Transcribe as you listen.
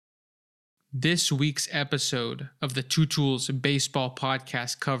This week's episode of the Two Tools Baseball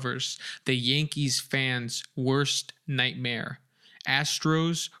Podcast covers the Yankees fans' worst nightmare.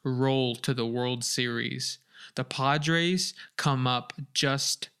 Astros roll to the World Series. The Padres come up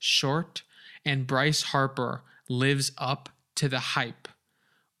just short, and Bryce Harper lives up to the hype.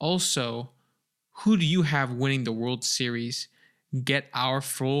 Also, who do you have winning the World Series? Get our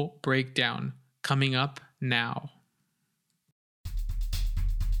full breakdown coming up now.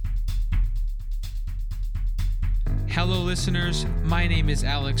 Hello, listeners. My name is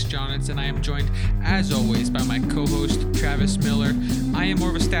Alex Johnson, and I am joined, as always, by my co-host, Travis Miller. I am more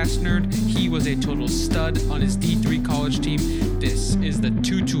of a stats nerd. He was a total stud on his D3 college team. This is the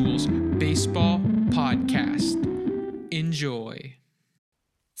Two Tools Baseball Podcast. Enjoy.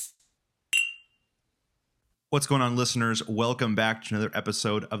 What's going on, listeners? Welcome back to another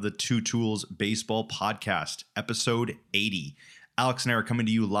episode of the Two Tools Baseball Podcast, episode 80. Alex and I are coming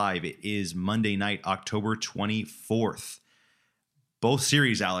to you live. It is Monday night, October 24th. Both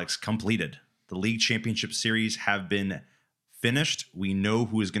series, Alex, completed. The League Championship Series have been finished. We know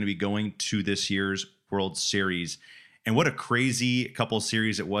who is going to be going to this year's World Series. And what a crazy couple of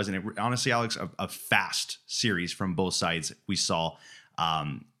series it was. And honestly, Alex, a fast series from both sides we saw.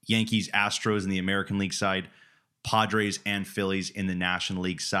 Yankees, Astros in the American League side, Padres and Phillies in the National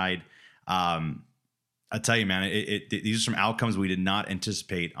League side. I tell you, man, these are some outcomes we did not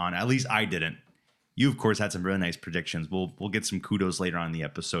anticipate on. At least I didn't. You, of course, had some really nice predictions. We'll get some kudos later on in the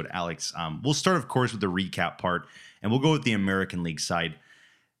episode, Alex. We'll start, of course, with the recap part, and we'll go with the American League side.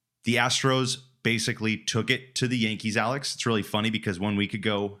 The Astros basically took it to the Yankees, Alex. It's really funny because 1 week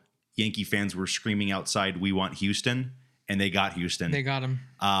ago, Yankee fans were screaming outside, "We want Houston," and they got Houston. They got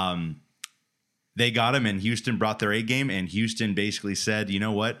him. They got him, and Houston brought their A game, and Houston basically said, you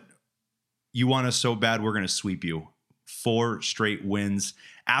know what? You want us so bad, we're going to sweep you. 4 straight wins.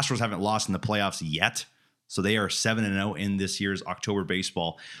 Astros haven't lost in the playoffs yet, so they are 7-0 in this year's October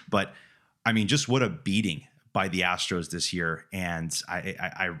baseball. But, I mean, just what a beating by the Astros this year. And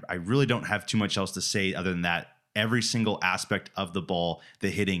I really don't have too much else to say other than that. Every single aspect of the ball, the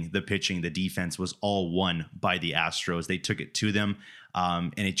hitting, the pitching, the defense was all won by the Astros. They took it to them,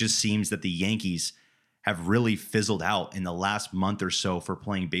 and it just seems that the Yankees have really fizzled out in the last month or so for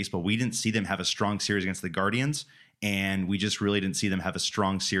playing baseball. We didn't see them have a strong series against the Guardians, and we just really didn't see them have a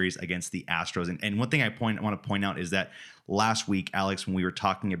strong series against the Astros. And one thing I want to point out is that last week, Alex, when we were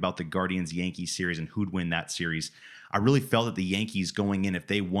talking about the Guardians-Yankees series and who'd win that series, I really felt that the Yankees going in, if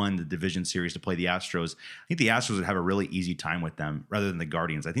they won the division series to play the Astros, I think the Astros would have a really easy time with them rather than the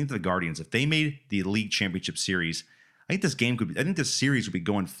Guardians. I think the Guardians, if they made the League Championship Series, I think this series would be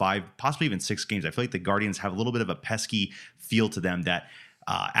going 5, possibly even 6 games. I feel like the Guardians have a little bit of a pesky feel to them that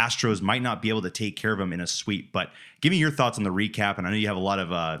Astros might not be able to take care of them in a sweep. But give me your thoughts on the recap, and I know you have a lot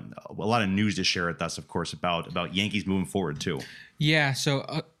of news to share with us, of course, about Yankees moving forward too. Yeah.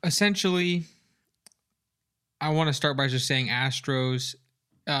 So essentially, I want to start by just saying Astros.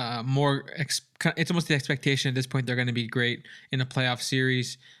 It's almost the expectation at this point they're going to be great in a playoff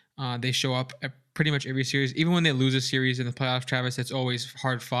series. They show up at pretty much every series. Even when they lose a series in the playoffs, Travis, it's always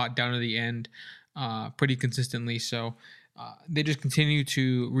hard fought down to the end pretty consistently. So they just continue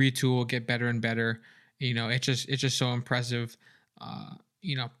to retool, get better and better. You know, it's just so impressive.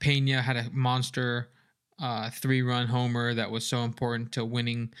 Pena had a monster 3-run homer that was so important to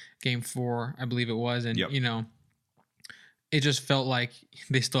winning Game 4, I believe it was. And, it just felt like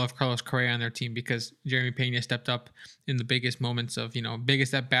they still have Carlos Correa on their team because Jeremy Pena stepped up in the biggest moments of,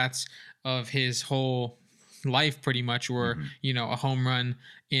 biggest at-bats of his whole life pretty much were, a home run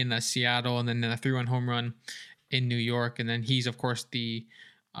in Seattle and then a 3-run home run in New York. And then he's, of course, the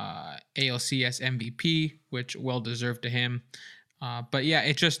ALCS MVP, which well-deserved to him. But yeah,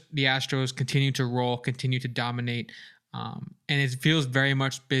 it's just the Astros continue to roll, continue to dominate. And it feels very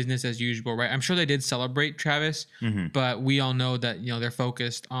much business as usual, right? I'm sure they did celebrate, Travis, but we all know that, they're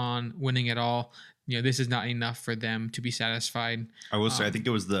focused on winning it all. This is not enough for them to be satisfied. I will say, I think it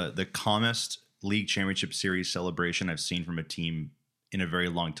was the calmest League Championship Series celebration I've seen from a team in a very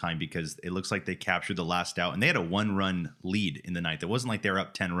long time because it looks like they captured the last out and they had a 1-run lead in the ninth. It wasn't like they were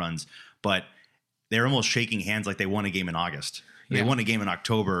up 10 runs, but they were almost shaking hands like they won a game in August. They won a game in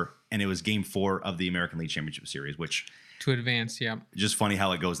October, and it was Game 4 of the American League Championship Series, which to advance, yeah. Just funny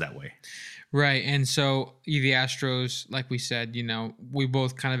how it goes that way. Right, and so the Astros, like we said, we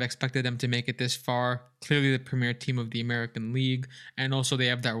both kind of expected them to make it this far. Clearly the premier team of the American League, and also they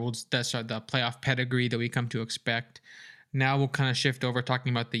have the playoff pedigree that we come to expect. Now we'll kind of shift over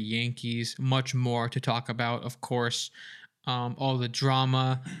talking about the Yankees, much more to talk about, of course. all the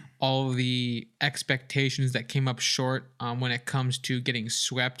drama, all the expectations that came up short when it comes to getting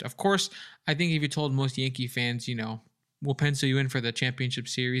swept. Of course, I think if you told most Yankee fans, we'll pencil you in for the championship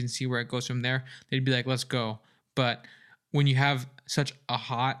series and see where it goes from there, they'd be like, let's go. But when you have such a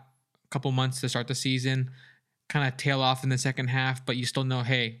hot couple months to start the season, kind of tail off in the second half, but you still know,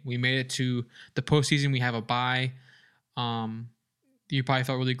 hey, we made it to the postseason. We have a bye. You probably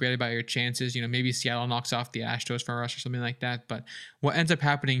felt really great about your chances. Maybe Seattle knocks off the Astros for us or something like that. But what ends up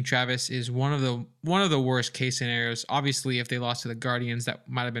happening, Travis, is one of the worst case scenarios. Obviously, if they lost to the Guardians, that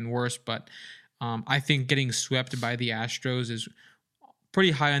might have been worse. But I think getting swept by the Astros is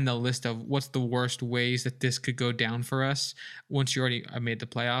pretty high on the list of what's the worst ways that this could go down for us once you already made the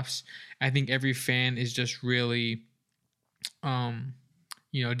playoffs. I think every fan is just really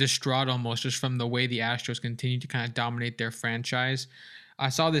distraught almost just from the way the Astros continue to kind of dominate their franchise. I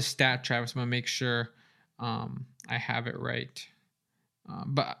saw this stat, Travis. I'm going to make sure I have it right.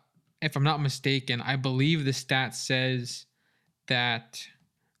 But if I'm not mistaken, I believe the stat says that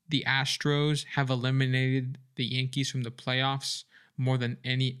the Astros have eliminated the Yankees from the playoffs more than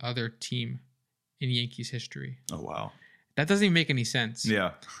any other team in Yankees history. Oh, wow. That doesn't even make any sense.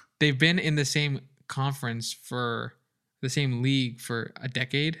 Yeah. They've been in the same conference for the same league for a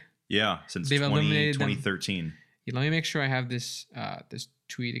decade. Yeah, since They've eliminated 2013. Yeah, let me make sure I have this this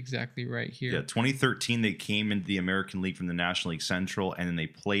tweet exactly right here. Yeah, 2013 they came into the American League from the National League Central, and then they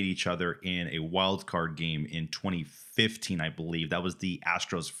played each other in a wild card game in 2015, I believe. That was the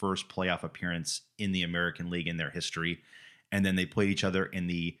Astros' first playoff appearance in the American League in their history. And then they played each other in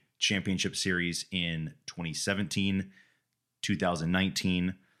the championship series in 2017,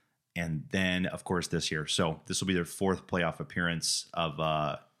 2019, and then, of course, this year. So this will be their fourth playoff appearance of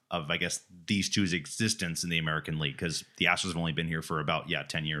I guess, these two's existence in the American League, because the Astros have only been here for about,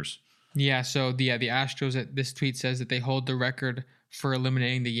 10 years. Yeah, so the Astros, this tweet says that they hold the record for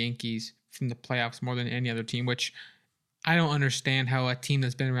eliminating the Yankees from the playoffs more than any other team, which I don't understand how a team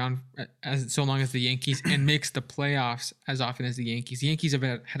that's been around as so long as the Yankees and makes the playoffs as often as the Yankees. The Yankees have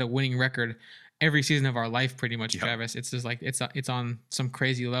had a winning record every season of our life, pretty much, yep. Travis. It's just like it's on some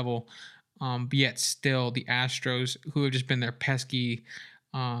crazy level. But yet still, the Astros, who have just been their pesky,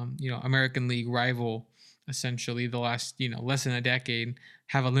 American League rival, essentially the last less than a decade,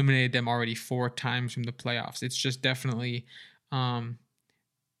 have eliminated them already 4 times from the playoffs. It's just definitely.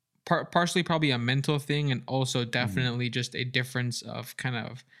 Partially probably a mental thing, and also definitely just a difference of kind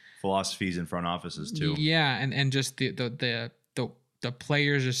of philosophies in front offices too. Yeah, and just the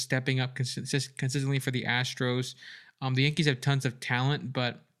players are stepping up consistently for the Astros. The Yankees have tons of talent,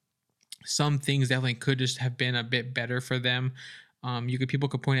 but some things definitely could just have been a bit better for them. People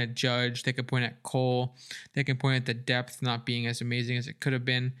could point at Judge, they could point at Cole, they can point at the depth not being as amazing as it could have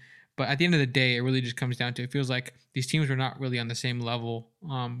been. But at the end of the day, it really just comes down to, it feels like these teams were not really on the same level,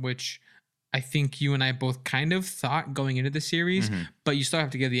 which I think you and I both kind of thought going into the series. Mm-hmm. But you still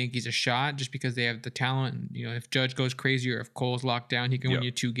have to give the Yankees a shot just because they have the talent. And, if Judge goes crazy or if Cole's locked down, he can win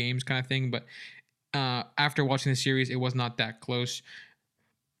you 2 games kind of thing. But after watching the series, it was not that close.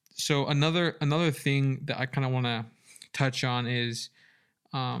 So another thing that I kind of want to touch on is,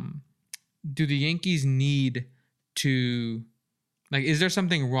 do the Yankees need to... is there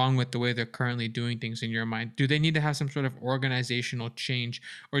something wrong with the way they're currently doing things in your mind? Do they need to have some sort of organizational change?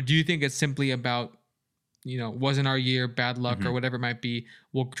 Or do you think it's simply about, wasn't our year, bad luck, mm-hmm. or whatever it might be?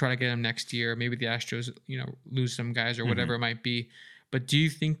 We'll try to get them next year. Maybe the Astros, lose some guys or whatever mm-hmm. it might be. But do you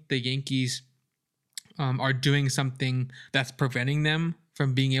think the Yankees are doing something that's preventing them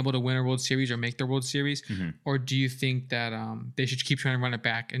from being able to win a World Series or make the World Series? Mm-hmm. Or do you think that they should keep trying to run it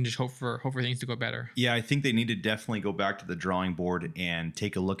back and just hope for things to go better? Yeah, I think they need to definitely go back to the drawing board and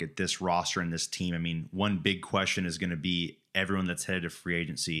take a look at this roster and this team. I mean, one big question is going to be everyone that's headed to free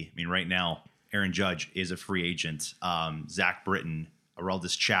agency. I mean, right now, Aaron Judge is a free agent. Zach Britton,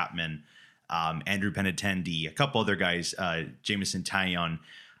 Aroldis Chapman, Andrew Benintendi, a couple other guys, Jameson Taillon,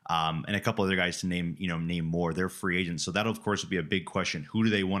 and a couple other guys to name more. They're free agents. So that'll, of course, will be a big question. Who do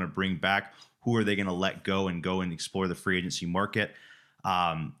they want to bring back? Who are they going to let go and explore the free agency market?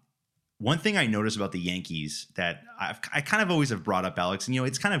 One thing I noticed about the Yankees that I kind of always have brought up, Alex, and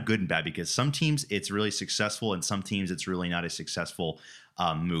it's kind of good and bad because some teams it's really successful and some teams it's really not a successful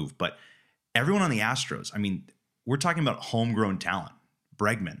move. But everyone on the Astros, I mean, we're talking about homegrown talent.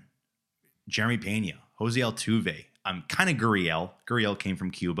 Bregman, Jeremy Pena, Jose Altuve, kind of Gurriel. Gurriel came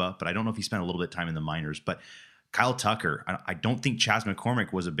from Cuba, but I don't know if he spent a little bit of time in the minors. But Kyle Tucker, I don't think Chas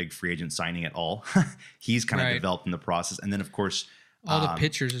McCormick was a big free agent signing at all. He's kind of developed in the process. And then, of course, All the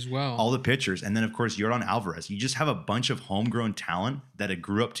pitchers as well. All the pitchers. And then, of course, Yordan Alvarez. You just have a bunch of homegrown talent that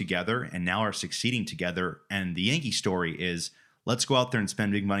grew up together and now are succeeding together. And the Yankee story is, let's go out there and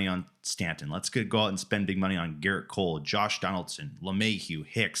spend big money on Stanton. Let's go out and spend big money on Garrett Cole, Josh Donaldson, LeMahieu,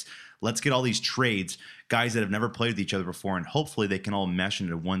 Hicks. Let's get all these trades, guys that have never played with each other before, and hopefully they can all mesh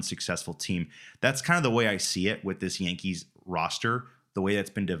into one successful team. That's kind of the way I see it with this Yankees roster, the way that's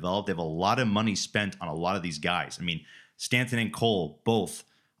been developed. They have a lot of money spent on a lot of these guys. I mean, Stanton and Cole both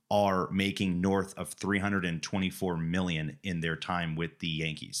are making north of $324 million in their time with the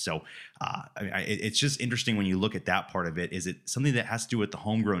Yankees. So it's just interesting when you look at that part of it. Is it something that has to do with the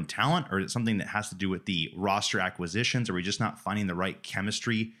homegrown talent, or is it something that has to do with the roster acquisitions? Are we just not finding the right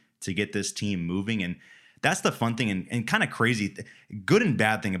chemistry to get this team moving? And that's the fun thing and kind of crazy. Good and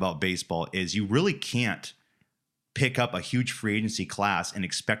bad thing about baseball is you really can't pick up a huge free agency class and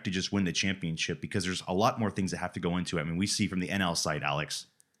expect to just win the championship, because there's a lot more things that have to go into it. I mean, we see from the NL side, Alex,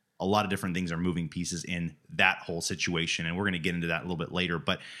 a lot of different things are moving pieces in that whole situation. And we're going to get into that a little bit later.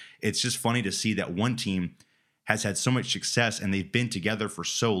 But it's just funny to see that one team has had so much success and they've been together for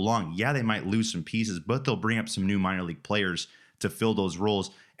so long. Yeah, they might lose some pieces, but they'll bring up some new minor league players to fill those roles.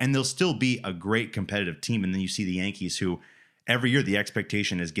 And they'll still be a great competitive team. And then you see the Yankees, who every year the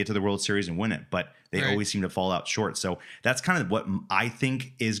expectation is get to the World Series and win it, but they always seem to fall out short. So that's kind of what I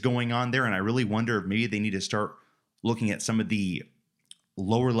think is going on there. And I really wonder if maybe they need to start looking at some of the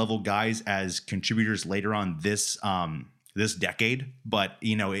lower level guys as contributors later on this decade. But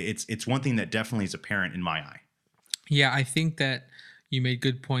it's one thing that definitely is apparent in my eye. Yeah, I think that you made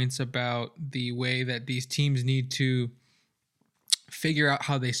good points about the way that these teams need to figure out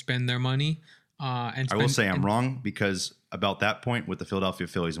how they spend their money. I will say I'm wrong because about that point with the Philadelphia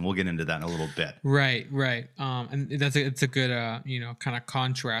Phillies, and we'll get into that in a little bit. Right. And it's a good kind of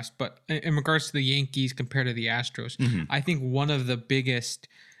contrast. But in regards to the Yankees compared to the Astros, I think one of the biggest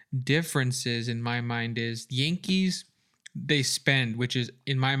differences in my mind is Yankees, they spend, which is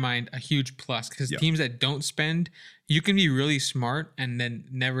in my mind a huge plus, because teams that don't spend, you can be really smart and then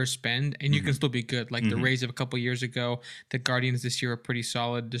never spend, and you can still be good. Like the Rays of a couple years ago, the Guardians this year are pretty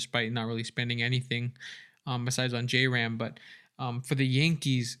solid despite not really spending anything besides on J-Ram. But for the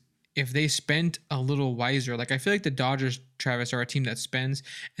Yankees, if they spent a little wiser, like I feel like the Dodgers, Travis, are a team that spends,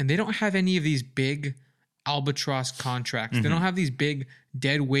 and they don't have any of these big albatross contracts. They don't have these big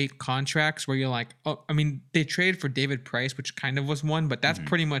dead weight contracts where you're like, oh, I mean, they traded for David Price, which kind of was one, but that's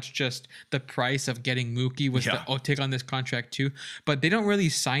pretty much just the price of getting Mookie was take on this contract too. But they don't really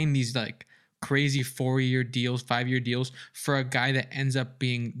sign these like crazy 4-year deals, 5-year deals for a guy that ends up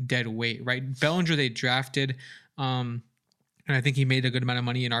being dead weight, right? Bellinger, they drafted, and I think he made a good amount of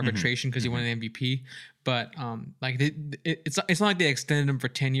money in arbitration because he won an MVP. But it's not like they extended him for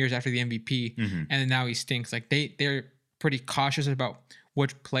 10 years after the MVP, and now he stinks. Like they're pretty cautious about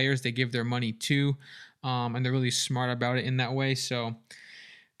which players they give their money to, and they're really smart about it in that way. So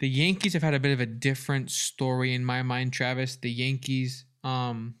the Yankees have had a bit of a different story in my mind, Travis. The Yankees,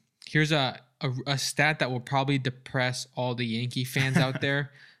 here's a stat that will probably depress all the Yankee fans out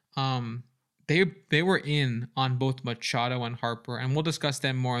there. They were in on both Machado and Harper, and we'll discuss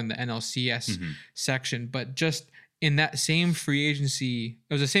them more in the NLCS section. But just in that same free agency,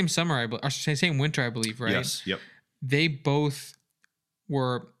 it was the same summer, or same winter, I believe, right? Yes. Yep. They both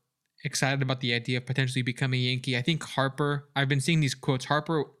were excited about the idea of potentially becoming a Yankee. I think Harper, I've been seeing these quotes.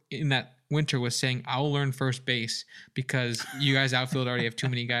 Harper in that winter was saying, "I'll learn first base because you guys outfield already have too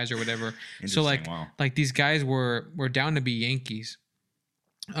many guys or whatever." So like these guys were down to be Yankees,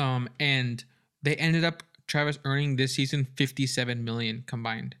 and they ended up, Travis, earning this season $57 million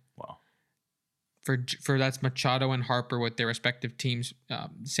combined. Wow. For that's Machado and Harper with their respective teams,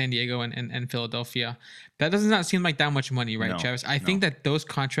 San Diego and Philadelphia. That does not seem like that much money, right, Travis? I think that those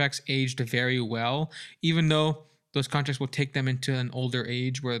contracts aged very well, even though those contracts will take them into an older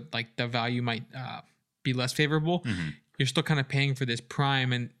age where like the value might be less favorable. You're still kind of paying for this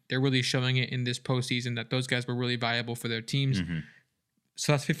prime, and they're really showing it in this postseason that those guys were really viable for their teams.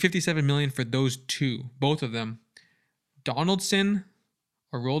 So that's $57 million for those two, both of them. Donaldson,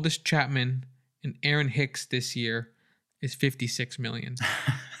 Aroldis Chapman, and Aaron Hicks this year is $56 million.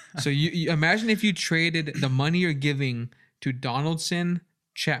 So you imagine if you traded the money you're giving to Donaldson,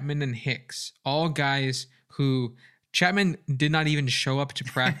 Chapman, and Hicks, all guys who Chapman did not even show up to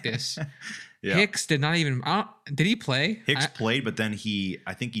practice. Hicks did not even. Did he play? Hicks played, but then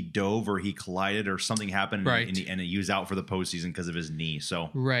I think he dove or he collided or something happened, and he was out for the postseason because of his knee.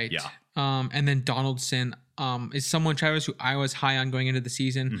 So yeah. And then Donaldson, is someone, Travis, who I was high on going into the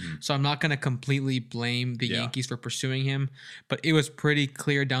season. So I'm not going to completely blame the Yankees for pursuing him, but it was pretty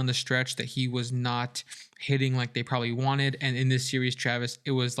clear down the stretch that he was not hitting like they probably wanted. And in this series, Travis,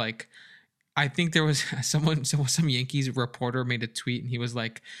 it was like, I think there was some Yankees reporter made a tweet and he was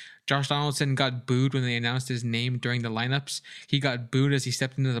like, Josh Donaldson got booed when they announced his name during the lineups. He got booed as he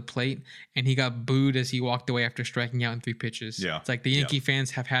stepped into the plate, and he got booed as he walked away after striking out in 3 pitches. Yeah. It's like the Yankee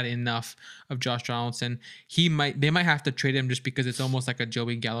fans have had enough of Josh Donaldson. They might have to trade him just because it's almost like a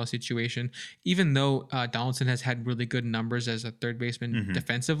Joey Gallo situation, even though Donaldson has had really good numbers as a third baseman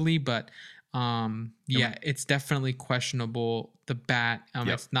defensively, but it's definitely questionable. The bat,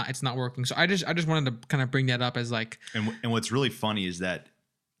 it's not working. So I just wanted to kind of bring that up as like, and what's really funny is that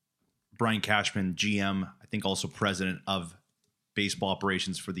Brian Cashman, GM, I think also president of baseball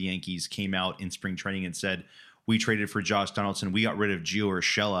operations for the Yankees, came out in spring training and said, we traded for Josh Donaldson. We got rid of Gio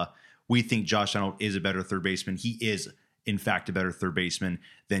Urshela. We think Josh Donaldson is a better third baseman. He is, in fact, a better third baseman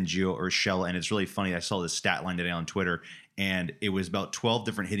than Gio Urshela. And it's really funny. I saw this stat line today on Twitter, and it was about 12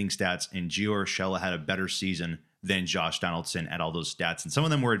 different hitting stats, and Gio Urshela had a better season than Josh Donaldson at all those stats. And some of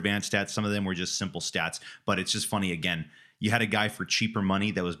them were advanced stats. Some of them were just simple stats. But it's just funny, again, you had a guy for cheaper money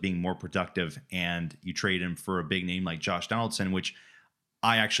that was being more productive, and you trade him for a big name like Josh Donaldson, which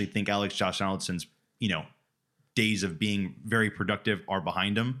I actually think Josh Donaldson's, days of being very productive are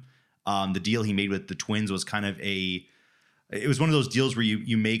behind him. The deal he made with the Twins was kind of it was one of those deals where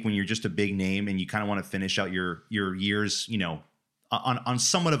you make when you're just a big name and you kind of want to finish out your years, on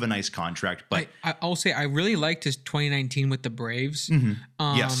somewhat of a nice contract. But I'll say I really liked his 2019 with the Braves.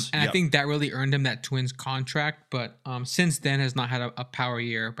 Yes. And I think that really earned him that Twins contract. But since then has not had a power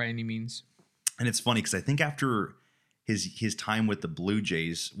year by any means. And it's funny because I think after his time with the Blue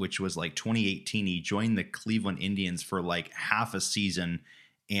Jays, which was like 2018, he joined the Cleveland Indians for like half a season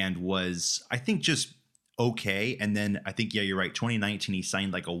and was, I think, just okay. And then I think, you're right. 2019, he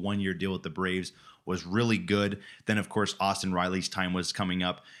signed like a 1-year deal with the Braves, was really good. Then, of course, Austin Riley's time was coming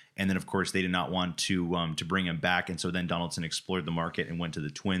up. And then, of course, they did not want to bring him back. And so then Donaldson explored the market and went to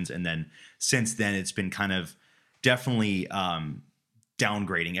the Twins. And then since then, it's been kind of definitely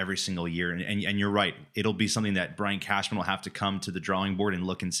downgrading every single year. And you're right. It'll be something that Brian Cashman will have to come to the drawing board and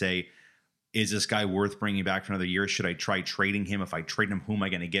look and say, is this guy worth bringing back for another year? Should I try trading him? If I trade him, who am I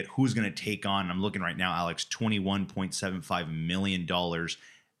going to get? Who's going to take on? I'm looking right now, Alex, $21.75 million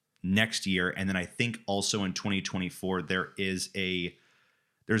next year. And then I think also in 2024, there's an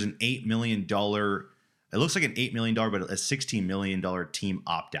 $8 million, it looks like an $8 million, but a $16 million team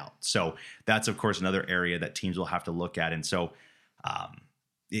opt out. So that's, of course, another area that teams will have to look at. And so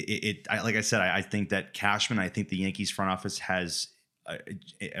like I said, I think that Cashman, I think the Yankees front office has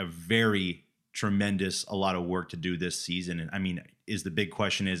a very tremendous, a lot of work to do this season. And I mean, the big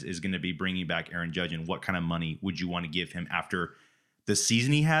question is going to be bringing back Aaron Judge, and what kind of money would you want to give him after the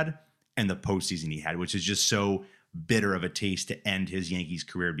season he had and the postseason he had, which is just so bitter of a taste to end his Yankees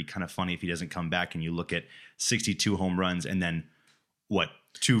career. It'd be kind of funny if he doesn't come back and you look at 62 home runs and then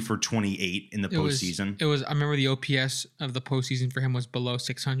 2 for 28 in the postseason. I remember the OPS of the postseason for him was below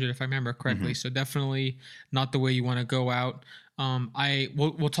 600, if I remember correctly. So definitely not the way you want to go out.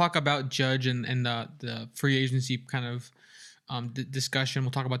 We'll talk about Judge and the free agency kind of discussion.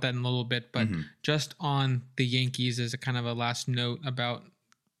 We'll talk about that in a little bit, but just on the Yankees as a kind of a last note about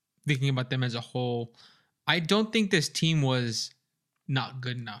thinking about them as a whole, I don't think this team was not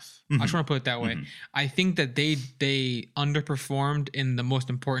good enough. I just want to put it that way. I think that they underperformed in the most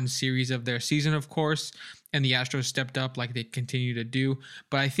important series of their season, of course, and the Astros stepped up like they continue to do.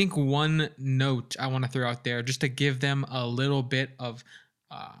 But I think one note I want to throw out there, just to give them a little bit of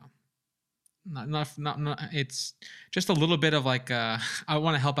it's just a little bit of like I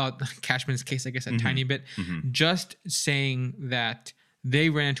want to help out Cashman's case, I guess, a tiny bit. Just saying that they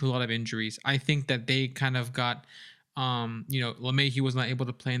ran into a lot of injuries. I think that they kind of got LeMahieu was not able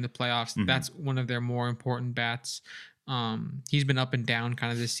to play in the playoffs. That's one of their more important bats. He's been up and down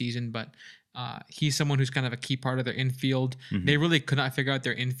kind of this season, but he's someone who's kind of a key part of their infield. They really could not figure out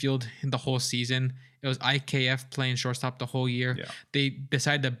their infield in the whole season. It was IKF playing shortstop the whole year. Yeah. They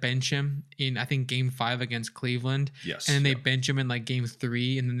decided to bench him in, I think, Game 5 against Cleveland. Yes. And then they bench him in like Game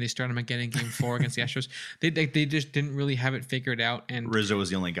 3, and then they start him again in Game 4 against the Astros. They just didn't really have it figured out. And Rizzo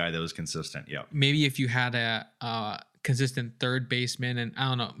was the only guy that was consistent. Yeah. Maybe if you had a consistent third baseman, and I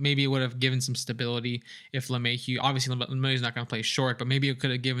don't know, maybe it would have given some stability if LeMahieu, obviously LeMahieu's not going to play short, but maybe it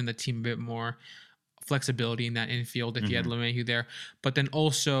could have given the team a bit more flexibility in that infield if you had LeMahieu there. But then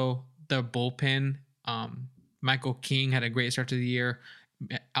also the bullpen, Michael King had a great start to the year.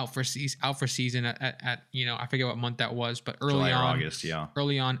 out for season at I forget what month that was, but July or August,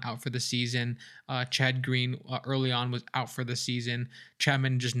 early on out for the season. Chad Green early on was out for the season.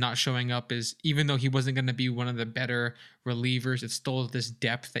 Chapman just not showing up is, even though he wasn't going to be one of the better relievers, it's still this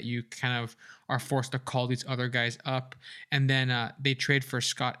depth that you kind of are forced to call these other guys up. And then they trade for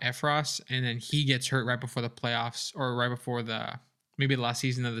Scott Effross, and then he gets hurt right before the playoffs, or right before maybe the last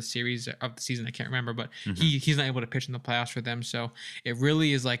season of the season. I can't remember, but he's not able to pitch in the playoffs for them. So it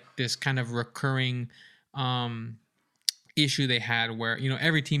really is like this kind of recurring issue they had where,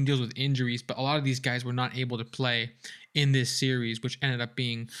 every team deals with injuries, but a lot of these guys were not able to play in this series, which ended up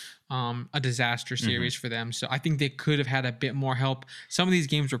being a disaster series for them. So I think they could have had a bit more help. Some of these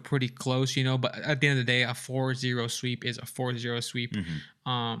games were pretty close, but at the end of the day, a 4-0 sweep is a 4-0 sweep. And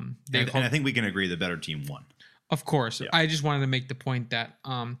I think we can agree the better team won. Of course. Yeah. I just wanted to make the point that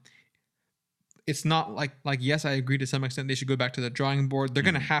it's not like yes, I agree to some extent they should go back to the drawing board. They're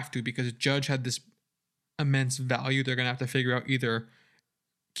going to have to, because Judge had this immense value. They're going to have to figure out either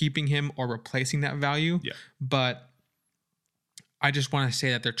keeping him or replacing that value. Yeah. But I just want to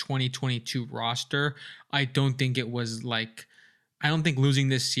say that their 2022 roster, I don't think losing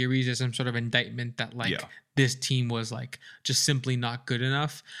this series is some sort of indictment that this team was just simply not good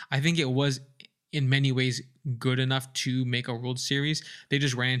enough. I think it was in many ways good enough to make a World Series. They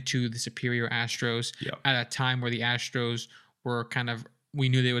just ran into the superior Astros at a time where the Astros were we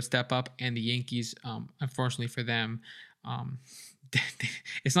knew they would step up, and the Yankees, unfortunately for them, they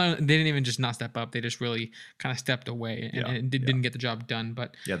didn't even just not step up. They just really kind of stepped away and didn't get the job done.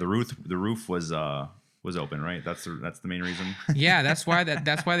 But the roof was open, right? That's the main reason. Yeah, that's why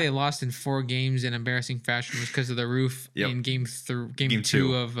they lost in 4 games in embarrassing fashion, was because of the roof in game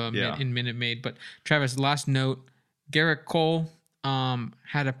 2 of in Minute Maid. But Travis, last note: Garrett Cole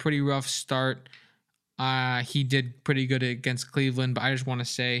had a pretty rough start. He did pretty good against Cleveland, but I just want to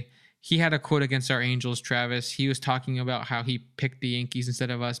say he had a quote against our Angels, Travis. He was talking about how he picked the Yankees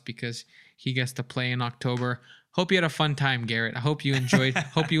instead of us because he gets to play in October. Hope you had a fun time, Garrett. I hope you enjoyed.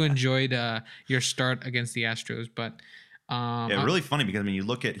 Your start against the Astros. But really funny, because you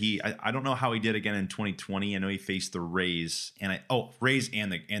look at I don't know how he did again in 2020. I know he faced the Rays Rays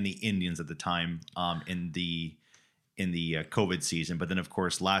and the Indians at the time in the COVID season. But then, of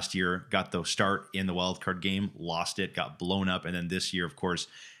course, last year got the start in the wild card game, lost it, got blown up, and then this year, of course,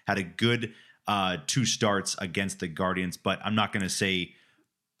 had a good 2 starts against the Guardians. But I'm not going to say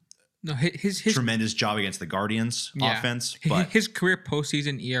his tremendous job against the Guardians offense. But his career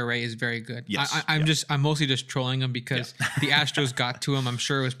postseason ERA is very good. Yes, I'm mostly just trolling him because the Astros got to him. I'm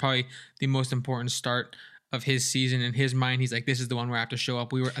sure it was probably the most important start of his season. In his mind, he's like, this is the one where I have to show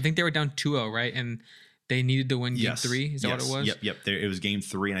up. I think they were down 2-0, right? And they needed to win game 3. Is that what it was? Yep. It was game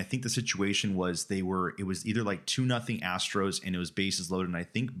 3. And I think the situation was it was either 2-0 Astros, and it was bases loaded. And I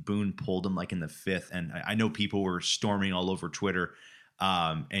think Boone pulled them in the 5th. And I know people were storming all over Twitter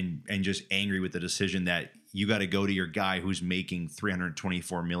and just angry with the decision that you got to go to your guy who's making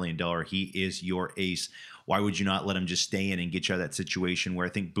 $324 million. He is your ace. Why would you not let him just stay in and get you out of that situation where I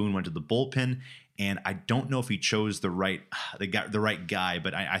think Boone went to the bullpen? And I don't know if he chose the right guy,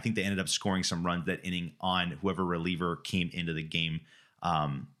 but I think they ended up scoring some runs that inning on whoever reliever came into the game.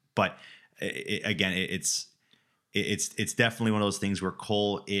 But it's definitely one of those things where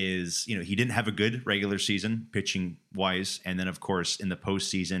Cole is, he didn't have a good regular season pitching wise, and then of course in the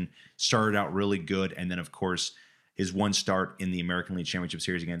postseason started out really good, and then of course his one start in the American League Championship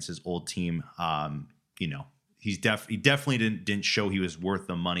Series against his old team, he definitely didn't show he was worth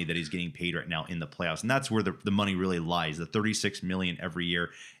the money that he's getting paid right now in the playoffs. And that's where the money really lies. The $36 million every year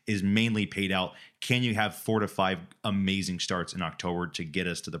is mainly paid out. Can you have 4 to 5 amazing starts in October to get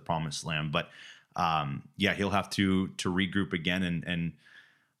us to the promised land? But he'll have to regroup again, and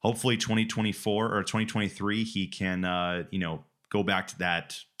hopefully 2024 or 2023 he can go back to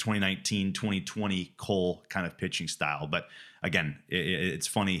that 2019, 2020 Cole kind of pitching style. But again, it's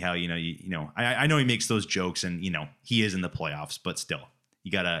funny how, I know he makes those jokes, and, he is in the playoffs, but still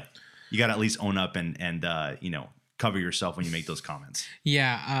you gotta at least own up and cover yourself when you make those comments.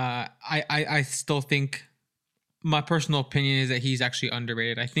 Yeah. I still think, my personal opinion is that he's actually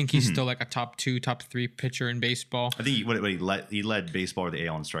underrated. I think he's still a top 2, top 3 pitcher in baseball. I think he led baseball or the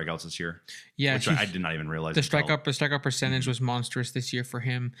AL in strikeouts this year. Yeah, which I did not even realize. The strikeout percentage was monstrous this year for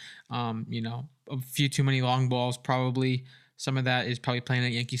him. A few too many long balls probably. Some of that is probably playing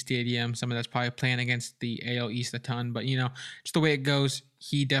at Yankee Stadium. Some of that's probably playing against the AL East a ton. But just the way it goes,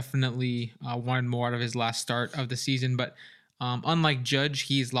 he definitely wanted more out of his last start of the season. But unlike Judge,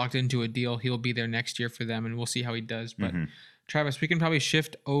 he's locked into a deal. He'll be there next year for them, and we'll see how he does. But Travis, we can probably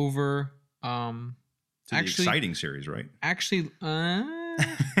shift over. To the exciting series, right? Actually,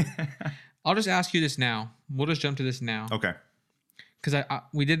 I'll just ask you this now. We'll just jump to this now. Okay. Because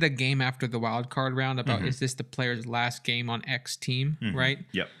we did the game after the wild card round about Mhm. is this the player's last game on X team, right?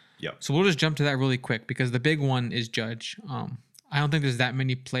 Yep. So we'll just jump to that really quick because the big one is Judge. I don't think there's that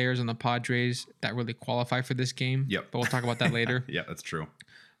many players on the Padres that really qualify for this game. Yep. But we'll talk about that later. Yeah, that's true.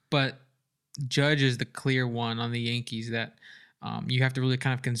 But Judge is the clear one on the Yankees that you have to really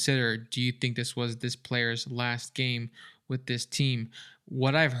kind of consider. Do you think this was this player's last game with this team?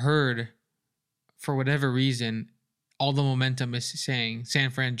 What I've heard, for whatever reason, all the momentum is saying San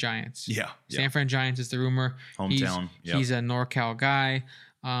Fran Giants. Yeah. San Fran Giants is the rumor. Hometown. He's a NorCal guy.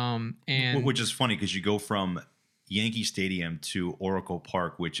 And which is funny because you go from Yankee Stadium to Oracle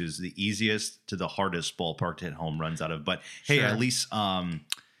Park, which is the easiest to the hardest ballpark to hit home runs out of. But hey, Sure.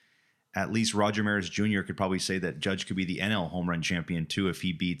 at least Roger Maris Jr. could probably say that Judge could be the NL home run champion too if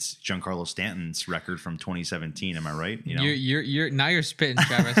he beats Giancarlo Stanton's record from 2017. Am I right? You know, you're now you're spitting,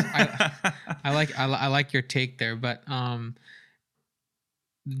 Travis. I like your take there, but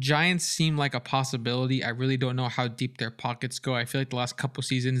the Giants seem like a possibility. I really don't know how deep their pockets go. I feel like the last couple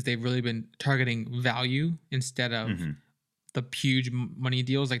seasons they've really been targeting value instead of the huge money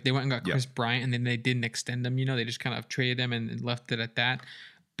deals. Like they went and got Chris Bryant and then they didn't extend him. You know, they just kind of traded him and left it at that.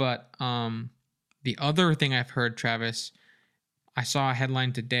 But the other thing I've heard, Travis, I saw a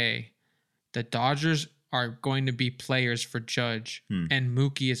headline today. The Dodgers are going to be players for Judge, and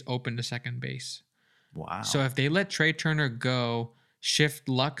Mookie is open to second base. wow. So if they let Trey Turner go, shift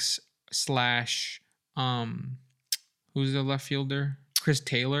Lux / who's the left fielder? Chris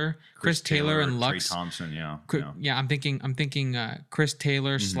Taylor. Chris Taylor and Lux. Trey Thompson. Yeah. Yeah, I'm thinking Chris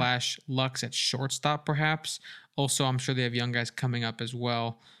Taylor / Lux at shortstop, perhaps. Also, I'm sure they have young guys coming up as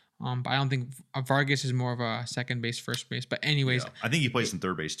well. But I don't think Vargas is more of a second base, first base. But anyways, Yeah. I think he plays in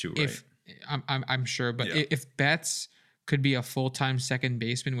third base too, right? if I'm sure, but Yeah. if Betts could be a full-time second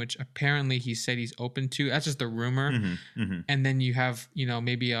baseman, which apparently he said he's open to, that's just a rumor. And then you have,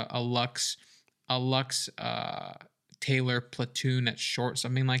 maybe a Lux Taylor platoon at short,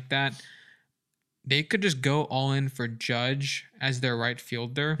 something like that. They could just go all in for Judge as their right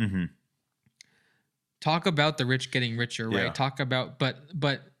fielder. Talk about the rich getting richer, right? Yeah. Talk about, but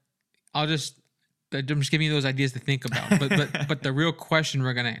I'm just giving you those ideas to think about. But the real question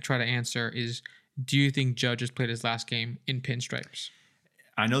we're gonna try to answer is: do you think Judge has played his last game in pinstripes?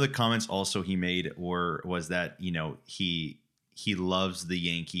 I know the comments also he made was that he loves the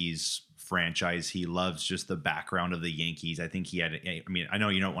Yankees franchise. He loves just the background of the Yankees. I think he had. I mean, I know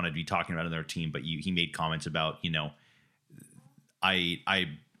you don't want to be talking about another team, but he made comments about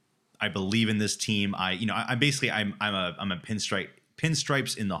I believe in this team. I'm a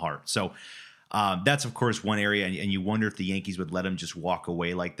pinstripes in the heart. So that's of course one area, and you wonder if the Yankees would let him just walk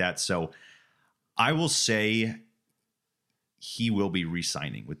away like that. So I will say he will be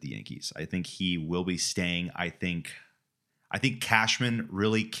re-signing with the Yankees. I think he will be staying. I think Cashman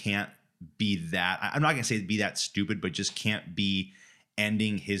really can't be that. I'm not gonna say be that stupid, but just can't be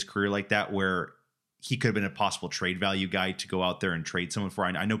ending his career like that where he could have been a possible trade value guy to go out there and trade someone for.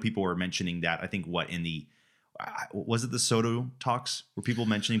 I know people were mentioning that. I think was it the Soto talks were people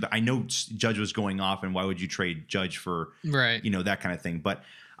mentioning, but I know Judge was going off and why would you trade Judge for, right? That kind of thing. But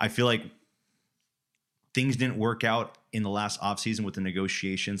I feel like things didn't work out in the last offseason with the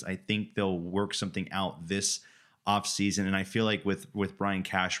negotiations. I think they'll work something out this offseason. And I feel like with Brian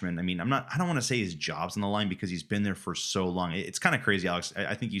Cashman, I mean, I don't want to say his job's on the line because he's been there for so long. It's kind of crazy, Alex.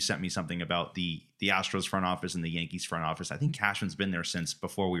 I think you sent me something about the Astros front office and the Yankees front office. I think Cashman's been there since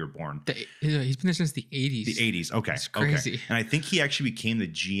before we were born. He's been there since the 80s. The 80s. Okay. It's crazy. Okay. And I think he actually became the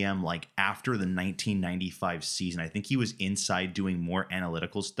GM like after the 1995 season. I think he was inside doing more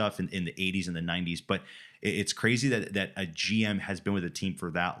analytical stuff in the 80s and the 90s. But it's crazy that a GM has been with a team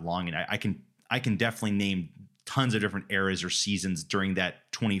for that long. And I can definitely name tons of different eras or seasons during that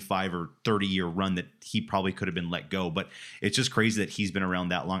 25 or 30 year run that he probably could have been let go. But it's just crazy that he's been around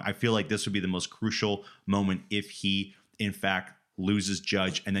that long. I feel like this would be the most crucial moment if he, in fact, loses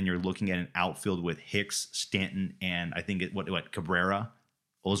Judge. And then you're looking at an outfield with Hicks, Stanton, and I think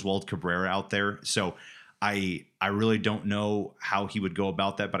Oswald Cabrera out there. So I really don't know how he would go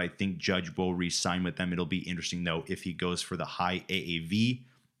about that, but I think Judge will re-sign with them. It'll be interesting, though, if he goes for the high AAV,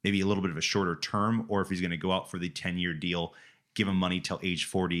 maybe a little bit of a shorter term, or if he's going to go out for the 10-year deal, give him money till age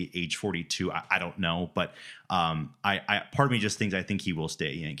 40, age 42. I don't know. But I part of me just thinks I think he will stay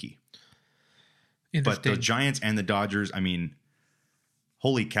a Yankee. But the Giants and the Dodgers, I mean,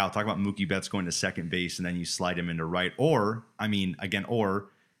 holy cow, talk about Mookie Betts going to second base and then you slide him into right. Or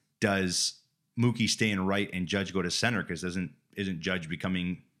does Mookie stay in right and Judge go to center? Because isn't Judge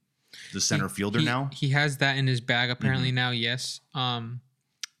becoming the center fielder he, now. He has that in his bag apparently now. Yes.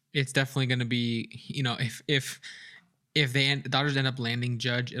 It's definitely going to be, if the Dodgers end up landing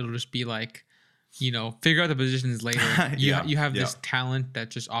Judge, it'll just be like, figure out the positions later. You have this talent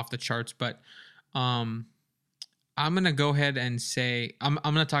that's just off the charts. But I'm gonna go ahead and say I'm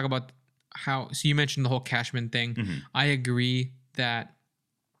gonna talk about how. So you mentioned the whole Cashman thing. Mm-hmm. I agree that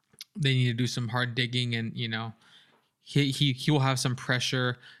they need to do some hard digging, and he will have some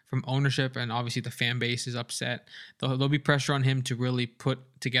pressure from ownership, and obviously the fan base is upset. There'll be pressure on him to really put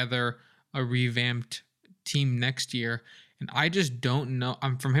together a revamped team next year, and I just don't know.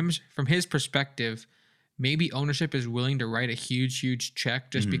 From his perspective, maybe ownership is willing to write a huge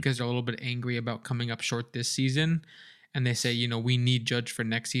check just because they're a little bit angry about coming up short this season, and they say, we need Judge for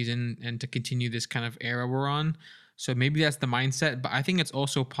next season and to continue this kind of era we're on. So maybe that's the mindset, but I think it's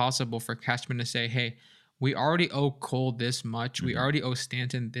also possible for Cashman to say, hey, we already owe Cole this much. We already owe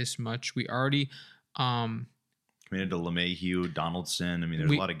Stanton this much. We already committed to LeMahieu, Donaldson. I mean,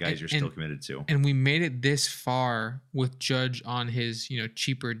 there's a lot of guys you're still committed to. And we made it this far with Judge on his,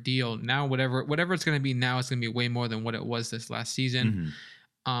 cheaper deal. Now, whatever it's going to be now, it's going to be way more than what it was this last season.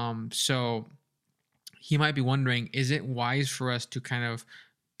 So he might be wondering, is it wise for us to kind of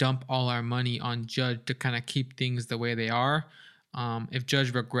dump all our money on Judge to kind of keep things the way they are? If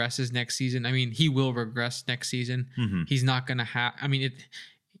Judge regresses next season, I mean, he will regress next season. He's not going to have, I mean,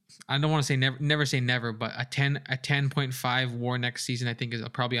 I don't want to say never say never, but a 10.5 WAR next season, I think is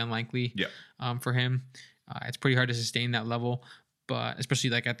probably unlikely for him. It's pretty hard to sustain that level, but especially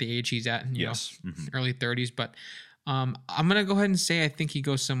like at the age he's at, early 30s. But I'm going to go ahead and say, I think he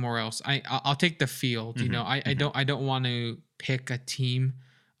goes somewhere else. I'll take the field, I don't want to pick a team,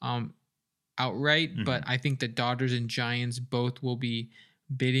 outright, but I think the Dodgers and Giants both will be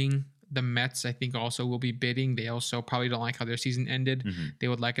bidding. The Mets, I think, also will be bidding. They also probably don't like how their season ended. They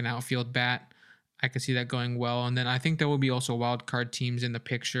would like an outfield bat. I could see that going well. And then I think there will be also wild card teams in the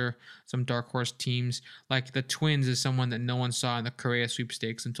picture, some dark horse teams. Like the Twins is someone that no one saw in the Correa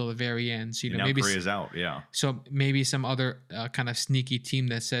sweepstakes until the very end. So, now maybe Correa's out, yeah. So maybe some other kind of sneaky team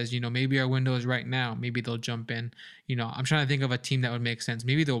that says, maybe our window is right now. Maybe they'll jump in. I'm trying to think of a team that would make sense.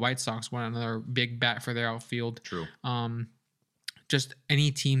 Maybe the White Sox want another big bat for their outfield. True. Just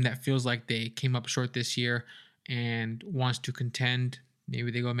any team that feels like they came up short this year and wants to contend,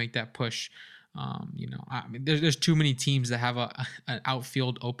 maybe they go make that push. I mean, there's too many teams that have an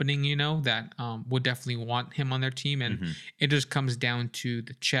outfield opening, that would definitely want him on their team, and it just comes down to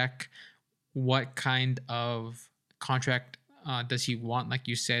the check. What kind of contract does he want? Like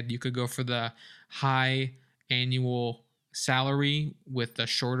you said, you could go for the high annual salary with the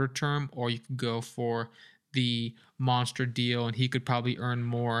shorter term, or you could go for the monster deal, and he could probably earn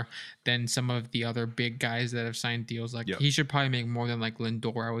more than some of the other big guys that have signed deals. Like he should probably make more than like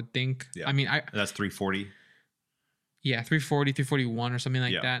Lindor, I would think. I mean, that's 340. Yeah, 340, 341 or something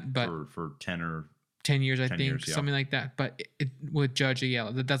like that. But for 10 years, I think, something like that. But with Judge,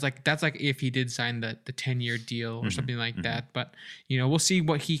 that's like if he did sign the 10-year deal or something like that. But we'll see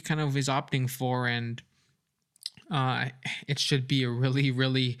what he kind of is opting for, and it should be a really,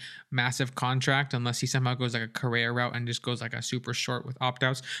 really massive contract unless he somehow goes like a career route and just goes like a super short with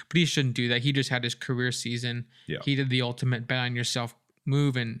opt-outs. But he shouldn't do that. He just had his career season. He did the ultimate bet on yourself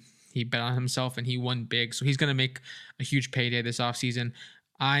move, and he bet on himself and he won big. So he's going to make a huge payday this offseason.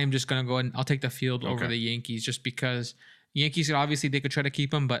 I'm just going to go ahead and I'll take the field over the Yankees, just because Yankees, obviously they could try to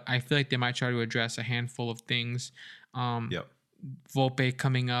keep him, but I feel like they might try to address a handful of things. Volpe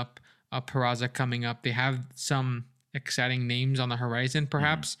coming up. Peraza coming up. They have some exciting names on the horizon,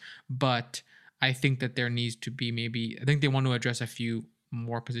 perhaps, but I think that there needs to be I think they want to address a few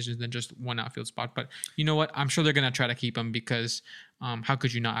more positions than just one outfield spot. But you know what? I'm sure they're going to try to keep him because how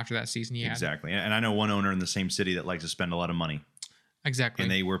could you not after that season he had? Exactly. And I know one owner in the same city that likes to spend a lot of money. Exactly.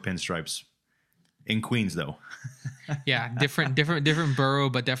 And they wear pinstripes. In Queens, though. Yeah, different borough,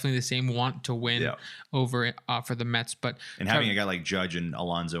 but definitely the same want to win over for the Mets. But having a guy like Judge and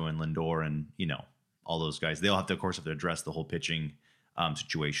Alonso and Lindor and all those guys, they'll have to, of course, address the whole pitching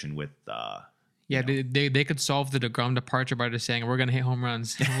situation with. They could solve the DeGrom departure by just saying we're going to hit home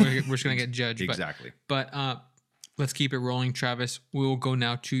runs. We're just going to get Judge. Exactly. But let's keep it rolling, Travis. We will go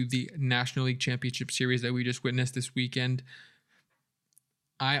now to the National League Championship Series that we just witnessed this weekend.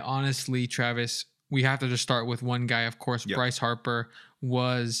 I honestly, Travis, we have to just start with one guy, of course. Bryce Harper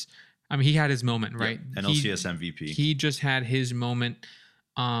he had his moment, right? NLCS MVP. He just had his moment.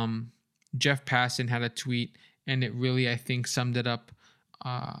 Jeff Passan had a tweet, and it really, I think, summed it up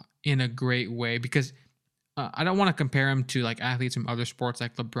in a great way, because I don't want to compare him to like athletes from other sports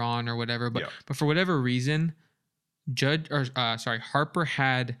like LeBron or whatever, but for whatever reason, Harper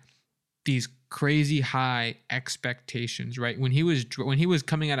had these crazy high expectations, right? When he was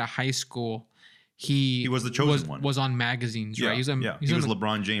coming out of high school, he was the chosen one. Was on magazines, right? He was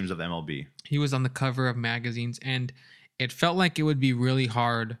LeBron James of MLB. He was on the cover of magazines, and it felt like it would be really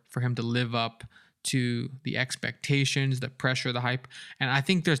hard for him to live up to the expectations, the pressure, the hype. And I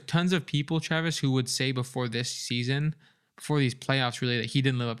think there's tons of people, Travis, who would say before this season, before these playoffs, really, that he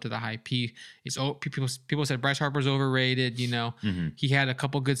didn't live up to the hype. People said Bryce Harper's overrated. He had a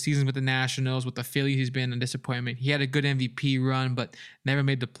couple good seasons with the Nationals, with the Phillies. He's been a disappointment. He had a good MVP run, but never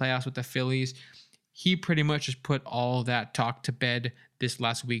made the playoffs with the Phillies. He pretty much just put all that talk to bed this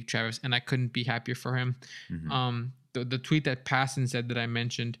last week, Travis, and I couldn't be happier for him. The tweet that Passan said that I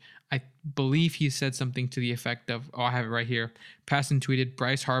mentioned, I believe he said something to the effect of, I have it right here. Passan tweeted,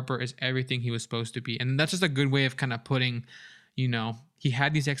 Bryce Harper is everything he was supposed to be. And that's just a good way of kind of putting, he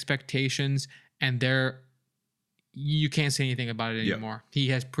had these expectations, and you can't say anything about it anymore. He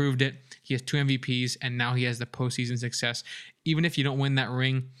has proved it. He has 2 MVPs, and now he has the postseason success. Even if you don't win that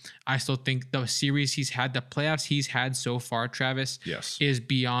ring, I still think the series he's had, the playoffs he's had so far, Travis, is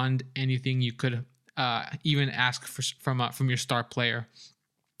beyond anything you could even ask from your star player.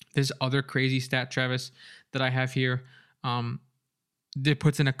 There's other crazy stat, Travis, that I have here. That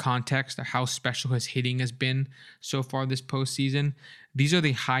puts in a context of how special his hitting has been so far this postseason. These are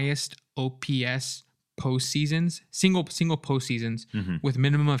the highest OPS postseasons, single postseasons with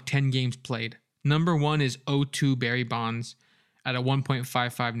minimum of 10 games played. Number 1 is 0-2 Barry Bonds at a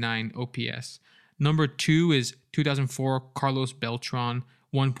 1.559 OPS. Number 2 is 2004 Carlos Beltran,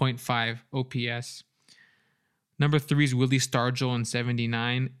 1.5 OPS. Number 3 is Willie Stargell in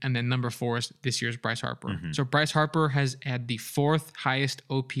 79. And then number 4 is this year's Bryce Harper. So Bryce Harper has had the 4th highest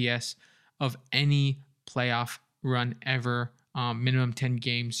OPS of any playoff run ever, minimum 10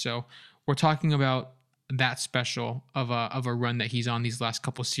 games. So we're talking about that special of a run that he's on these last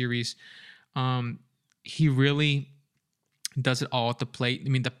couple series. He really does it all at the plate. I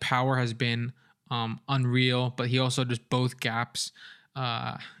mean, the power has been unreal, but he also just both gaps,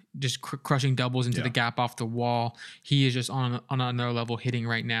 just crushing doubles into the gap off the wall. He is just on another level hitting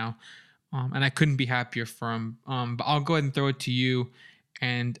right now. And I couldn't be happier for him. But I'll go ahead and throw it to you,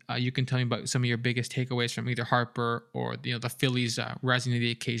 and you can tell me about some of your biggest takeaways from either Harper or the Phillies rising to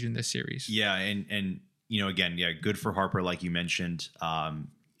the occasion this series. Yeah, and again, good for Harper, like you mentioned.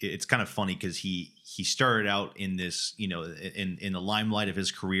 It's kind of funny because he started out in this, in the limelight of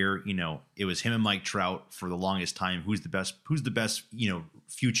his career. It was him and Mike Trout for the longest time. Who's the best?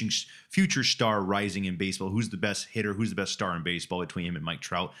 Future star rising in baseball? Who's the best hitter? Who's the best star in baseball between him and Mike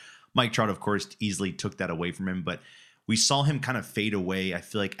Trout? Mike Trout, of course, easily took that away from him, but we saw him kind of fade away. I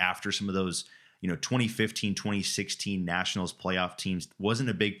feel like after some of those, 2015, 2016 Nationals playoff teams, wasn't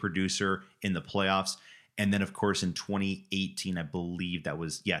a big producer in the playoffs. And then, of course, in 2018, I believe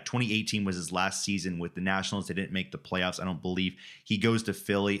 2018 was his last season with the Nationals. They didn't make the playoffs, I don't believe. He goes to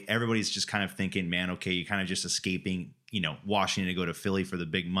Philly. Everybody's just kind of thinking, man, okay, you're kind of just escaping, Washington to go to Philly for the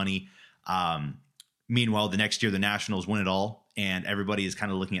big money. Meanwhile, the next year, the Nationals win it all. And everybody is kind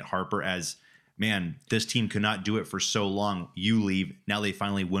of looking at Harper as, man, this team could not do it for so long. You leave. Now they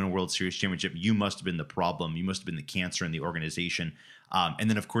finally win a World Series championship. You must have been the problem. You must have been the cancer in the organization. And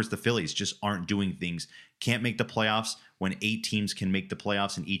then, of course, the Phillies just aren't doing things. Can't make the playoffs when 8 teams can make the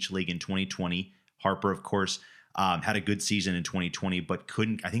playoffs in each league in 2020. Harper, of course, had a good season in 2020, but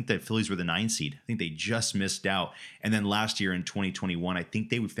couldn't. I think the Phillies were the 9 seed. I think they just missed out. And then last year in 2021, I think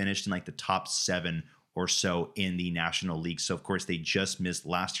they finished in like the top 7 or so in the National League. So, of course, they just missed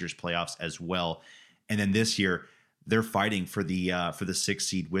last year's playoffs as well. And then this year, they're fighting for the 6th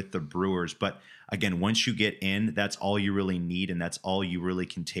seed with the Brewers. But again, once you get in, that's all you really need, and that's all you really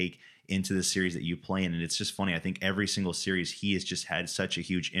can take into the series that you play in. And it's just funny. I think every single series, he has just had such a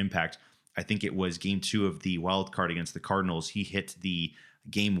huge impact. I think it was game 2 of the wild card against the Cardinals. He hit the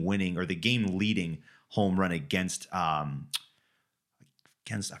game-winning or the game-leading home run against I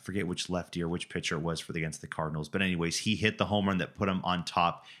forget which lefty or which pitcher it was against the Cardinals. But anyways, he hit the home run that put him on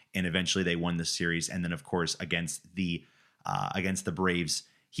top, and eventually they won the series. And then, of course, against the Braves,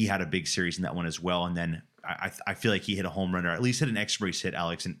 he had a big series in that one as well. And then I feel like he hit a home run, or at least hit an extra base hit,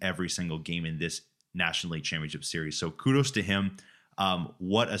 Alex, in every single game in this National League Championship Series. So kudos to him.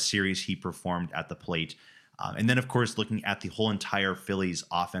 What a series he performed at the plate. And then, of course, looking at the whole entire Phillies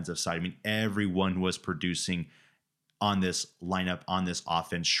offensive side, I mean, everyone was producing on this lineup, on this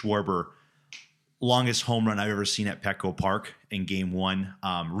offense. Schwarber, longest home run I've ever seen at Petco Park in game 1.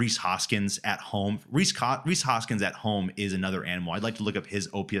 Rhys Hoskins at home. Rhys Hoskins at home is another animal. I'd like to look up his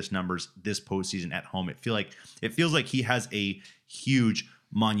OPS numbers this postseason at home. It feels like he has a huge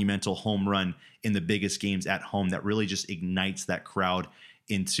monumental home run in the biggest games at home that really just ignites that crowd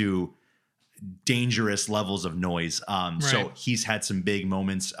into dangerous levels of noise. So Right. he's had some big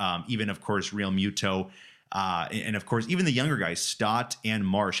moments. Even of course, Real Muto, and of course, even the younger guys, Stott and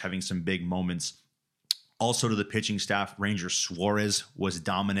Marsh, having some big moments. Also to the pitching staff, Ranger Suarez was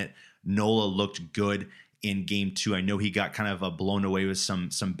dominant. Nola looked good in game 2. I know he got kind of blown away with some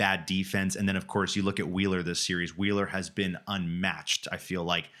bad defense. And then, of course, you look at Wheeler this series. Wheeler has been unmatched, I feel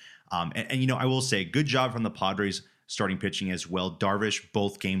like. And I will say, good job from the Padres starting pitching as well. Darvish,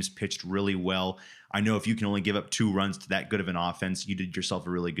 both games pitched really well. I know if you can only give up 2 runs to that good of an offense, you did yourself a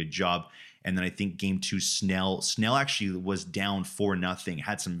really good job. And then I think game 2, Snell actually was down 4-0,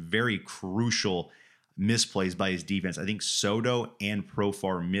 had some very crucial misplays by his defense. I think Soto and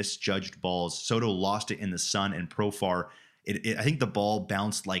Profar misjudged balls. Soto lost it in the sun, and Profar, I think the ball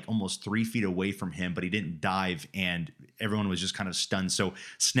bounced like almost 3 feet away from him, but he didn't dive, and everyone was just kind of stunned. So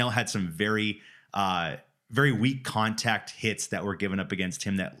Snell had some very weak contact hits that were given up against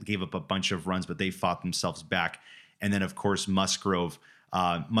him that gave up a bunch of runs, but they fought themselves back. And then, of course, Musgrove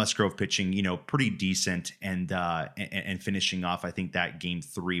pitching, pretty decent and finishing off, I think, that game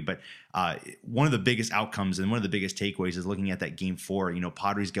 3. But one of the biggest outcomes and one of the biggest takeaways is looking at that game 4.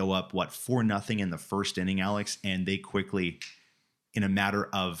 Padres go up 4-0 in the first inning, Alex, and they quickly, in a matter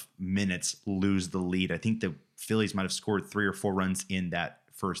of minutes, lose the lead. I think the Phillies might have scored 3 or 4 runs in that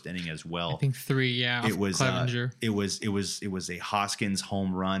first inning as well. I think 3, yeah. It was Clevenger. It was a Hoskins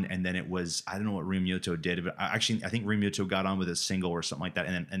home run, and then it was, I don't know what Realmuto did, but I think Realmuto got on with a single or something like that,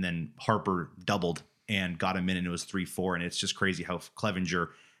 and then Harper doubled and got him in, and it was 3-4. And it's just crazy how Clevenger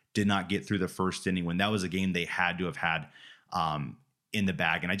did not get through the first inning when that was a game they had to have had in the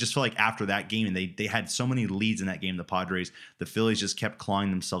bag. And I just feel like after that game, and they had so many leads in that game, the Padres, the Phillies just kept clawing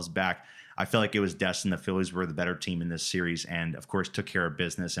themselves back. I feel like it was destined. The Phillies were the better team in this series, and of course took care of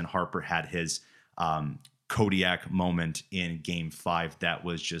business. And Harper had his Kodiak moment in Game 5. That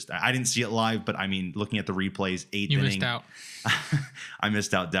was just, I didn't see it live, but I mean, looking at the replays, 8th inning, missed out. I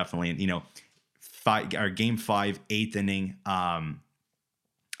missed out definitely. And Game 5, 8th inning.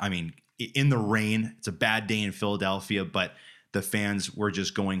 I mean, in the rain, it's a bad day in Philadelphia, but the fans were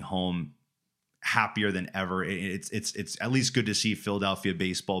just going home happier than ever. It's at least good to see Philadelphia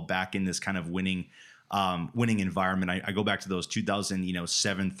baseball back in this kind of winning environment. I go back to those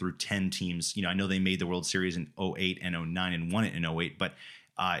 2007 through 10 teams. I know they made the World Series in 08 and 09 and won it in 08, but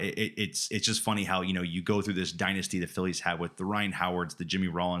it's just funny how you go through this dynasty the Phillies had with the Ryan Howards, the Jimmy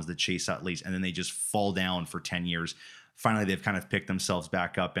Rollins, the Chase Utleys, and then they just fall down for 10 years. Finally, they've kind of picked themselves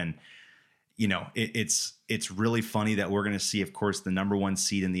back up, and it's really funny that we're going to see, of course, the number 1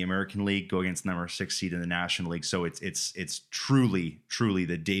 seed in the American League go against the number 6 seed in the National League. So it's truly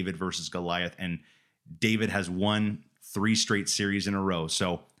the David versus Goliath, and David has won 3 straight series in a row.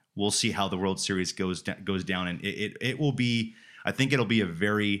 So we'll see how the World Series goes down, and it will be. I think it'll be a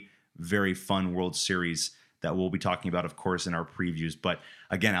very, very fun World Series that we'll be talking about, of course, in our previews. But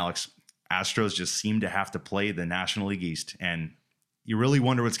again, Alex, Astros just seem to have to play the National League East, and you really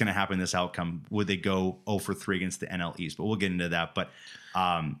wonder what's going to happen in this outcome. Would they go 0-3 against the NL East? But we'll get into that. But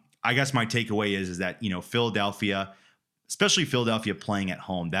I guess my takeaway is that, Philadelphia, especially Philadelphia playing at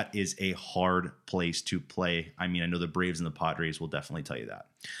home, that is a hard place to play. I mean, I know the Braves and the Padres will definitely tell you that.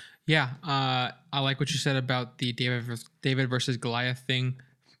 Yeah, I like what you said about the David versus Goliath thing.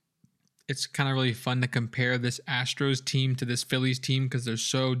 It's kind of really fun to compare this Astros team to this Phillies team because they're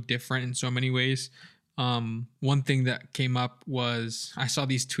so different in so many ways. One thing that came up was I saw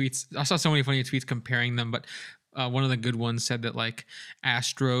these tweets. I saw so many funny tweets comparing them, but one of the good ones said that like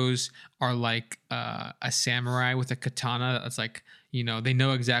Astros are like a samurai with a katana. That's like, they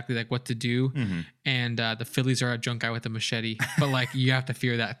know exactly like what to do. Mm-hmm. And the Phillies are a drunk guy with a machete, but like you have to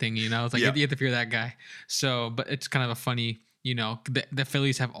fear that thing, it's like you have to fear that guy. So, but it's kind of a funny, the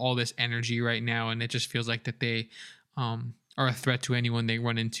Phillies have all this energy right now, and it just feels like that they are a threat to anyone they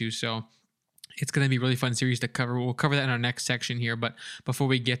run into. So it's going to be a really fun series to cover. We'll cover that in our next section here. But before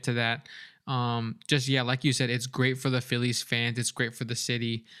we get to that, like you said, it's great for the Phillies fans. It's great for the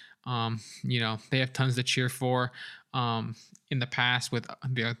city. They have tons to cheer for in the past with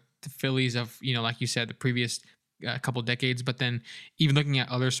the Phillies of, like you said, the previous couple decades. But then even looking at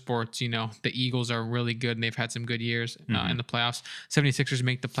other sports, the Eagles are really good, and they've had some good years in the playoffs. 76ers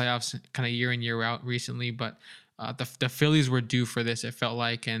make the playoffs kind of year in, year out recently. But the Phillies were due for this, it felt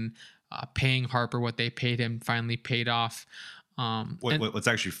like, and paying Harper what they paid him finally paid off. What's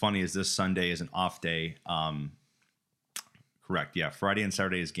actually funny is this Sunday is an off day. Correct. Yeah. Friday and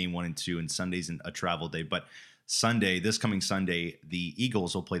Saturday is game 1 and 2, and Sunday's a travel day. But this coming Sunday, the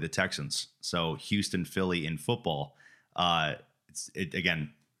Eagles will play the Texans. So Houston, Philly in football.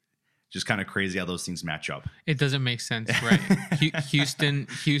 Again, Just kind of crazy how those things match up. It doesn't make sense, right?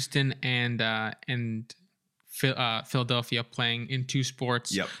 Houston and Philadelphia playing in two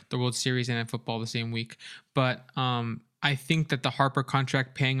sports, Yep. the World Series and in football the same week. But I think that the Harper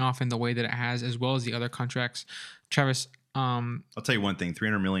contract paying off in the way that it has, as well as the other contracts, Travis. I'll tell you one thing: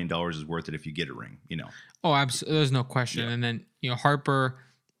 $300 million is worth it if you get a ring. Oh, absolutely. There's no question. Yeah. And then Harper.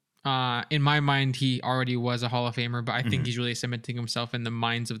 In my mind, he already was a Hall of Famer, but I think he's really cementing himself in the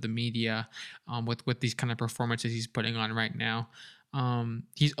minds of the media with these kind of performances he's putting on right now.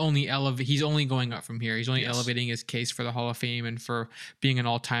 He's only going up from here. He's only elevating his case for the Hall of Fame and for being an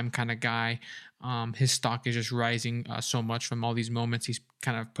all-time kind of guy. His stock is just rising so much from all these moments he's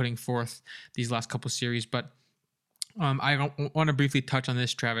kind of putting forth these last couple series. But I want to briefly touch on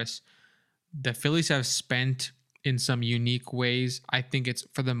this, Travis. The Phillies have spent in some unique ways. I think it's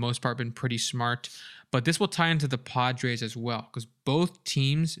for the most part been pretty smart, but this will tie into the Padres as well, because both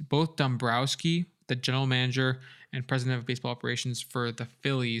teams, both Dombrowski, the general manager and president of baseball operations for the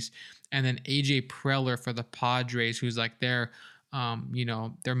Phillies, and then AJ Preller for the Padres, who's like their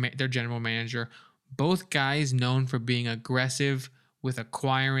general manager. Both guys known for being aggressive with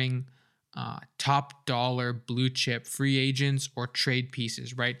acquiring top dollar blue chip free agents or trade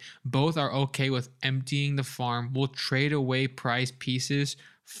pieces, right? Both are okay with emptying the farm. We'll trade away prize pieces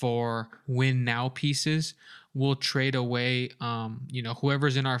for win now pieces. We'll trade away,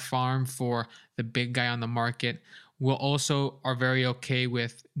 whoever's in our farm for the big guy on the market. We'll also are very okay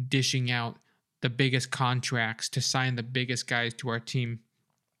with dishing out the biggest contracts to sign the biggest guys to our team.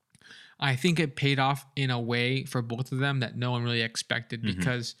 I think it paid off in a way for both of them that no one really expected,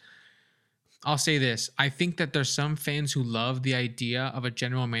 because I'll say this. I think that there's some fans who love the idea of a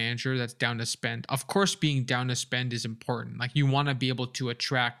general manager that's down to spend. Of course, being down to spend is important. Like, you want to be able to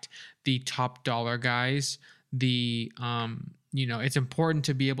attract the top dollar guys. It's important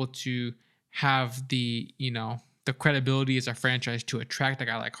to be able to have the credibility as a franchise to attract a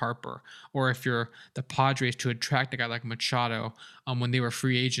guy like Harper, or if you're the Padres, to attract a guy like Machado when they were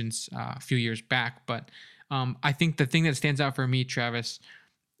free agents a few years back. But I think the thing that stands out for me, Travis,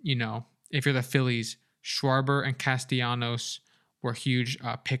 if you're the Phillies, Schwarber and Castellanos were huge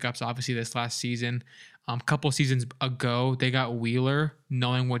pickups, obviously, this last season. A couple seasons ago, they got Wheeler,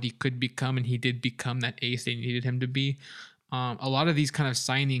 knowing what he could become, and he did become that ace they needed him to be. A lot of these kind of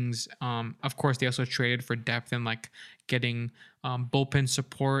signings, of course, they also traded for depth and like getting bullpen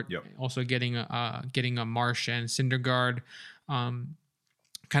support, also getting a Marsh and Syndergaard,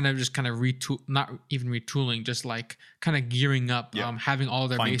 kind of not even retooling, just like kind of gearing up, having all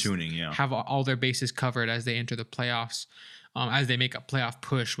their have all their bases covered as they enter the playoffs, as they make a playoff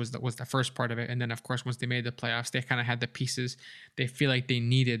push was the first part of it. And then of course, once they made the playoffs, they kind of had the pieces they feel like they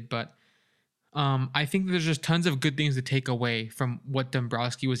needed. But I think there's just tons of good things to take away from what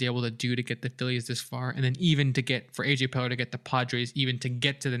Dombrowski was able to do to get the Phillies this far. And then even for AJ Preller to get the Padres, even to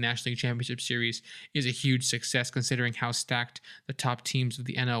get to the National League Championship Series, is a huge success considering how stacked the top teams of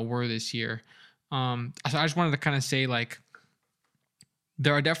the NL were this year. So I just wanted to kind of say, like,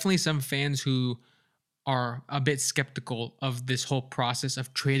 there are definitely some fans who are a bit skeptical of this whole process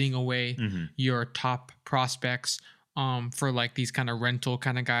of trading away your top prospects for like these kind of rental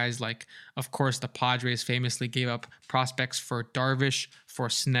kind of guys. Like, of course, the Padres famously gave up prospects for Darvish, for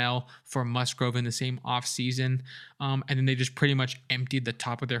Snell, for Musgrove in the same offseason. And then they just pretty much emptied the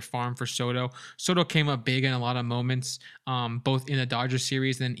top of their farm for Soto. Soto came up big in a lot of moments, both in the Dodgers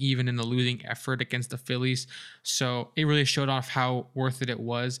series and even in the losing effort against the Phillies. So it really showed off how worth it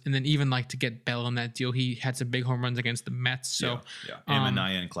was. And then even like to get Bell in that deal, he had some big home runs against the Mets. So and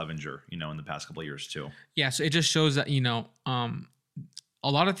Manaea and Clevenger, in the past couple of years too. Yeah, so it just shows that, a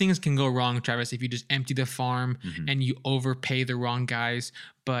lot of things can go wrong, Travis, if you just empty the farm and you overpay the wrong guys.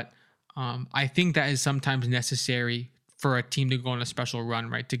 But I think that is sometimes necessary for a team to go on a special run,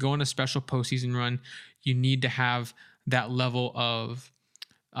 right? To go on a special postseason run, you need to have that level of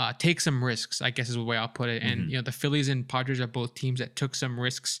take some risks, I guess is the way I'll put it. And, the Phillies and Padres are both teams that took some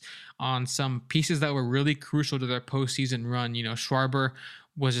risks on some pieces that were really crucial to their postseason run. Schwarber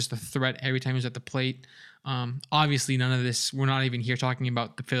was just a threat every time he was at the plate. Obviously, none of this, we're not even here talking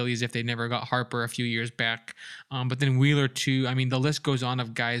about the Phillies if they never got Harper a few years back. But then Wheeler too. I mean, the list goes on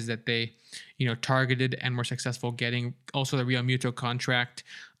of guys that they, targeted and were successful getting. Also the Real Muto contract.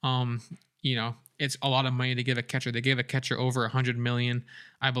 It's a lot of money to give a catcher. They gave a catcher over $100 million,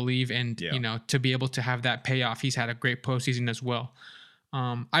 I believe. And, to be able to have that payoff, he's had a great postseason as well.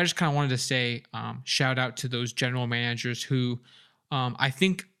 I just kind of wanted to say, shout out to those general managers who, I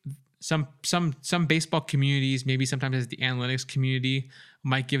think some baseball communities, maybe sometimes as the analytics community,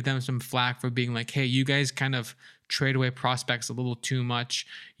 might give them some flack for being like, hey, you guys kind of trade away prospects a little too much.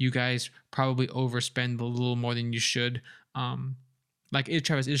 You guys probably overspend a little more than you should.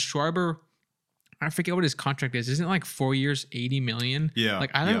 Travis, is Schwarber, I forget what his contract is. Isn't it like 4 years, 80 million? Yeah.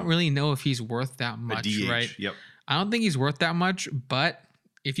 Like, I don't really know if he's worth that A much, DH. right? Yep. I don't think he's worth that much, but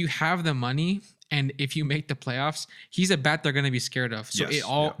if you have the money and if you make the playoffs, he's a bat they're going to be scared of. So Yes, it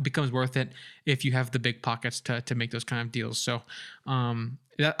all yeah. becomes worth it if you have the big pockets to make those kind of deals. So I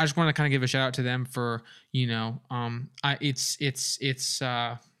just want to kind of give a shout out to them for, it's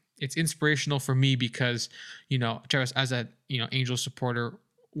inspirational for me because, Travis, as a, Angels supporter,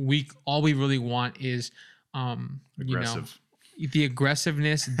 all we really want is, Aggressive. the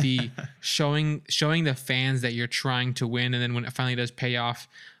aggressiveness, the showing the fans that you're trying to win, and then when it finally does pay off,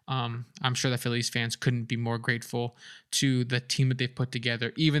 I'm sure the Phillies fans couldn't be more grateful to the team that they've put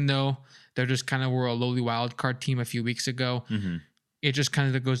together. Even though they're just kind of were a lowly wild card team a few weeks ago, it just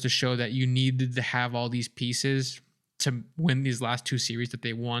kind of goes to show that you needed to have all these pieces to win these last 2 series that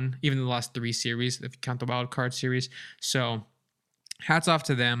they won, even the last 3 series if you count the wild card series. So hats off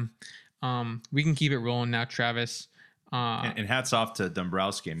to them. We can keep it rolling now, Travis. And hats off to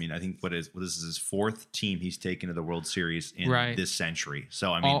Dombrowski. I mean, I think this is his 4th team he's taken to the World Series in this century.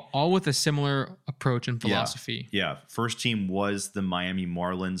 So, I mean, all with a similar approach and philosophy. Yeah. First team was the Miami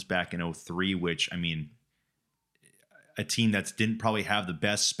Marlins back in 2003, which, I mean, a team that didn't probably have the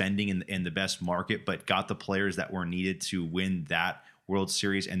best spending in the best market, but got the players that were needed to win that World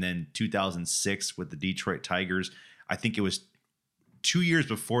Series. And then 2006 with the Detroit Tigers, I think it was 2 years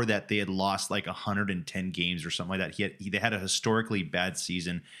before that, they had lost like 110 games or something like that. They had a historically bad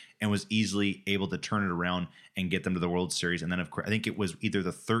season and was easily able to turn it around and get them to the World Series. And then, of course, I think it was either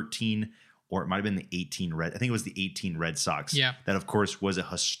the 13 or it might have been the 18 I think it was the 18 Red Sox. Yeah. That, of course, was a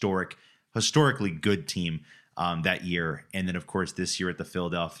historically good team that year. And then, of course, this year at the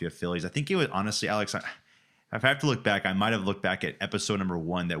Philadelphia Phillies. I think it was, honestly, Alex, if I have to look back, I might have looked back at episode number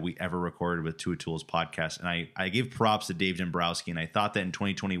 1 that we ever recorded with Two Tools podcast. And I gave props to Dave Dombrowski. And I thought that in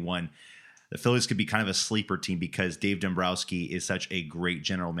 2021, the Phillies could be kind of a sleeper team because Dave Dombrowski is such a great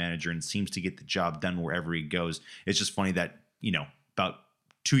general manager and seems to get the job done wherever he goes. It's just funny that, about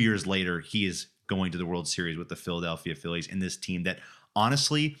 2 years later, he is going to the World Series with the Philadelphia Phillies in this team that,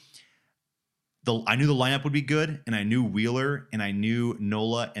 honestly, I knew the lineup would be good, and I knew Wheeler and I knew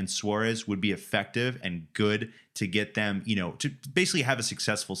Nola and Suarez would be effective and good to get them, to basically have a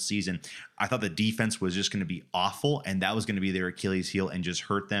successful season. I thought the defense was just going to be awful, and that was going to be their Achilles heel and just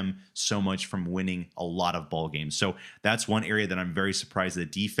hurt them so much from winning a lot of ball games. So that's one area that I'm very surprised. The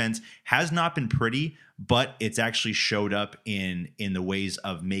defense has not been pretty, but it's actually showed up in the ways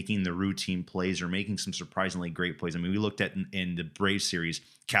of making the routine plays or making some surprisingly great plays. I mean, we looked at in the Braves series,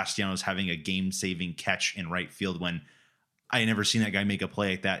 Castellanos having a game-saving catch in right field when I had never seen that guy make a play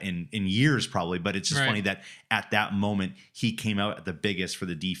like that in years probably, but it's just funny that at that moment he came out at the biggest for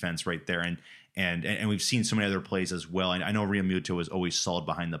the defense right there. And we've seen so many other plays as well. And I know Realmuto was always solid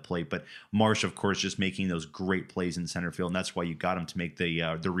behind the plate, but Marsh, of course, just making those great plays in center field. And that's why you got him to make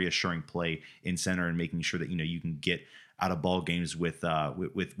the reassuring play in center and making sure that, you can get out of ball games with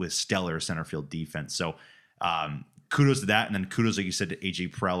stellar center field defense. So kudos to that. And then kudos, like you said, to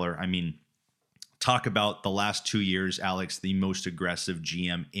AJ Preller. I mean, talk about the last 2 years, Alex, the most aggressive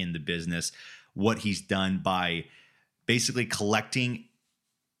GM in the business, what he's done by basically collecting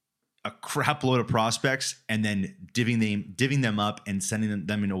a crap load of prospects and then divvying them up and sending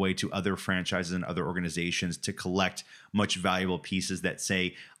them away to other franchises and other organizations to collect much valuable pieces that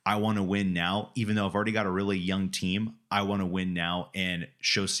say, I want to win now, even though I've already got a really young team. I want to win now and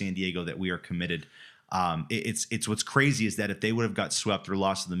show San Diego that we are committed. It's what's crazy is that if they would have got swept or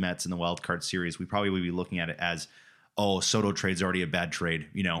lost to the Mets in the wild card series, we probably would be looking at it as, Soto trade's already a bad trade.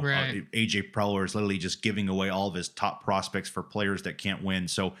 AJ Preller is literally just giving away all of his top prospects for players that can't win.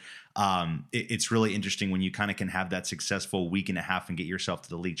 So it's really interesting when you kind of can have that successful week and a half and get yourself to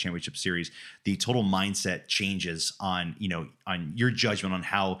the league championship series. The total mindset changes on your judgment on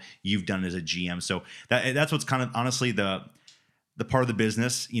how you've done as a GM. So that's what's kind of honestly the part of the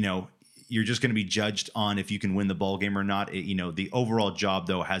business, you're just going to be judged on if you can win the ball game or not. The overall job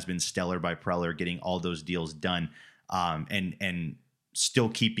though has been stellar by Preller getting all those deals done, and still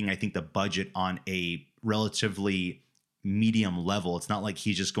keeping, I think, the budget on a relatively medium level. It's not like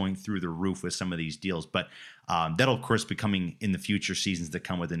he's just going through the roof with some of these deals, but that'll of course be coming in the future seasons that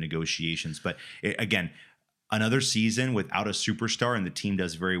come with the negotiations. But again, another season without a superstar, and the team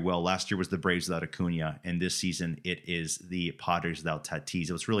does very well. Last year was the Braves without Acuna, and this season it is the Padres without Tatis.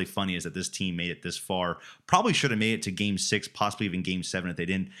 What's really funny is that this team made it this far. Probably should have made it to Game 6, possibly even Game 7 if they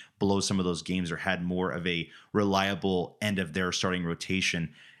didn't blow some of those games or had more of a reliable end of their starting rotation.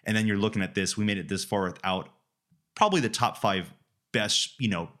 And then you're looking at this. We made it this far without probably the top 5 best,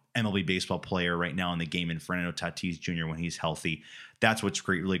 MLB baseball player right now in the game in Fernando Tatis Jr. when he's healthy. That's what's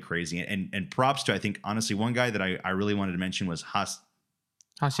great, really crazy. And props to, I think, honestly, one guy that I really wanted to mention was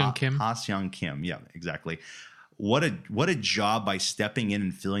Ha-Seong Kim. Ha-Seong Kim. Yeah, exactly. What a job by stepping in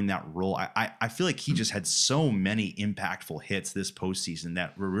and filling that role. I feel like he just had so many impactful hits this postseason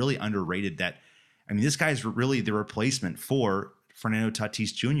that were really underrated. This guy's really the replacement for Fernando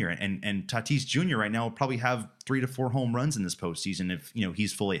Tatis Jr. And Tatis Jr. right now will probably have 3 to 4 home runs in this postseason if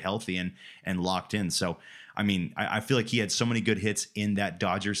he's fully healthy and locked in. So I feel like he had so many good hits in that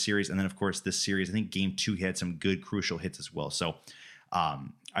Dodgers series, and then of course this series, I think Game 2 he had some good crucial hits as well. So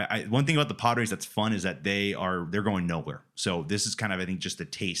one thing about the Padres that's fun is that they're going nowhere. So this is kind of, I think, just a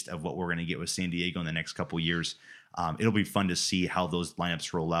taste of what we're going to get with San Diego in the next couple of years. It'll be fun to see how those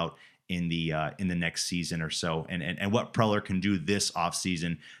lineups roll out in the next season or so, and what Preller can do this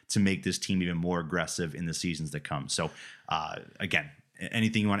offseason to make this team even more aggressive in the seasons that come. So again,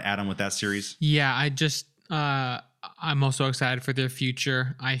 anything you want to add on with that series? Yeah, I'm also excited for their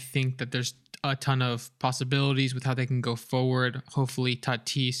future. I think that there's a ton of possibilities with how they can go forward. Hopefully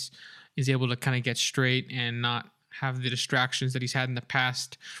Tatis is able to kind of get straight and not have the distractions that he's had in the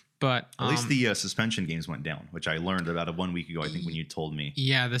past. But at least the suspension games went down, which I learned about 1 week ago, I think, when you told me.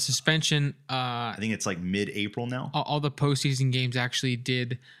 Yeah, the suspension. I think it's like mid-April now. All the postseason games actually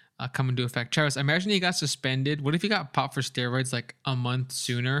did come into effect. Travis, imagine he got suspended. What if he got popped for steroids like a month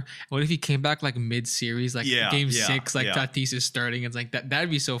sooner? What if he came back like mid-series, like game 6, like Tatis is starting? It's like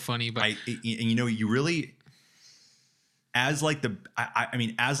that'd be so funny. But you really, as like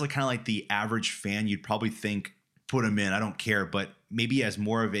as like kind of like the average fan, you'd probably think put him in. I don't care, but maybe as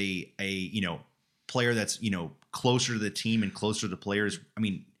more of a player that's closer to the team and closer to the players.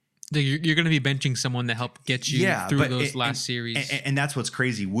 You're going to be benching someone to help get you through those last series. And that's what's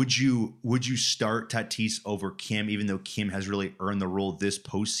crazy. Would you start Tatis over Kim, even though Kim has really earned the role this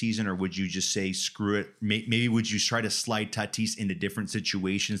postseason, or would you just say screw it? Maybe would you try to slide Tatis into different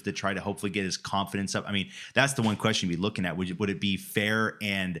situations to try to hopefully get his confidence up? That's the one question you'd be looking at. Would it be fair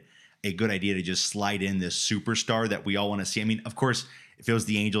and a good idea to just slide in this superstar that we all want to see? Of course, if it was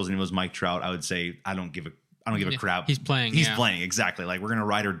the Angels and it was Mike Trout, I would say I don't give a crap. He's playing. He's playing, exactly. Like, we're gonna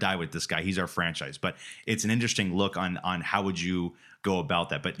ride or die with this guy. He's our franchise. But it's an interesting look on how would you go about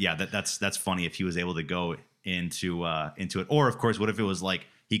that. But yeah, that's funny if he was able to go into it. Or of course, what if it was like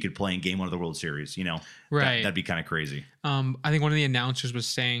he could play in Game 1 of the World Series? Right? That'd be kind of crazy. I think one of the announcers was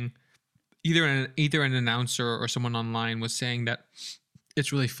saying, either an announcer or someone online was saying that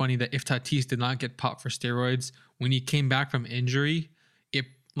it's really funny that if Tatis did not get popped for steroids when he came back from injury,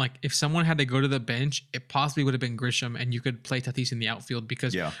 if someone had to go to the bench, it possibly would have been Grisham, and you could play Tatis in the outfield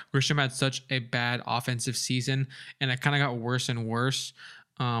because Grisham had such a bad offensive season, and it kind of got worse and worse.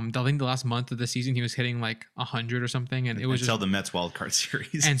 I think the last month of the season he was hitting like 100 or something, and it was until the Mets wild card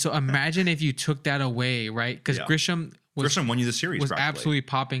series. And so imagine if you took that away, right? Because Grisham won you the series. Was absolutely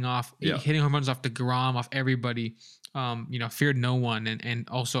popping off, hitting home runs off DeGrom, off everybody. Feared no one, and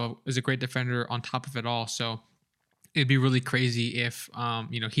also is a great defender on top of it all. So it'd be really crazy if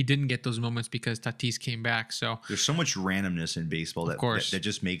he didn't get those moments because Tatis came back. So there's so much randomness in baseball that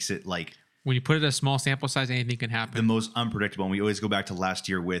just makes it like, when you put it at a small sample size, anything can happen. The most unpredictable. And we always go back to last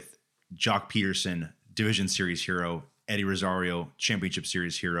year with Jock Peterson, Division Series hero, Eddie Rosario, Championship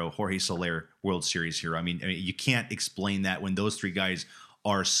Series hero, Jorge Soler, World Series hero. You can't explain that when those three guys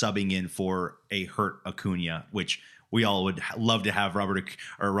are subbing in for a hurt Acuna, which we all would love to have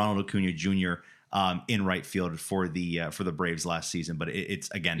Ronald Acuna Jr. In right field for the Braves last season, but it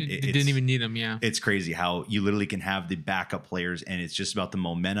didn't even need him. Yeah, it's crazy how you literally can have the backup players, and it's just about the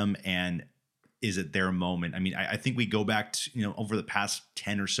momentum and is it their moment. I think we go back to over the past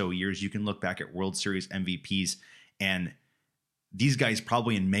 10 or so years, you can look back at World Series MVPs, and these guys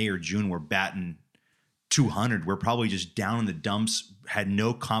probably in May or June were batting 200. We're probably just down in the dumps, had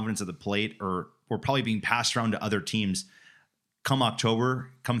no confidence at the plate, or were probably being passed around to other teams. Come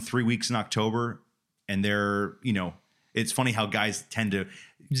 3 weeks in October, and they're, it's funny how guys tend to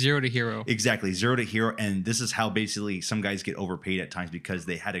zero to hero. Exactly. Zero to hero. And this is how basically some guys get overpaid at times because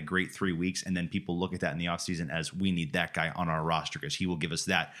they had a great 3 weeks. And then people look at that in the offseason as, we need that guy on our roster because he will give us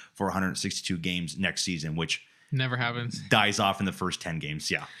that for 162 games next season, which never happens. Dies off in the first 10 games.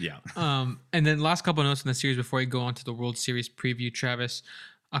 Yeah. And then last couple of notes in the series before we go on to the World Series preview, Travis.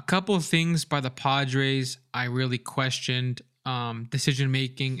 A couple of things by the Padres I really questioned. Decision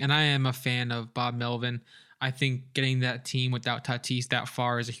making, and I am a fan of Bob Melvin. I think getting that team without Tatis that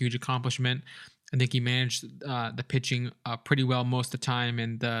far is a huge accomplishment. I think he managed the pitching pretty well most of the time,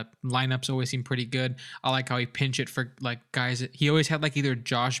 and the lineups always seem pretty good. I like how he pinch it for like guys. He always had like either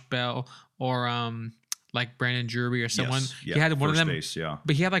Josh Bell or like Brandon Drury or someone. Yes. Yeah. He had one of First them, base, yeah.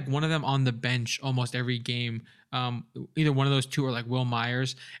 but he had like one of them on the bench almost every game. Either one of those two or like Will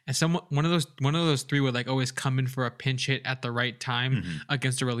Myers, and one of those three would like always come in for a pinch hit at the right time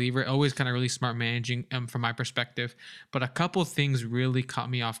against a reliever. Always kind of really smart managing from my perspective. But a couple things really caught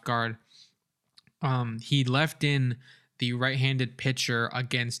me off guard. He left in the right-handed pitcher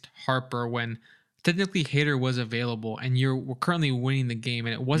against Harper when technically Hader was available, and we're currently winning the game,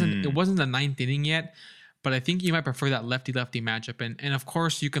 and it wasn't the ninth inning yet. But I think you might prefer that lefty-lefty matchup, and of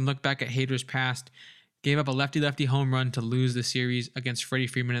course you can look back at Hader's past. Gave up a lefty-lefty home run to lose the series against Freddie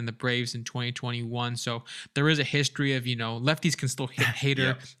Freeman and the Braves in 2021. So there is a history of, lefties can still hit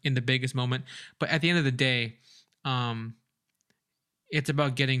Hader in the biggest moment. But at the end of the day, it's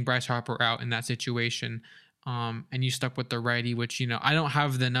about getting Bryce Harper out in that situation. And you stuck with the righty, which, I don't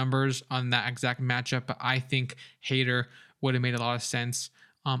have the numbers on that exact matchup, but I think Hader would have made a lot of sense.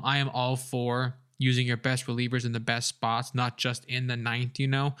 I am all for using your best relievers in the best spots, not just in the ninth,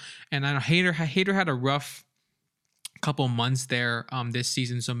 And I know Hader had a rough couple months there this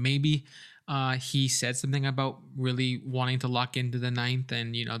season, so maybe he said something about really wanting to lock into the ninth,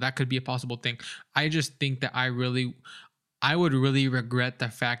 and that could be a possible thing. I just think that I would really regret the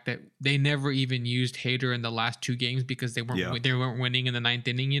fact that they never even used Hader in the last two games because they weren't winning in the ninth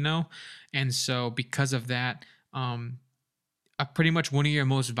inning, and so because of that, pretty much one of your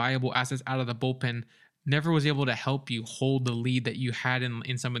most valuable assets out of the bullpen never was able to help you hold the lead that you had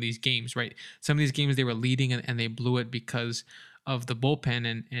in some of these games, right? Some of these games they were leading and they blew it because of the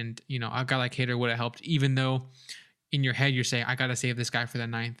bullpen, and a guy like Hader would have helped, even though in your head you're saying, I got to save this guy for the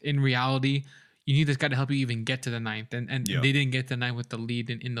ninth. In reality, you need this guy to help you even get to the ninth, and they didn't get the ninth with the lead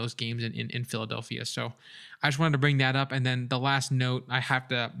in those games in Philadelphia. So I just wanted to bring that up. And then the last note, I have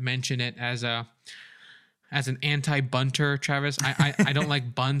to mention it as an anti-bunter, Travis. I don't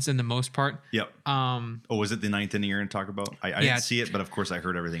like bunts in the most part. Yep. Was it the ninth inning you're going to talk about? I didn't see it, but of course I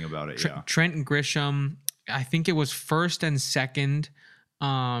heard everything about it. Trent Grisham, I think it was first and second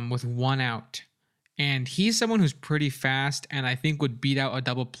with one out. And he's someone who's pretty fast and I think would beat out a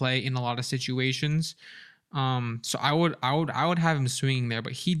double play in a lot of situations. So I would have him swinging there,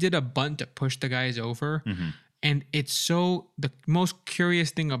 but he did a bunt to push the guys over. Mm-hmm. And the most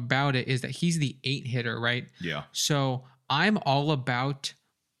curious thing about it is that he's the 8 hitter, right? Yeah. So I'm all about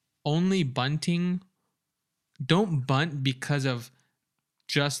only bunting. Don't bunt because of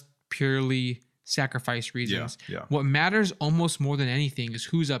just purely sacrifice reasons. Yeah. What matters almost more than anything is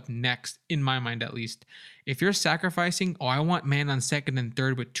who's up next, in my mind at least. If you're sacrificing, I want man on second and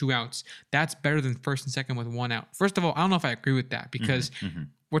third with 2 outs. That's better than first and second with 1 out. First of all, I don't know if I agree with that because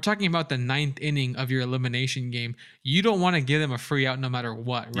we're talking about the 9th inning of your elimination game. You don't want to give them a free out no matter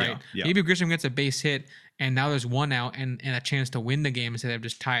what, right? Yeah. Maybe Grisham gets a base hit and now there's 1 out and a chance to win the game instead of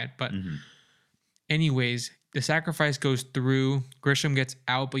just tie it. But anyways, the sacrifice goes through. Grisham gets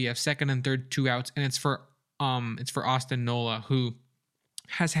out, but you have second and third 2 outs, and it's for Austin Nola, who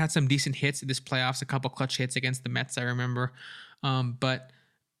has had some decent hits in this playoffs, a couple clutch hits against the Mets, I remember. But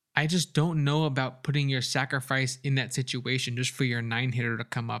I just don't know about putting your sacrifice in that situation just for your 9 hitter to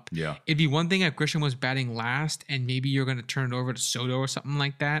come up. Yeah. It'd be one thing if Grisham was batting last and maybe you're going to turn it over to Soto or something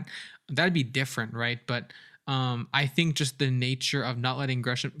like that. That'd be different, right? But I think just the nature of not letting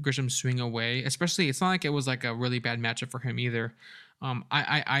Grisham swing away, especially, it's not like it was like a really bad matchup for him either.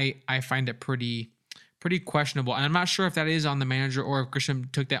 I find it pretty questionable, and I'm not sure if that is on the manager or if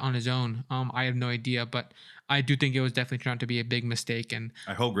Grisham took that on his own. I have no idea, but I do think it was definitely turned out to be a big mistake. And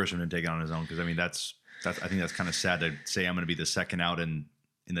I hope Grisham didn't take it on his own because I mean I think that's kind of sad to say I'm going to be the second out in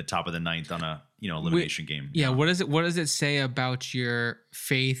the top of the 9th on a elimination game. Yeah, what does it say about your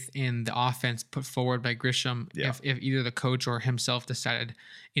faith in the offense put forward by Grisham if either the coach or himself decided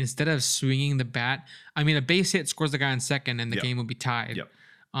instead of swinging the bat, I mean a base hit scores the guy on second and the game would be tied. Yep.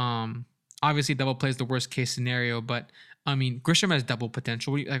 Obviously double play is the worst case scenario, but I mean Grisham has double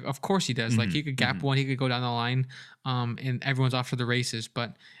potential. Like, of course he does. Like he could gap one, he could go down the line, and everyone's off to the races.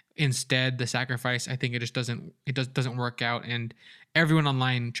 But instead, the sacrifice, I think it just doesn't work out. And everyone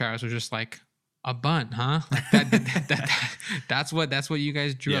online, Charles, was just like, a bunt, huh? Like that's what you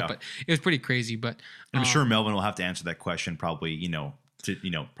guys drew up. But it was pretty crazy. But I'm sure Melvin will have to answer that question probably,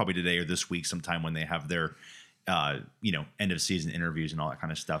 probably today or this week sometime when they have their end of season interviews and all that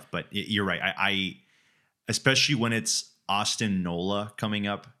kind of stuff. But you're right. I especially when it's Austin Nola coming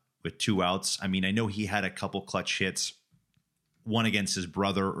up with 2 outs. I mean, I know he had a couple clutch hits, one against his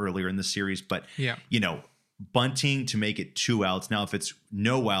brother earlier in the series, but bunting to make it 2 outs. Now, if it's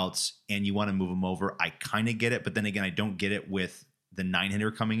no outs and you want to move him over, I kind of get it. But then again, I don't get it with the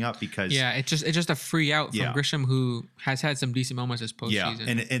 9-hitter coming up because yeah, it's just a free out from Yeah. Grisham, who has had some decent moments this yeah, postseason.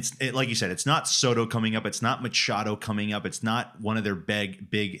 and it's like you said, it's not Soto coming up, it's not Machado coming up, it's not one of their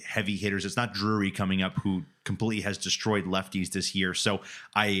big heavy hitters, it's not Drury coming up who completely has destroyed lefties this year. So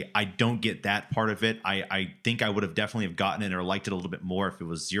I don't get that part of it. I think I would have definitely have gotten it or liked it a little bit more if it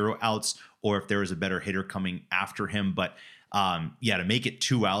was 0 outs or if there was a better hitter coming after him. But yeah, to make it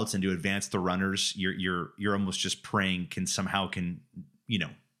 2 outs and to advance the runners, you're almost just praying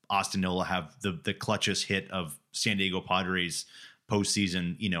Austin Nola have the clutchest hit of San Diego Padres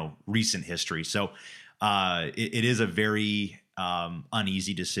postseason, recent history. So it is a very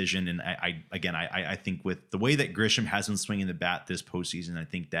uneasy decision. And I think with the way that Grisham has been swinging the bat this postseason, I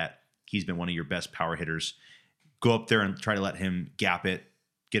think that he's been one of your best power hitters. Go up there and try to let him gap it,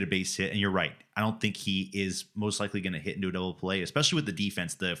 get a base hit. And you're right. I don't think he is most likely going to hit into a double play, especially with the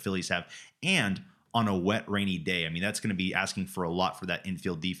defense the Phillies have. And on a wet, rainy day, I mean, that's going to be asking for a lot for that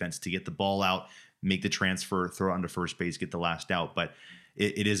infield defense to get the ball out, make the transfer, throw it onto first base, get the last out. But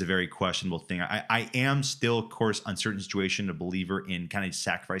it is a very questionable thing. I am still, of course, uncertain situation, a believer in kind of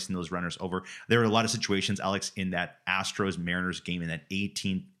sacrificing those runners over. There are a lot of situations, Alex, in that Astros-Mariners game, in that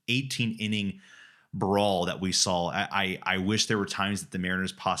 18-inning brawl that we saw. I wish there were times that the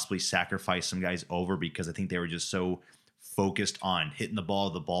Mariners possibly sacrificed some guys over because I think they were just so focused on hitting the ball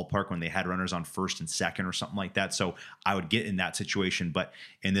at the ballpark when they had runners on first and second or something like that. So I would get in that situation. But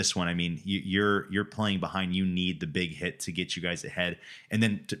in this one, I mean, you're playing behind. You need the big hit to get you guys ahead. And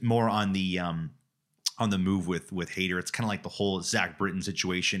then more on the move with Hader, it's kind of like the whole Zach Britton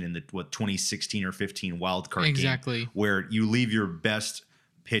situation in the 2016 or 15 wild card Exactly. game, where you leave your best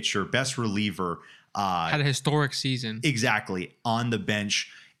pitcher, best reliever, had a historic season. Exactly, on the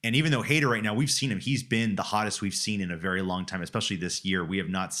bench. And even though Hader right now, we've seen him, he's been the hottest we've seen in a very long time, especially this year. We have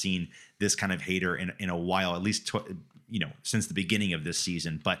not seen this kind of Hader in a while, at least since the beginning of this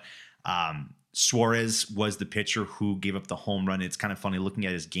season. But Suarez was the pitcher who gave up the home run. It's kind of funny looking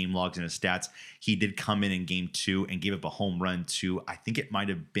at his game logs and his stats. He did come in game 2 and gave up a home run to, I think it might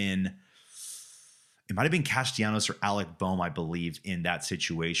have been Castellanos or Alec Bohm, I believe, in that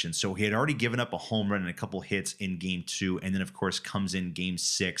situation. So he had already given up a home run and a couple hits in game 2, and then of course comes in game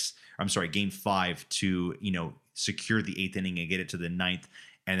 5 to secure the 8th inning and get it to the 9th.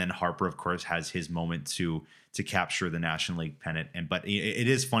 And then Harper, of course, has his moment to capture the National League pennant. But it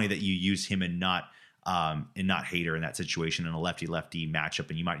is funny that you use him and not Hader in that situation in a lefty-lefty matchup.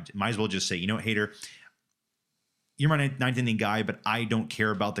 And you might as well just say, Hader, you're my 9th inning guy, but I don't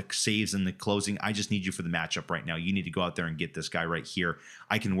care about the saves and the closing. I just need you for the matchup right now. You need to go out there and get this guy right here.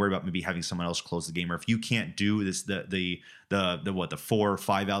 I can worry about maybe having someone else close the game. Or if you can't do this, the 4 or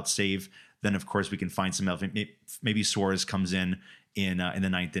 5 out save, then of course we can find some else. Maybe Suarez comes in the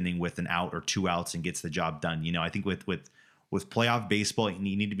 9th inning with an out or 2 outs and gets the job done. I think with playoff baseball, you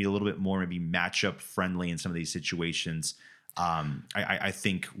need to be a little bit more maybe matchup friendly in some of these situations. I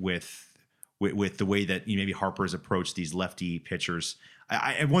think with the way that maybe Harper has approached these lefty pitchers.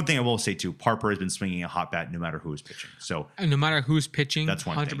 And one thing I will say too, Harper has been swinging a hot bat no matter who is pitching. So no matter who's pitching, that's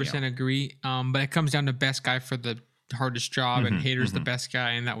one 100% thing, yeah. Agree. But it comes down to best guy for the hardest job, and Hader's the best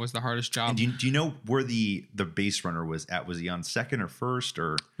guy, and that was the hardest job. And do you know where the base runner was at? Was he on second or first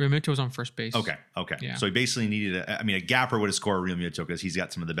or? Realmuto was on first base. Okay. Yeah. So he basically needed a gapper would have scored Realmuto because he's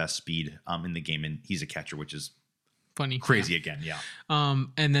got some of the best speed in the game, and he's a catcher, which is funny, crazy again. Yeah.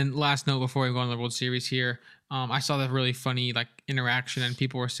 And then last note before we go on the World Series here, I saw that really funny interaction, and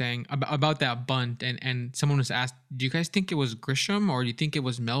people were saying about that bunt, and someone was asked, do you guys think it was Grisham or do you think it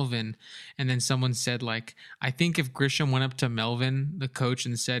was Melvin? And then someone said, I think if Grisham went up to Melvin, the coach,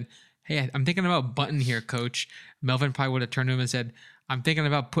 and said, hey, I'm thinking about bunting here, coach, Melvin probably would have turned to him and said, I'm thinking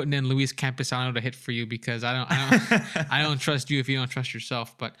about putting in Luis Campusano to hit for you because I don't I don't trust you if you don't trust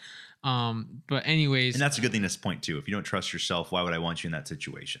yourself. But anyways, and that's a good thing to point to. If you don't trust yourself, why would I want you in that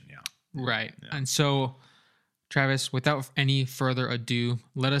situation? Yeah. Right. Yeah. And so, Travis, without any further ado,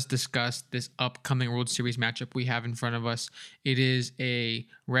 let us discuss this upcoming World Series matchup we have in front of us. It is a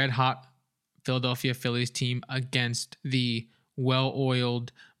red-hot Philadelphia Phillies team against the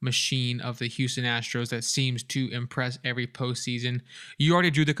well-oiled machine of the Houston Astros that seems to impress every postseason. You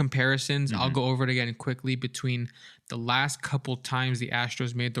already drew the comparisons. I'll go over it again quickly. Between the last couple times the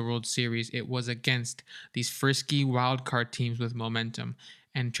Astros made the World Series, it was against these frisky wild card teams with momentum.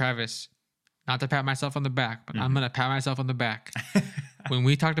 And Travis, not to pat myself on the back, but I'm going to pat myself on the back. When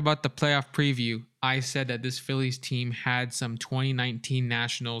we talked about the playoff preview, I said that this Phillies team had some 2019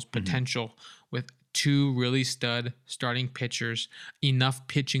 Nationals potential with 2 really stud starting pitchers, enough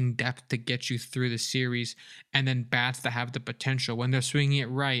pitching depth to get you through the series, and then bats that have the potential when they're swinging it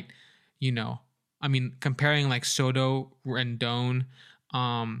right, I mean, comparing like Soto, Rendon,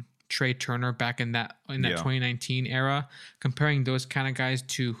 Trey Turner back in that Yeah. 2019 era, comparing those kind of guys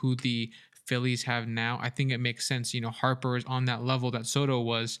to who the Phillies have now, I think it makes sense. Harper is on that level that Soto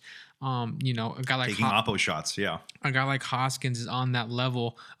was. A guy like Taking oppo shots. Yeah. Hoskins is on that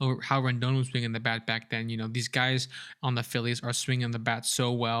level of how Rendon was swinging the bat back then. These guys on the Phillies are swinging the bat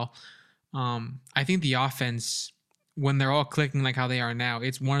so well. I think the offense, when they're all clicking like how they are now,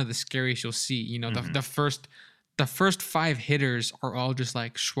 it's one of the scariest you'll see. The first five hitters are all just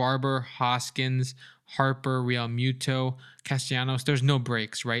like Schwarber, Hoskins, Harper, Real Muto, Castellanos. There's no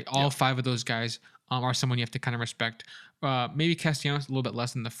breaks, right? All five of those guys are someone you have to kind of respect. Maybe Castellanos a little bit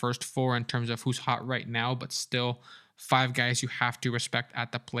less than the first four in terms of who's hot right now, but still five guys you have to respect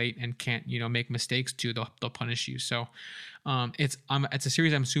at the plate and can't make mistakes too. They'll punish you. So it's a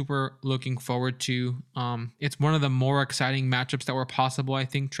series I'm super looking forward to. It's one of the more exciting matchups that were possible, I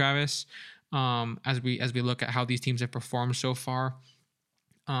think, Travis. As we look at how these teams have performed so far,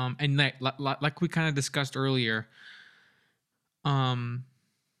 and like we kind of discussed earlier,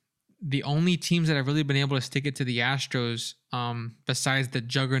 the only teams that have really been able to stick it to the Astros, besides the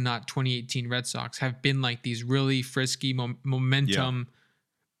juggernaut 2018 Red Sox, have been like these really frisky momentum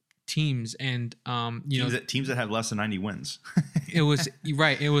teams, and teams that have less than 90 wins. it was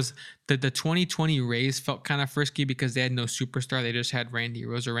right. It was the 2020 Rays felt kind of frisky because they had no superstar. They just had Randy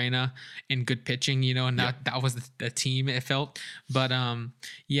Rosarena and good pitching, and that was the team it felt. But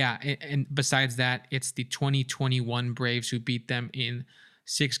and besides that, it's the 2021 Braves who beat them in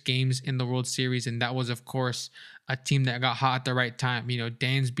 6 games in the World Series, and that was, of course, a team that got hot at the right time.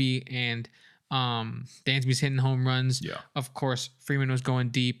 Dansby and Dansby's hitting home runs. Yeah. Of course, Freeman was going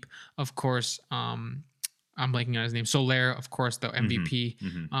deep. Of course, I'm blanking on his name. Soler, of course, the MVP,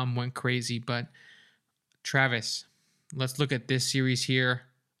 went crazy. But Travis, let's look at this series here.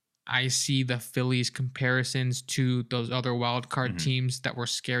 I see the Phillies comparisons to those other wild card teams that were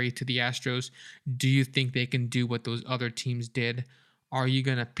scary to the Astros. Do you think they can do what those other teams did? Are you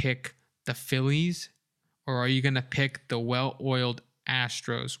going to pick the Phillies or are you going to pick the well-oiled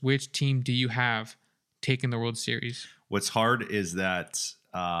Astros? Which team do you have taking the World Series? What's hard is that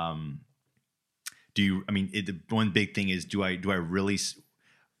the one big thing is do I really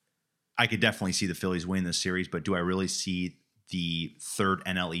I could definitely see the Phillies win this series, but do I really see the third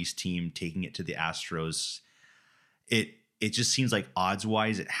NL East team taking it to the Astros? It just seems like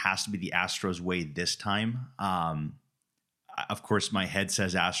odds-wise it has to be the Astros way this time. Of course, my head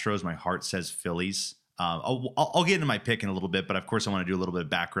says Astros. My heart says Phillies. I'll get into my pick in a little bit, but of course, I want to do a little bit of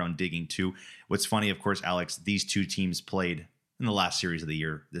background digging too. What's funny, of course, Alex, these two teams played in the last series of the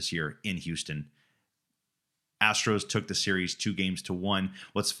year, this year in Houston. Astros took the series 2-1.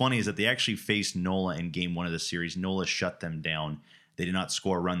 What's funny is that they actually faced Nola in game 1 of the series. Nola shut them down. They did not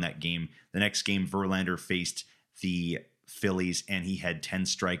score a run that game. The next game, Verlander faced the Phillies, and he had 10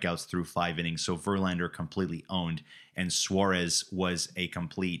 strikeouts through 5 innings. So Verlander completely owned, and Suarez was a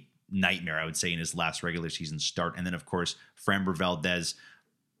complete nightmare, I would say, in his last regular season start. And then, of course, Framber Valdez,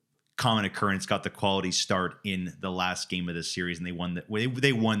 common occurrence, got the quality start in the last game of the series, and they won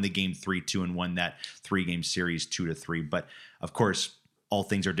the game 3-2 and won that 3-game series 2-3. But of course, all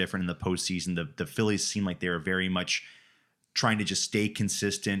things are different in the postseason. The Phillies seem like they are very much trying to just stay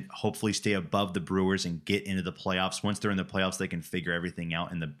consistent, hopefully stay above the Brewers and get into the playoffs. Once they're in the playoffs, they can figure everything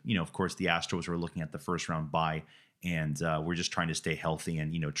out. And of course, the Astros were looking at the first round bye, and we're just trying to stay healthy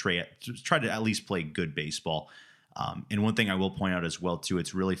and try to at least play good baseball. And one thing I will point out as well too,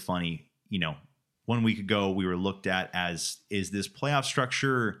 it's really funny. 1 week ago we were looked at as, is this playoff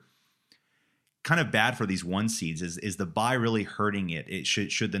structure kind of bad for these 1 seeds? Is the bye really hurting it? It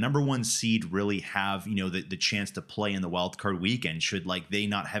should the number 1 seed really have the chance to play in the wild card weekend? Should they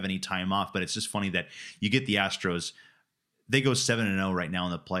not have any time off? But it's just funny that you get the Astros, they go 7-0 right now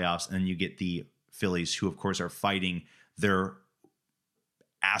in the playoffs, and then you get the Phillies, who of course are fighting their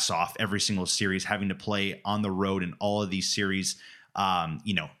ass off every single series, having to play on the road in all of these series,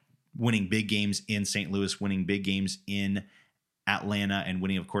 winning big games in St. Louis, winning big games in Atlanta, and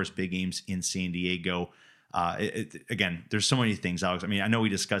winning, of course, big games in San Diego. Again, there's so many things, Alex. I mean, I know we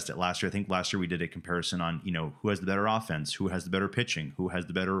discussed it last year. I think last year we did a comparison on, who has the better offense, who has the better pitching, who has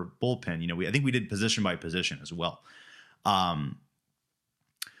the better bullpen. I think we did position by position as well. I'll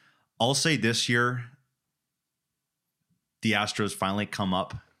say this year, the Astros finally come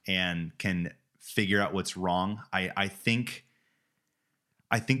up and can figure out what's wrong. I think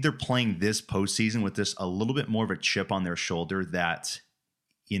they're playing this postseason with this a little bit more of a chip on their shoulder that,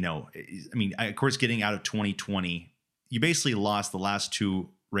 of course, getting out of 2020, you basically lost the last 2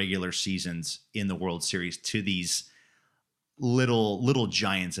 regular seasons in the World Series to these little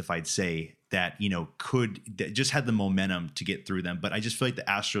giants, if I'd say, that, that just had the momentum to get through them. But I just feel like the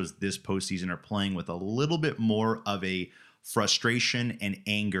Astros this postseason are playing with a little bit more of a frustration and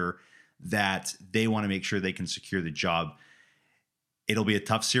anger that they want to make sure they can secure the job. It'll be a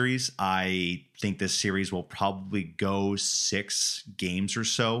tough series. I think this series will probably go 6 games or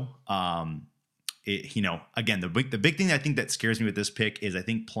so. Again, the big thing that I think that scares me with this pick is I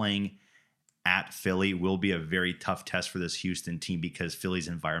think playing at Philly will be a very tough test for this Houston team because Philly's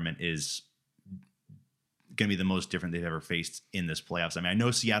environment is going to be the most different they've ever faced in this playoffs. I mean, I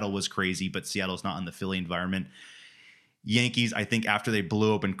know Seattle was crazy, but Seattle's not in the Philly environment. Yankees, I think after they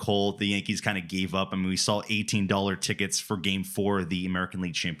blew open Cole, the Yankees kind of gave up. I mean, we saw $18 tickets for Game 4 of the American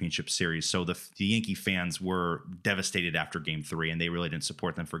League Championship Series. So the Yankee fans were devastated after Game 3, and they really didn't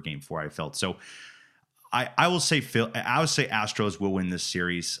support them for Game 4, I felt. So I will say Astros will win this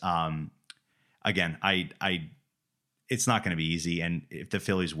series. Again, it's not going to be easy, and if the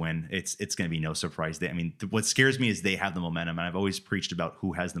Phillies win, it's going to be no surprise. What scares me is they have the momentum, and I've always preached about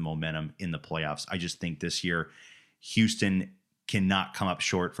who has the momentum in the playoffs. I just think this year Houston cannot come up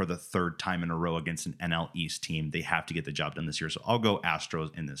short for the 3rd time in a row against an NL East team. They have to get the job done this year, so I'll go Astros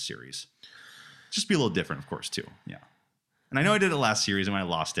in this series. Just be a little different, of course, too. Yeah, and I know I did it last series and I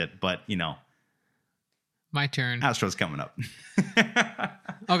lost it, but my turn. Astros coming up.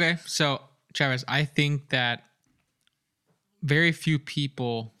 Okay, so Travis, I think that very few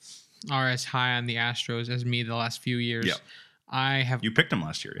people are as high on the Astros as me the last few years. Yep. You picked them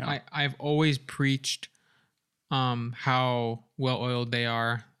last year, yeah. I've always preached how well-oiled they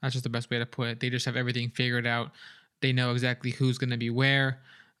are. That's just the best way to put it. They just have everything figured out. They know exactly who's going to be where,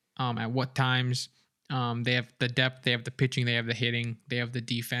 at what times. They have the depth, they have the pitching, they have the hitting, they have the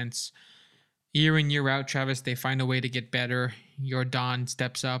defense. Year in, year out, Travis, they find a way to get better. Yordan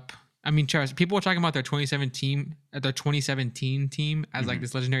steps up. I mean, Travis, people were talking about their 2017 team as like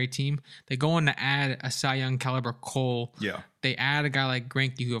this legendary team. They go on to add a Cy Young caliber Cole. Yeah. They add a guy like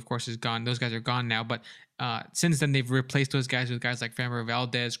Greinke, who of course is gone. Those guys are gone now. But since then, they've replaced those guys with guys like Framber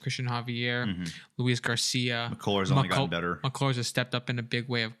Valdez, Christian Javier, Luis Garcia. McCullers only gotten better. McCullers has stepped up in a big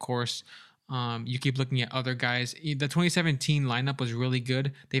way, of course. You keep looking at other guys. The 2017 lineup was really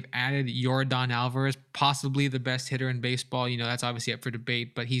good. They've added Yordan Alvarez, possibly the best hitter in baseball. That's obviously up for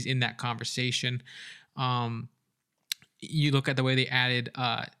debate, but he's in that conversation. You look at the way they added,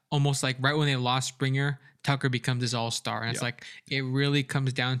 almost like right when they lost Springer, Tucker becomes his all-star. And it's like, it really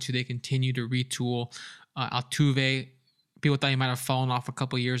comes down to they continue to retool. Altuve, people thought he might have fallen off a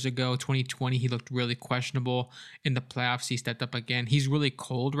couple years ago. 2020, he looked really questionable. In the playoffs, he stepped up again. He's really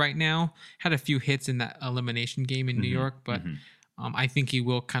cold right now. Had a few hits in that elimination game in New York, but I think he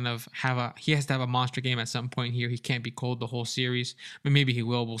will kind of he has to have a monster game at some point here. He can't be cold the whole series. I mean, maybe he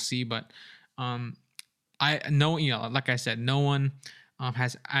will. We'll see. But I know, like I said, no one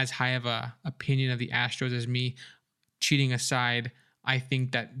has as high of a opinion of the Astros as me. Cheating aside, I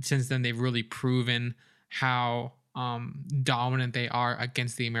think that since then they've really proven how dominant they are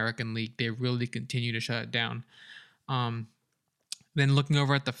against the American League. They really continue to shut it down. Then looking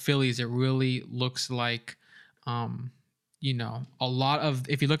over at the Phillies, it really looks like, a lot of,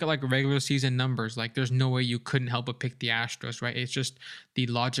 if you look at like regular season numbers, like there's no way you couldn't help but pick the Astros, right? It's just the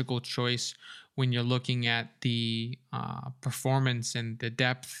logical choice when you're looking at the performance and the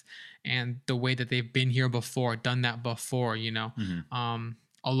depth and the way that they've been here before, done that before,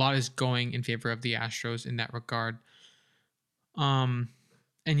 a lot is going in favor of the Astros in that regard. And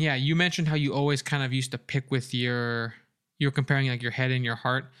yeah, you mentioned how you always kind of used to pick with you're comparing like your head and your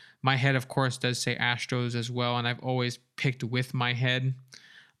heart. My head, of course, does say Astros as well, and I've always picked with my head.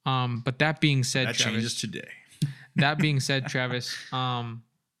 But that being said, that Travis, changes today. That being said, Travis,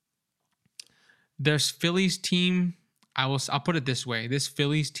 this Phillies team, I'll put it this way: this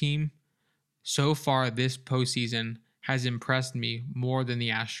Phillies team, so far this postseason, has impressed me more than the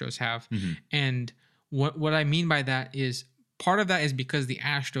Astros have. And what I mean by that is part of that is because the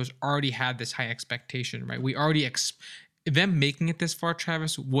Astros already had this high expectation, right? We already them making it this far,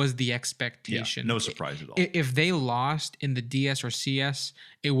 Travis, was the expectation. Yeah, no surprise at all. If they lost in the DS or CS,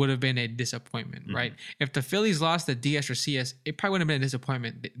 it would have been a disappointment, right? If the Phillies lost the DS or CS, it probably would have been a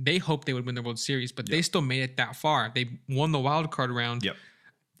disappointment. They hoped they would win the World Series, but they still made it that far. They won the wild card round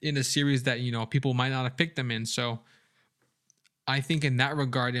in a series that, people might not have picked them in. So I think in that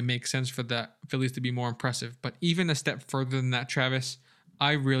regard, it makes sense for the Phillies to be more impressive. But even a step further than that, Travis,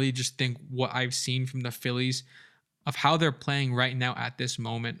 I really just think what I've seen from the Phillies of how they're playing right now at this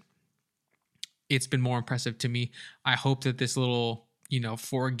moment, it's been more impressive to me. I hope that this little,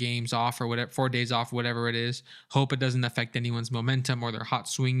 4 games off or whatever, 4 days off, whatever it is, hope it doesn't affect anyone's momentum or their hot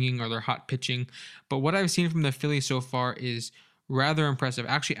swinging or their hot pitching. But what I've seen from the Phillies so far is rather impressive.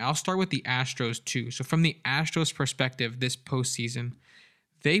 Actually, I'll start with the Astros too. So from the Astros perspective, this postseason,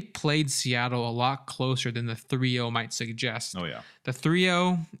 they played Seattle a lot closer than the 3-0 might suggest. Oh, yeah. The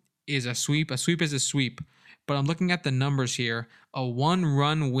 3-0 is a sweep. A sweep is a sweep. But I'm looking at the numbers here. A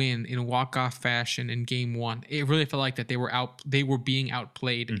 1-run win in walk-off fashion in Game 1. It really felt like that they were being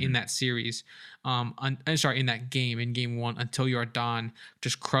outplayed in that series. In that game in Game 1 until Yordan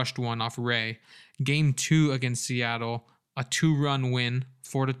just crushed one off Ray. Game 2 against Seattle, a 2-run win,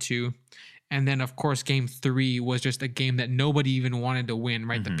 4-2. And then, of course, Game 3 was just a game that nobody even wanted to win,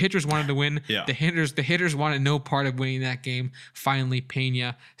 right? The pitchers wanted to win. Yeah. The hitters wanted no part of winning that game. Finally,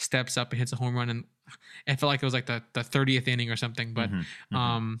 Pena steps up and hits a home run, and it felt like it was like the 30th inning or something. But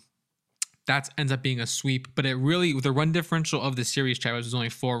that ends up being a sweep. But it really, the run differential of the series, Travis, was only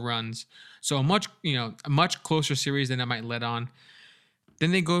 4 runs. So a much closer series than I might let on.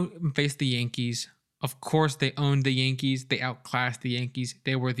 Then they go and face the Yankees. Of course, they owned the Yankees. They outclassed the Yankees.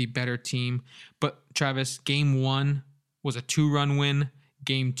 They were the better team. But Travis, Game 1 was a 2-run win.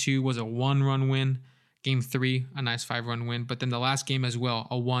 Game 2 was a 1-run win. Game 3, a nice 5-run win. But then the last game as well,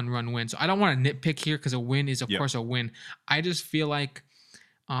 a 1-run win. So I don't want to nitpick here because a win is, of course, a win. I just feel like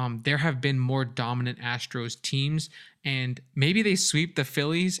there have been more dominant Astros teams, and maybe they sweep the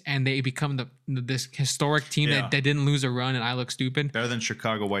Phillies and they become this historic team that didn't lose a run, and I look stupid. Better than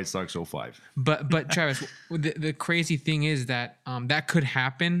Chicago White Sox 05. But Travis, the crazy thing is that that could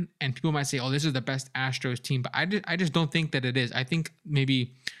happen, and people might say, "Oh, this is the best Astros team," but I just don't think that it is. I think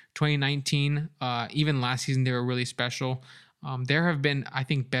maybe 2019, even last season, they were really special. There have been, I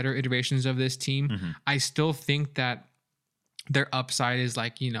think, better iterations of this team. I still think that their upside is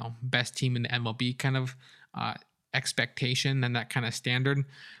like, best team in the MLB kind of expectation and that kind of standard.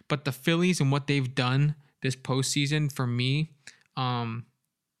 But the Phillies and what they've done this postseason, for me,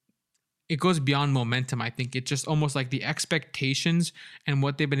 it goes beyond momentum. I think it's just almost like the expectations and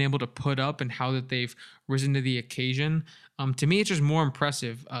what they've been able to put up and how that they've risen to the occasion. To me, it's just more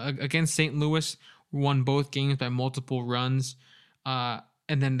impressive. Against St. Louis, won both games by multiple runs. And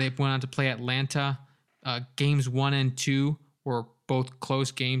then they went on to play Atlanta. Games 1 and 2 were both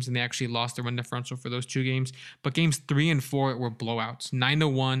close games, and they actually lost the run differential for those 2 games. But games 3 and 4 were blowouts.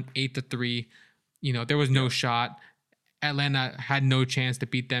 9-1, 8-3. There was no shot. Atlanta had no chance to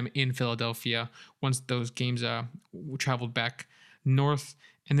beat them in Philadelphia once those games traveled back north.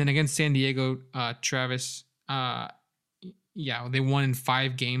 And then against San Diego, Travis, they won in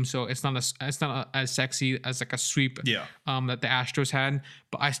 5 games, so it's not as sexy as like a sweep that the Astros had.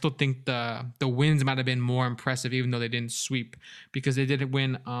 But I still think the wins might have been more impressive, even though they didn't sweep, because they didn't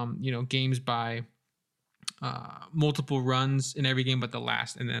win games by multiple runs in every game but the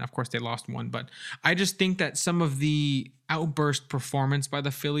last, and then of course they lost one. But I just think that some of the outburst performance by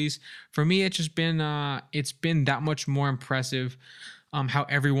the Phillies, for me, it's just been that much more impressive. How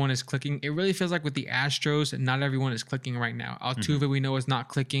everyone is clicking. It really feels like with the Astros, not everyone is clicking right now. Altuve, we know, is not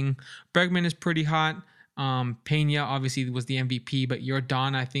clicking. Bregman is pretty hot. Pena obviously was the MVP, but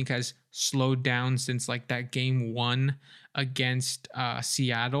Yordan, I think, has slowed down since like that Game 1 against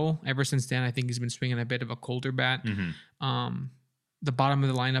Seattle. Ever since then, I think he's been swinging a bit of a colder bat. The bottom of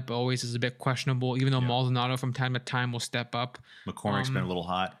the lineup always is a bit questionable, even though Maldonado from time to time will step up. McCormick's been a little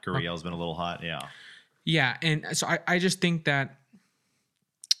hot. Gurriel's been a little hot. Yeah, and so I just think that,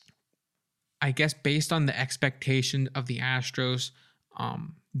 I guess based on the expectation of the Astros,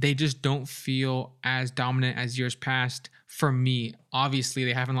 they just don't feel as dominant as years past. For me, obviously,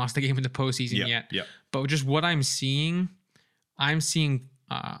 they haven't lost a game in the postseason yet. But just what I'm seeing a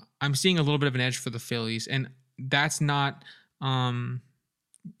little bit of an edge for the Phillies, and that's not,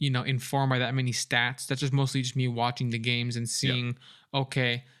 informed by that many stats. That's just mostly just me watching the games and seeing,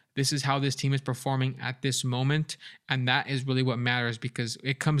 okay, this is how this team is performing at this moment. And that is really what matters, because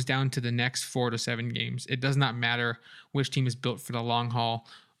it comes down to the next 4 to 7 games. It does not matter which team is built for the long haul.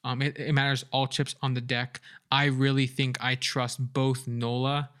 It matters all chips on the deck. I really think I trust both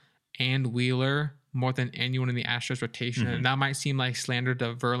Nola and Wheeler more than anyone in the Astros rotation. And that might seem like slander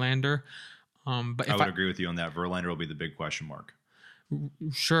to Verlander. But I would agree with you on that. Verlander will be the big question mark.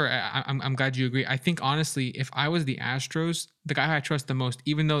 Sure, I'm glad you agree. I think, honestly, if I was the Astros, the guy I trust the most,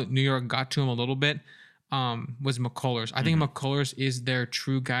 even though New York got to him a little bit, was McCullers. I think McCullers is their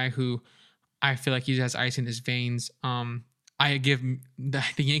true guy who I feel like he has ice in his veins. I give the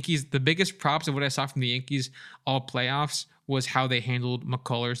Yankees the biggest props of what I saw from the Yankees all playoffs was how they handled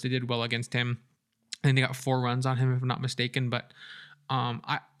McCullers. They did well against him. I think they got 4 runs on him, if I'm not mistaken. But I'm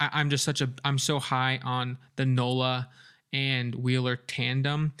so high on the Nola and Wheeler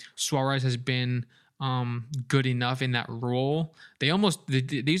tandem. Suarez has been good enough in that role. They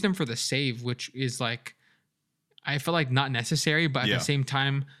used them for the save, which is like, I feel like not necessary, but at Yeah. the same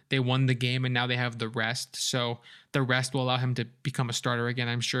time, they won the game and now they have the rest. So the rest will allow him to become a starter again,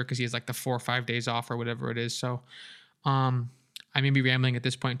 I'm sure, because he has like the 4 or 5 days off or whatever it is. So I may be rambling at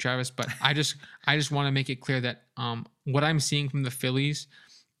this point, Travis, but I just want to make it clear that what I'm seeing from the Phillies,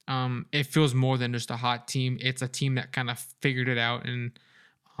 it feels more than just a hot team. It's a team that kind of figured it out, and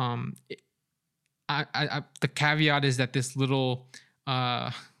the caveat is that this little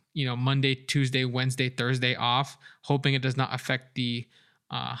Monday, Tuesday, Wednesday, Thursday off, hoping it does not affect the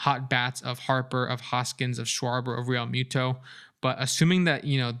hot bats of Harper, of Hoskins, of Schwarber, of Real Muto. But assuming that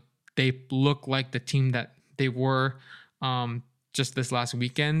they look like the team that they were just this last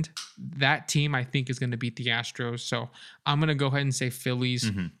weekend, that team I think is going to beat the Astros. So I'm going to go ahead and say Phillies.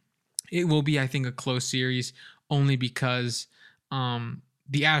 Mm-hmm. It will be, I think, a close series only because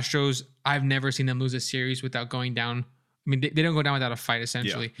the Astros, I've never seen them lose a series without going down. I mean, they don't go down without a fight,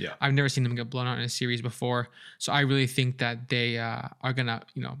 essentially. Yeah. I've never seen them get blown out in a series before. So I really think that they are going to,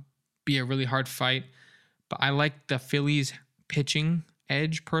 be a really hard fight. But I like the Phillies pitching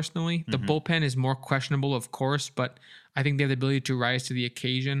edge personally. The bullpen is more questionable, of course, but I think they have the ability to rise to the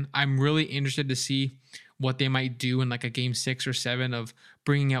occasion. I'm really interested to see what they might do in like a game 6 or 7 of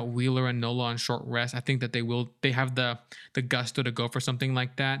bringing out Wheeler and Nola on short rest. I think that they have the gusto to go for something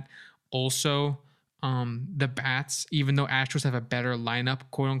like that. Also, the bats, even though Astros have a better lineup,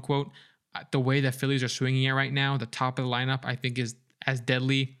 quote unquote, the way the Phillies are swinging it right now, the top of the lineup, I think is as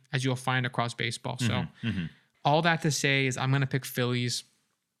deadly as you'll find across baseball. So all that to say is I'm going to pick Phillies.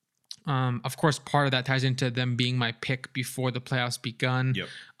 Of course, part of that ties into them being my pick before the playoffs begun.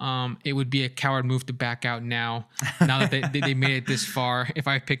 Yep. It would be a coward move to back out now that they made it this far. If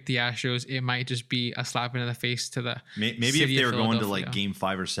I picked the Astros, it might just be a slap into the face to the Maybe city if they of were going to Philadelphia. like game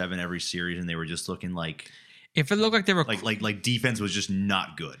 5 or 7 every series and they were just looking like If it looked like they were like defense was just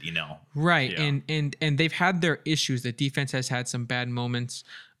not good, right, Yeah. and they've had their issues. The defense has had some bad moments.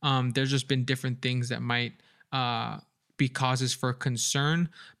 There's just been different things that might be causes for concern,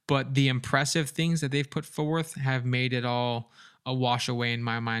 but the impressive things that they've put forth have made it all a wash away in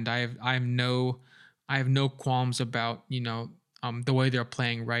my mind. I have no qualms about the way they're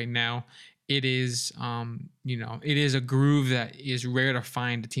playing right now. It is it is a groove that is rare to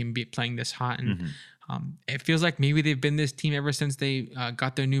find a team playing this hot, and it feels like maybe they've been this team ever since they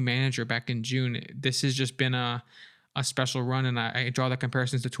got their new manager back in June. This has just been a special run, and I draw the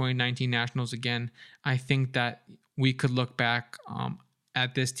comparisons to 2019 Nationals again. I think that we could look back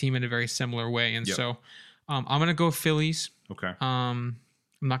at this team in a very similar way, and so I'm gonna go Phillies. Okay. I'm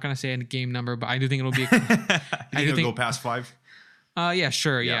not gonna say a game number, but I do think it'll be. You think it'll go past 5? Yeah,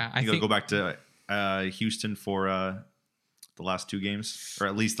 sure. Yeah, I think it'll go back to Houston for the last 2 games, or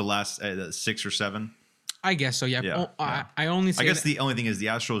at least the last 6 or 7. I guess so. Yeah. Yeah, I only say. I guess the only thing is the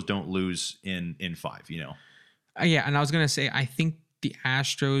Astros don't lose in 5. Yeah, and I was gonna say I think the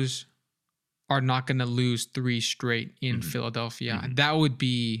Astros are not gonna lose 3 straight in Philadelphia. That would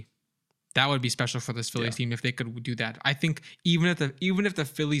be special for this Phillies team if they could do that. I think even if the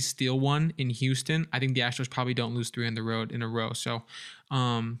Phillies steal one in Houston, I think the Astros probably don't lose 3 on the road in a row. So,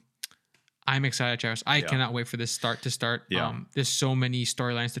 I'm excited, Travis. I cannot wait for this to start. Yeah. There's so many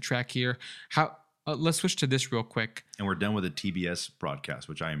storylines to track here. Let's switch to this real quick. And we're done with the TBS broadcast,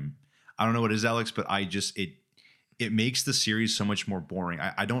 which I don't know what it is, Alex, but it makes the series so much more boring.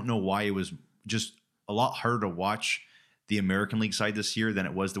 I don't know why it was just a lot harder to watch the American League side this year than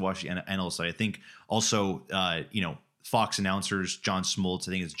it was to watch the NL side. I think also, Fox announcers, John Smoltz,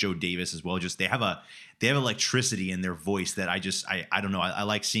 I think it's Joe Davis as well. Just they have electricity in their voice that I don't know. I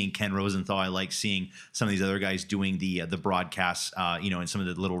like seeing Ken Rosenthal. I like seeing some of these other guys doing the broadcasts, and some of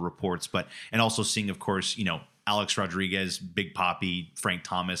the little reports, and also seeing, of course, Alex Rodriguez, Big Papi, Frank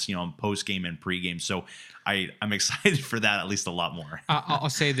Thomas, post game and pre game. So I'm excited for that at least a lot more. I'll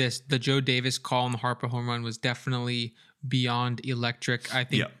say this: the Joe Davis call on the Harper home run was definitely beyond electric. I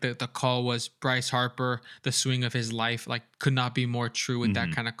think the call was Bryce Harper, the swing of his life, like could not be more true with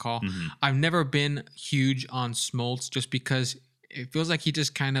that kind of call. I've never been huge on Smoltz just because it feels like he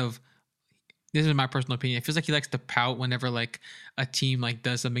just kind of. This is my personal opinion. It feels like he likes to pout whenever like a team like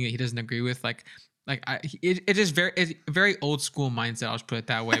does something that he doesn't agree with. It's just very old school mindset. I'll just put it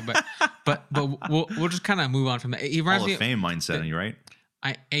that way. But we'll just kind of move on from that. He reminds Hall me of Fame mindset, right?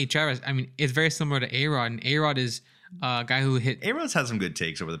 Travis. I mean, it's very similar to A-Rod, and A-Rod is a guy who hit. A-Rod's had some good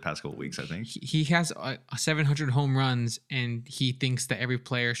takes over the past couple of weeks, I think. He has 700 home runs, and he thinks that every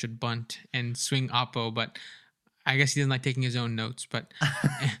player should bunt and swing oppo, but I guess he doesn't like taking his own notes. But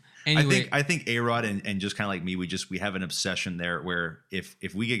anyway, I think A-Rod and just kind of like me, we have an obsession there where if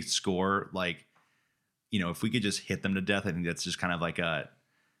we could score, like, if we could just hit them to death, I think that's just kind of like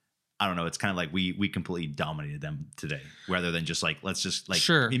I don't know. It's kind of like we completely dominated them today, rather than just like let's just like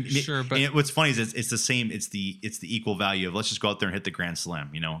Sure. But and what's funny is it's the same. It's the equal value of let's just go out there and hit the grand slam.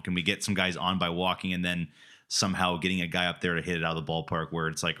 Can we get some guys on by walking and then somehow getting a guy up there to hit it out of the ballpark? Where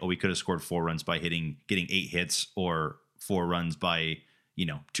it's like, oh, we could have scored 4 runs by getting 8 hits, or 4 runs by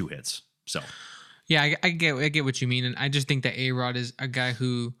 2 hits. So yeah, I get what you mean, and I just think that A-Rod is a guy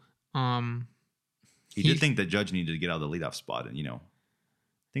who he did think that Judge needed to get out of the leadoff spot, and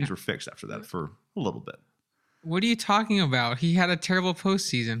things were fixed after that for a little bit. What are you talking about? He had a terrible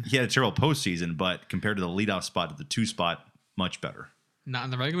postseason. He had a terrible postseason, but compared to the leadoff spot to the 2 spot, much better. Not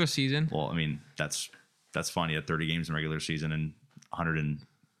in the regular season. Well, I mean, that's fine. He had 30 games in the regular season and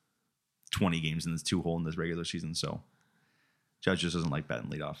 120 games in this 2-hole in this regular season. So Judge just doesn't like batting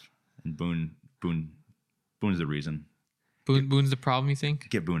leadoff, and Boone's the reason. Boone's the problem, you think?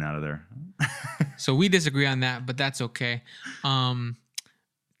 Get Boone out of there. So we disagree on that, but that's okay.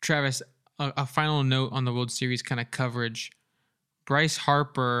 Travis, a final note on the World Series kind of coverage. Bryce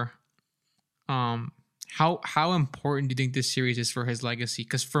Harper, how important do you think this series is for his legacy?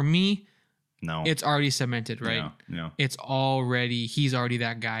 Because for me, no, it's already cemented, right? Yeah. He's already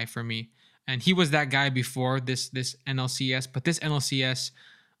that guy for me. And he was that guy before this NLCS, but this NLCS,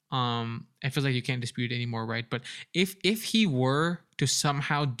 I feel like you can't dispute it anymore, right? But if he were to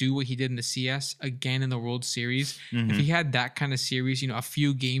somehow do what he did in the CS again in the World Series, if he had that kind of series, a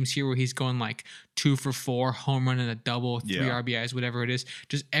few games here where he's going like 2 for 4, home run and a double, 3 RBIs, whatever it is,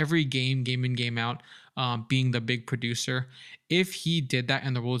 just every game in, game out, being the big producer. If he did that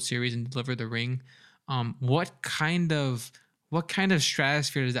in the World Series and delivered the ring, what kind of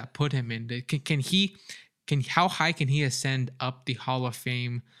stratosphere does that put him in? How high can he ascend up the Hall of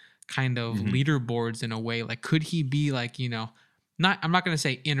Fame kind of leaderboards in a way? Like, could he be like, I'm not going to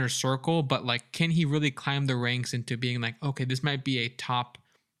say inner circle, but like, can he really climb the ranks into being like, okay, this might be a top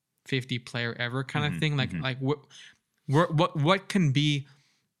 50 player ever kind of thing? Like what can be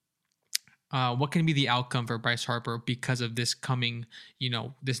the outcome for Bryce Harper because of this coming,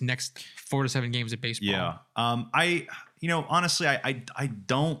 this next 4 to 7 games of baseball? Yeah. Honestly, I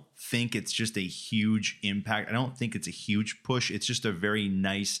don't think it's just a huge impact. I don't think it's a huge push. It's just a very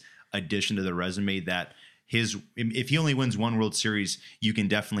nice addition to the resume that if he only wins 1 World Series, you can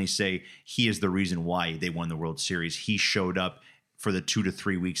definitely say he is the reason why they won the World Series. He showed up for the 2 to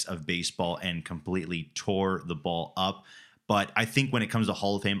 3 weeks of baseball and completely tore the ball up. But I think when it comes to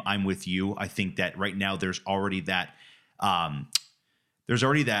Hall of Fame, I'm with you. I think that right now there's already that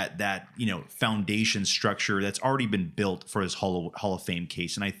foundation structure that's already been built for his Hall of Fame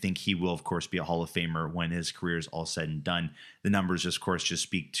case. And I think he will, of course, be a Hall of Famer when his career is all said and done. The numbers, of course, just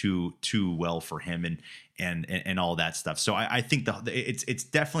speak too well for him and all that stuff. So I think it's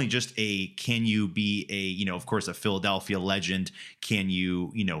definitely just can you be of course, a Philadelphia legend? Can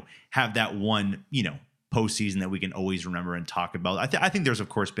you, have that one, postseason that we can always remember and talk about? I think there's, of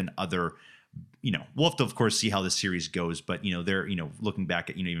course, been other, we'll have to, of course, see how the series goes. But, they're, looking back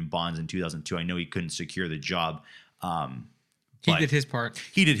at, even Bonds in 2002, I know he couldn't secure the job. He did his part.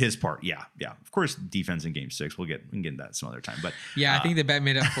 He did his part. Yeah. Yeah. Of course, defense in Game 6. We can get into that some other time. But yeah, I think the bet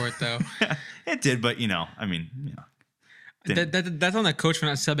made up for it, though. It did. But, that's on the coach for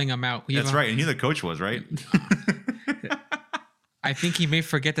not subbing him out. That's right. And you the coach was, right? I think he may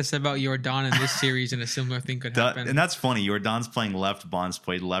forget to sub out Jordan in this series, and a similar thing could happen. And that's funny. Jordan's playing left, Bonds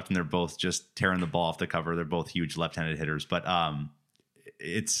played left, and they're both just tearing the ball off the cover. They're both huge left-handed hitters. But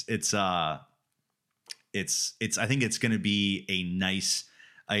it's I think it's going to be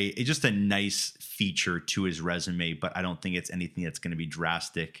just a nice feature to his resume. But I don't think it's anything that's going to be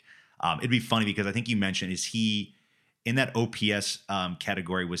drastic. It'd be funny because I think you mentioned, is he in that OPS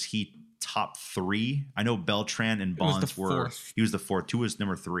category? Was he top 3? I know Beltran and Bonds were. He was the 4th. Who was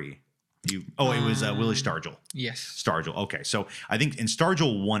number 3? It was Willie Stargell. Yes, Stargell. Okay, so I think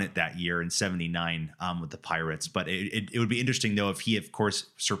Stargell won it that year in '79 with the Pirates. But it would be interesting though if he, of course,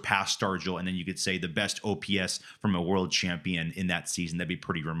 surpassed Stargell, and then you could say the best OPS from a world champion in that season. That'd be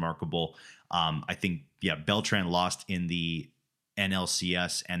pretty remarkable. I think Beltran lost in the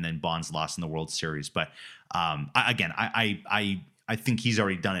NLCS, and then Bonds lost in the World Series. But I think he's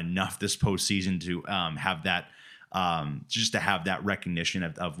already done enough this postseason to have that, just to have that recognition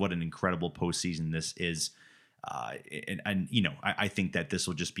of what an incredible postseason this is. I think that this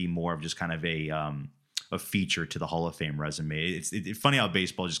will just be more of just kind of a feature to the Hall of Fame resume. It's funny how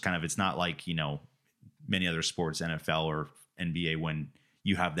baseball just kind of, it's not like, many other sports, NFL or NBA, when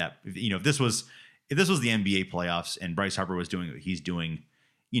you have that, if this was the NBA playoffs and Bryce Harper was doing what he's doing,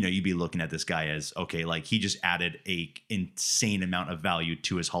 you'd be looking at this guy as, okay, like he just added a insane amount of value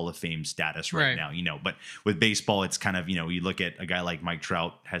to his Hall of Fame status right now, but with baseball, it's kind of, you look at a guy like Mike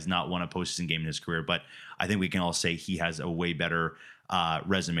Trout has not won a postseason game in his career, but I think we can all say he has a way better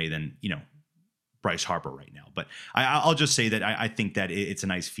resume than, Bryce Harper right now. But I'll just say that I think that it's a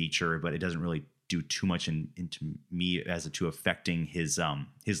nice feature, but it doesn't really do too much into me as to affecting his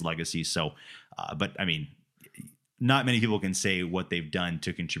legacy. So, but I mean, not many people can say what they've done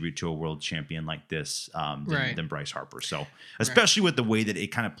to contribute to a world champion like this than Bryce Harper. So, especially with the way that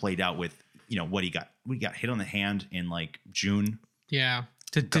it kind of played out with, what he got hit on the hand in like June. Yeah.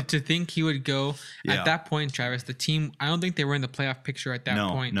 To think he would go at that point, Travis, the team, I don't think they were in the playoff picture at that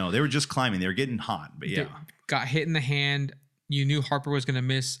point. No, they were just climbing. They were getting hot, but yeah. They got hit in the hand. You knew Harper was going to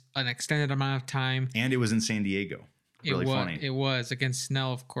miss an extended amount of time. And it was in San Diego. Really funny. It was against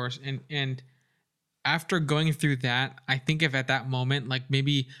Snell, of course. And after going through that, I think if at that moment, like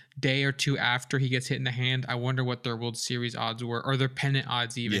maybe day or two after he gets hit in the hand, I wonder what their World Series odds were, or their pennant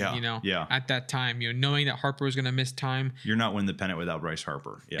odds even, at that time, knowing that Harper was going to miss time. You're not winning the pennant without Bryce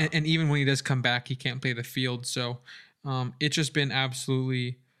Harper. Yeah. And even when he does come back, he can't play the field. So it's just been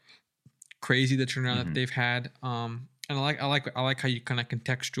absolutely crazy the turnaround that they've had. And I like how you kind of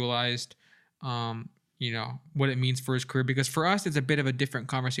contextualized, what it means for his career, because for us, it's a bit of a different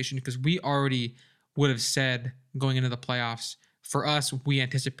conversation because we already would have said going into the playoffs, for us, we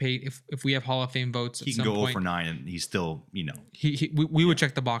anticipate if we have Hall of Fame votes, he can go 0-9 and he's still, we would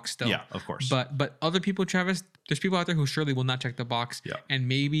check the box still. Yeah, of course. But other people, Travis, there's people out there who surely will not check the box. Yeah. And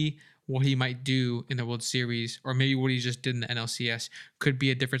maybe what he might do in the World Series, or maybe what he just did in the NLCS, could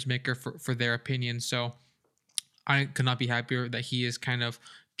be a difference maker for their opinion. So I could not be happier that he is kind of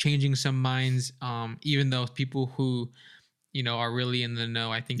changing some minds, even though people who are really in the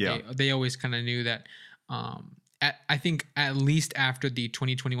know. I think they always kind of knew that. I think at least after the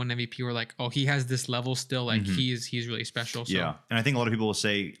 2021 MVP, we're like, oh, he has this level still. Like he's really special. So. Yeah, and I think a lot of people will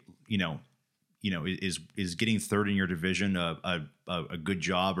say, is getting third in your division a good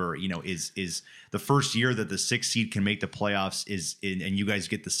job, or is the first year that the 6th seed can make the playoffs and you guys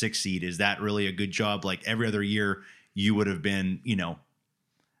get the 6th seed, is that really a good job? Like every other year, you would have been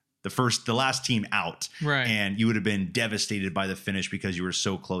the last team out, right? And you would have been devastated by the finish because you were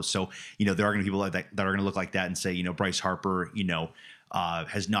so close. So, there are going to be people like that are going to look like that and say, Bryce Harper,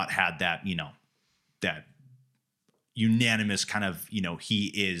 has not had that, that unanimous kind of, he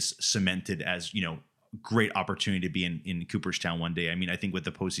is cemented as, great opportunity to be in Cooperstown one day. I mean, I think with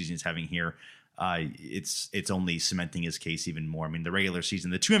the postseason he's having here, it's only cementing his case even more. I mean, the regular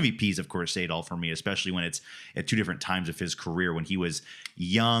season, the 2 MVPs, of course, say it all for me, especially when it's at 2 different times of his career, when he was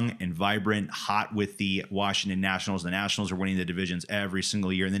young and vibrant, hot with the Washington Nationals. The Nationals are winning the divisions every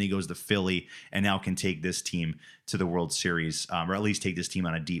single year. And then he goes to Philly and now can take this team to the World Series, or at least take this team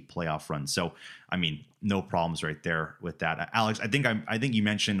on a deep playoff run. So, I mean, no problems right there with that. Alex, I think you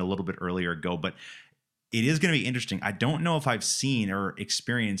mentioned a little bit earlier ago, but it is going to be interesting. I don't know if I've seen or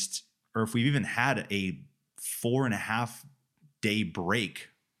experienced, or if we've even had a 4.5 day break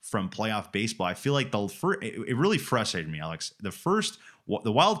from playoff baseball. I feel like it really frustrated me, Alex.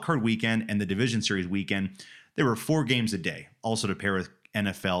 The wild card weekend and the division series weekend, there were 4 games a day. Also to pair with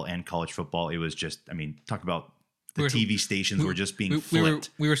NFL and college football, it was just, talk about the TV stations were just being flipped.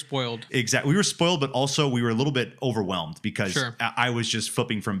 We were spoiled. Exactly. We were spoiled, but also we were a little bit overwhelmed because I was just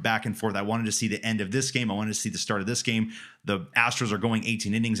flipping from back and forth. I wanted to see the end of this game. I wanted to see the start of this game. The Astros are going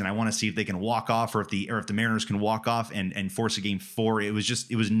 18 innings, and I want to see if they can walk off, or if the Mariners can walk off and force a game 4. It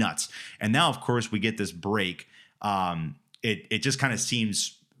was nuts. And now, of course, we get this break. It just kind of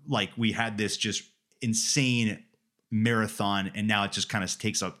seems like we had this just insane marathon, and now it just kind of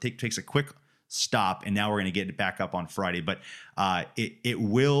takes a quick stop, and now we're going to get it back up on Friday. But it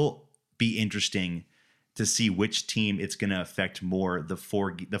will be interesting to see which team it's going to affect more. The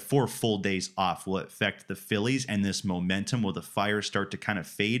 4 full days off, will it affect the Phillies and this momentum? Will the fire start to kind of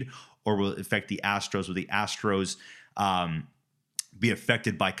fade, or will it affect the Astros? Will the Astros be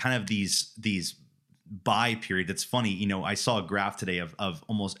affected by kind of these bye period? That's funny. I saw a graph today of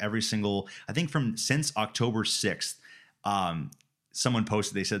almost every single, I think since October 6th, someone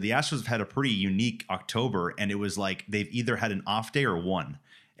posted, they said the Astros have had a pretty unique October, and it was like they've either had an off day or won.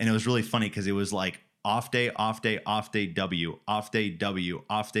 And it was really funny because it was like off day, off day, off day, W, off day, W,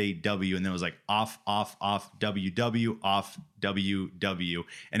 off day, W. And then it was like off, W, W, off, W, W.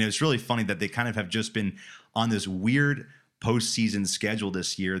 And it was really funny that they kind of have just been on this weird postseason schedule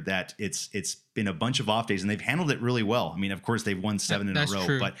this year, that it's been a bunch of off days, and they've handled it really well. I mean, of course, they've won 7 in a row,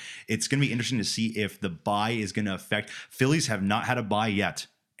 true. But it's going to be interesting to see if the bye is going to affect. Phillies have not had a bye yet,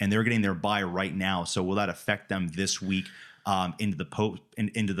 and they're getting their bye right now. So will that affect them this week?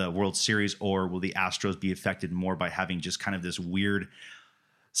 into the World Series, or will the Astros be affected more by having just kind of this weird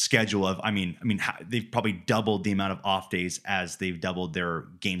schedule of, they've probably doubled the amount of off days as they've doubled their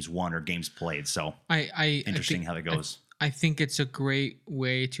games won or games played. So interesting how that goes. I think it's a great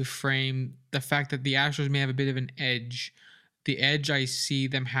way to frame the fact that the Astros may have a bit of an edge. The edge I see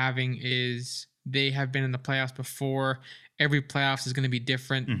them having is they have been in the playoffs before. Every playoffs is going to be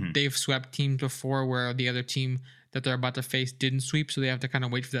different. Mm-hmm. They've swept teams before where the other team that they're about to face didn't sweep, so they have to kind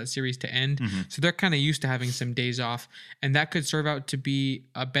of wait for that series to end. Mm-hmm. So they're kind of used to having some days off, and that could serve out to be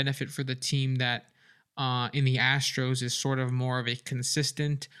a benefit for the team that in the Astros is sort of more of a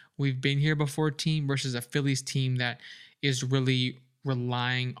consistent, we've been here before team versus a Phillies team that is really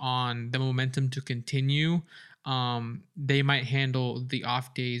relying on the momentum to continue. They might handle the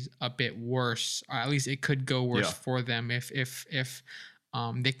off days a bit worse, or at least it could go worse for them if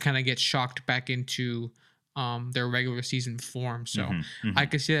they kind of get shocked back into their regular season form. So I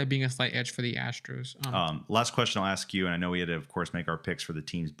could see that being a slight edge for the Astros. Last question I'll ask you, and I know we had to, of course, make our picks for the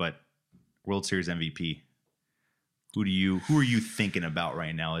teams, but World Series MVP, who are you thinking about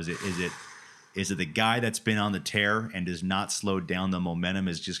right now? Is it the guy that's been on the tear and does not slow down, the momentum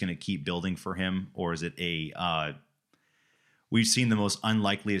is just going to keep building for him, or is it we've seen the most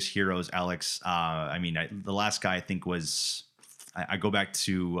unlikeliest heroes, Alex? The last guy I think was, I go back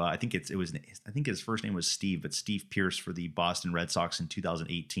to I think his first name was Steve, but Steve Pearce for the Boston Red Sox in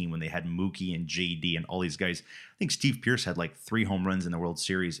 2018 when they had Mookie and JD and all these guys. I think Steve Pearce had like 3 home runs in the World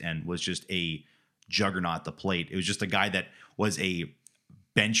Series and was just a juggernaut at the plate. It was just a guy that was a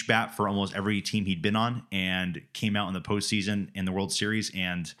bench bat for almost every team he'd been on and came out in the postseason in the World Series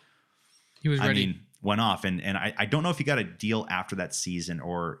and he was ready. Went off. And I don't know if he got a deal after that season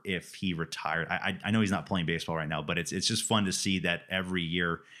or if he retired. I know he's not playing baseball right now, but it's just fun to see that every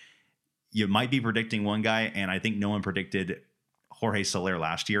year you might be predicting one guy. And I think no one predicted Jorge Soler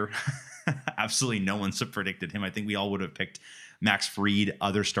last year. Absolutely no one's predicted him. I think we all would have picked Max Fried,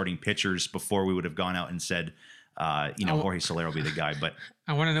 other starting pitchers before we would have gone out and said, Jorge Soler will be the guy. But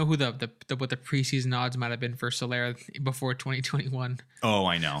I want to know who what the preseason odds might have been for Soler before 2021. Oh,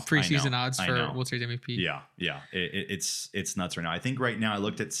 I know. Preseason odds for World Series MVP. Yeah. It's nuts right now. I think right now I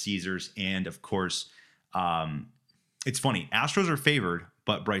looked at Caesars, and of course, it's funny. Astros are favored,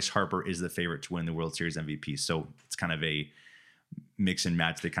 but Bryce Harper is the favorite to win the World Series MVP. So it's kind of a mix and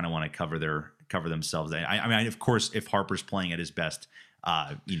match. They kind of want to cover themselves. Of course, if Harper's playing at his best,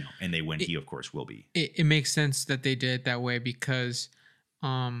 and they win, he of course will be. It makes sense that they did it that way because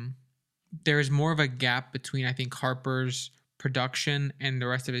there's more of a gap between, I think, Harper's production and the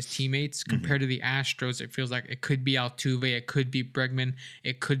rest of his teammates compared to the Astros. It feels like it could be Altuve, it could be Bregman,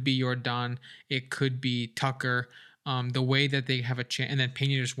 it could be Jordan, it could be Tucker. The way that they have a chance, and then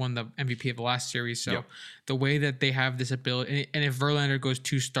Pena just won the MVP of the last series. So the way that they have this ability, and if Verlander goes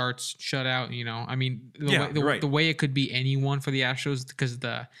 2 starts, shutout, the way it could be anyone for the Astros because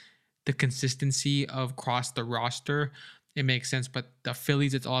the consistency of across the roster, it makes sense. But the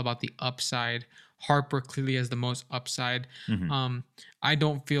Phillies, it's all about the upside. Harper clearly has the most upside. I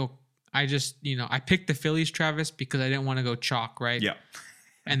don't feel. I just I picked the Phillies, Travis, because I didn't want to go chalk, right? Yeah.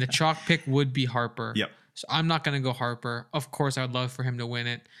 And the chalk pick would be Harper. Yep. So I'm not going to go Harper. Of course, I would love for him to win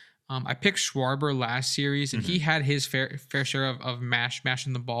it. I picked Schwarber last series, and he had his fair share of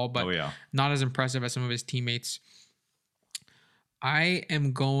mashing the ball, but not as impressive as some of his teammates.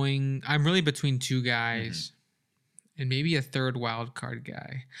 I'm really between 2 guys and maybe a third wild card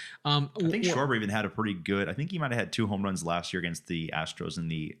guy. I think Schwarber even had a pretty good, I think he might have had 2 home runs last year against the Astros in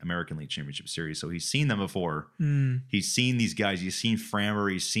the American League Championship Series. So he's seen them before. He's seen these guys. He's seen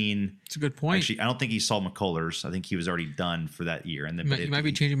Framber. He's seen. It's a good point. Actually, I don't think he saw McCullers. I think he was already done for that year. And then you might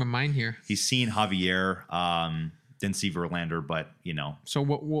be changing my mind here. He's seen Javier. Didn't see Verlander, but So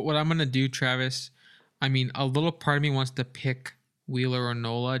what I'm gonna do, Travis? A little part of me wants to pick Wheeler or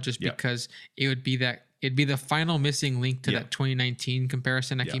Nola just because it'd be the final missing link to that 2019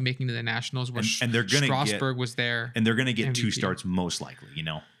 comparison I keep making to the Nationals where and they're gonna Strasburg was there. And they're going to get MVP. 2 starts most likely,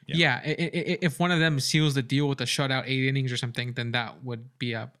 If one of them seals the deal with a shutout 8 innings or something, then that would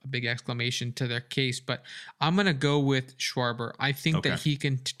be a big exclamation to their case. But I'm going to go with Schwarber. I think that he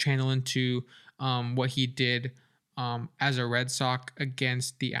can channel into what he did as a Red Sox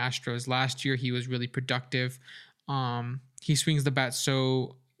against the Astros. Last year, he was really productive. He swings the bat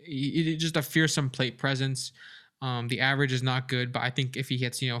just a fearsome plate presence. The average is not good, but I think if he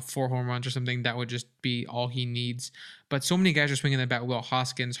hits 4 home runs or something, that would just be all he needs. But so many guys are swinging the bat well.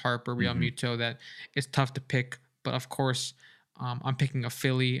 Hoskins, Harper, Real Muto, that it's tough to pick. But of course, I'm picking a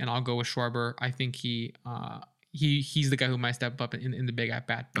Philly, and I'll go with Schwarber. I think he he's the guy who might step up in the big at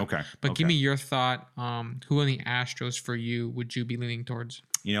bat. Okay. But give me your thought. Who in the Astros for you would you be leaning towards?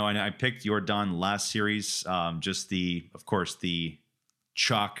 You know, and I picked Jordan last series. Just of course, the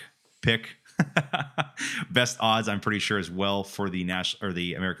chalk pick. Best odds, I'm pretty sure, as well for the national or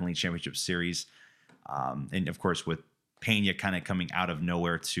the American League Championship Series. And of course, with Pena kind of coming out of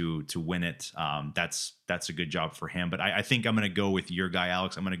nowhere to win it, that's a good job for him. But I think I'm going to go with your guy,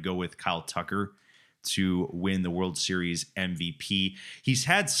 Alex. I'm going to go with Kyle Tucker to win the World Series MVP. He's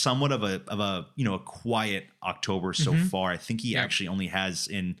had somewhat of a quiet October so far. I think he actually only has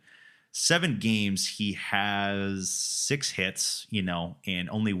in 7 games, he has 6 hits, and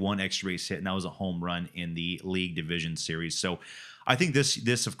only 1 extra base hit, and that was a home run in the League Division Series. So I think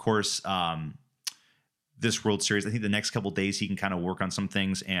this of course, this World Series, I think the next couple of days he can kind of work on some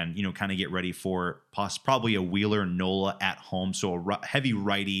things and, kind of get ready for probably a Wheeler Nola at home. So a heavy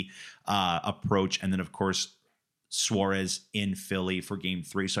righty approach. And then, of course, Suarez in Philly for game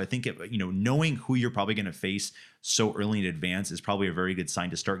 3. So I think, knowing who you're probably going to face so early in advance is probably a very good sign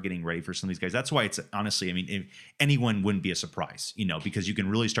to start getting ready for some of these guys. That's why it's honestly, if anyone wouldn't be a surprise, because you can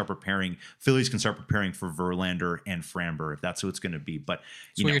really start preparing. Phillies can start preparing for Verlander and Framber if that's who it's going to be. But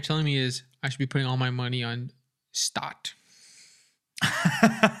so what you're telling me is I should be putting all my money on Stott.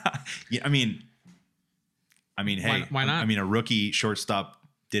 Yeah, hey, why not? A rookie shortstop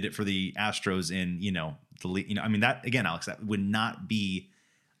did it for the Astros in, the league. That again, Alex, that would not be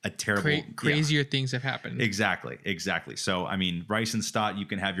a terrible. Crazier things have happened. Exactly. So, Bryson Stott, you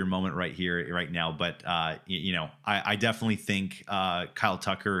can have your moment right here, right now. But I definitely think Kyle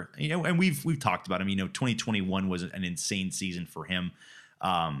Tucker, and we've talked about him. 2021 was an insane season for him.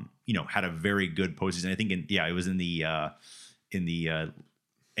 Had a very good postseason. I think it was in the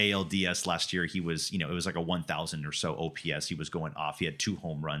ALDS last year. He was, it was like a 1,000 or so OPS. He was going off. He had 2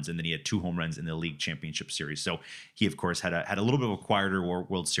 home runs, and then he had 2 home runs in the League Championship Series. So he, of course, had a little bit of a quieter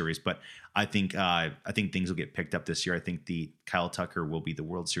World Series. But I think things will get picked up this year. I think the Kyle Tucker will be the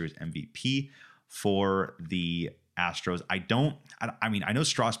World Series MVP for the Astros. I know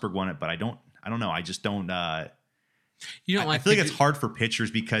Strasburg won it, but I don't know. I just don't. You don't I feel like it's hard for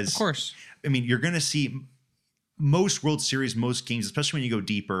pitchers because, of course, you're going to see most World Series, most games, especially when you go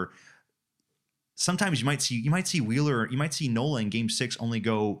deeper. Sometimes you might see Wheeler, you might see Nola in Game 6 only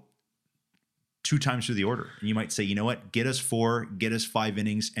go 2 times through the order, and you might say, you know what, get us 4, get us 5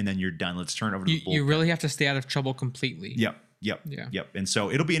 innings, and then you're done. Let's turn it over to the bullpen. You really have to stay out of trouble completely. Yep. And so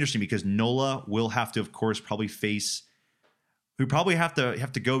it'll be interesting because Nola will have to, of course, probably face. We probably have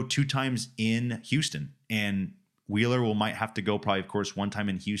to go 2 times in Houston, and Wheeler might have to go probably, of course, 1 time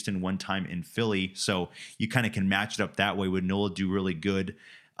in Houston, 1 time in Philly. So you kind of can match it up that way. Would Nola do really good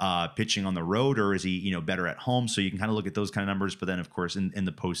pitching on the road, or is he, better at home? So you can kind of look at those kind of numbers. But then, of course, in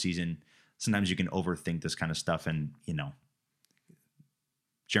the postseason, sometimes you can overthink this kind of stuff. And,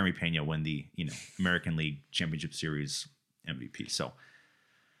 Jeremy Pena win the, American League Championship Series MVP. So,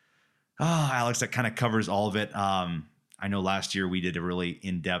 Alex, that kind of covers all of it. I know last year we did a really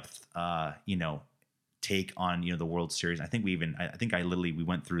in-depth, take on the World Series. I think we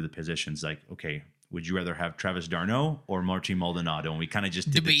went through the positions like, okay, would you rather have Travis d'Arnaud or Martin Maldonado? And we kind of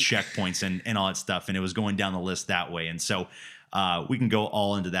just did the checkpoints and all that stuff, and it was going down the list that way. And so we can go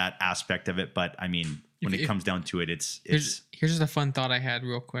all into that aspect of it, but when it comes down to it, here's just a fun thought I had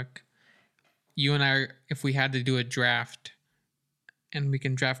real quick. You and I, if we had to do a draft, and we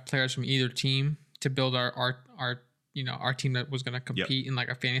can draft players from either team to build our team that was going to compete in like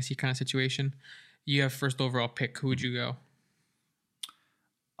a fantasy kind of situation. You have first overall pick. Who would you go?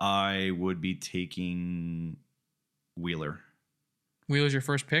 I would be taking Wheeler. Wheeler's your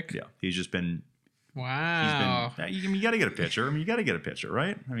first pick? Yeah. He's just been. Wow. You got to get a pitcher. You got to get a pitcher,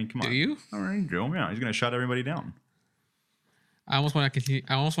 right? Come on. Do you? All right, do. Yeah. He's going to shut everybody down. I almost want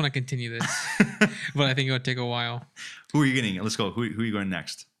to continue this, but I think it would take a while. Who are you getting? Let's go. Who are you going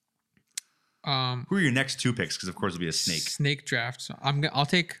next? Who are your next 2 picks? Because of course it'll be a snake draft. So I'll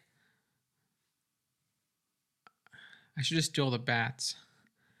take. I should just steal the bats.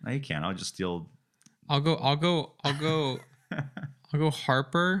 No, you can't. I'll just steal. I'll go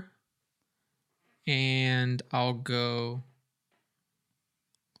Harper, and I'll go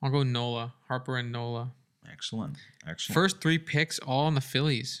Nola. Harper and Nola. Excellent. First 3 picks all on the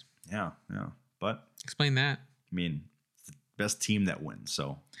Phillies. Yeah. But explain that. It's the best team that wins.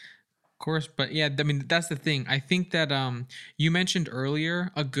 So. Of course, but yeah, that's the thing. I think that you mentioned earlier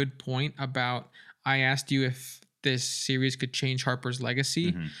a good point about. I asked you if this series could change Harper's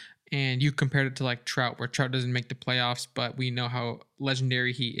legacy. Mm-hmm. And you compared it to like Trout, where Trout doesn't make the playoffs, but we know how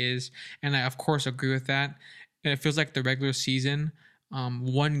legendary he is. And I, of course, agree with that. And it feels like the regular season,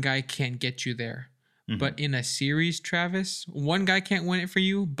 one guy can't get you there. But in a series, Travis, one guy can't win it for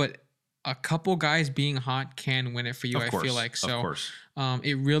you, but a couple guys being hot can win it for you. Of course, I feel like so. Of course.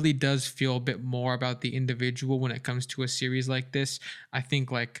 It really does feel a bit more about the individual when it comes to a series like this. I think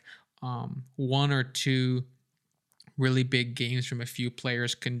like one or two really big games from a few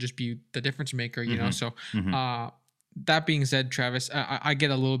players can just be the difference maker, you know. So that being said, Travis, I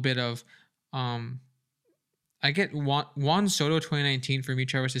get a little bit of I get Juan Soto 2019 for me,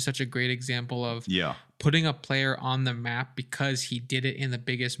 Travis, is such a great example of putting a player on the map because he did it in the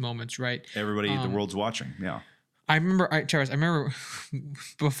biggest moments, right? Everybody in the world's watching. Yeah. I remember, Travis,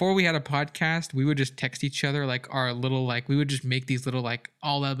 before we had a podcast, we would just text each other like our little, like, we would just make these little like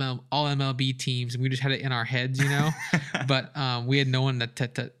all MLB teams, and we just had it in our heads, you know. But we had no one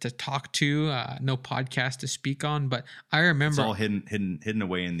to talk to, no podcast to speak on. But I remember it's all hidden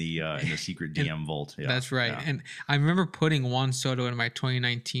away in the secret DM vault. Yeah, that's right. Yeah. And I remember putting Juan Soto in my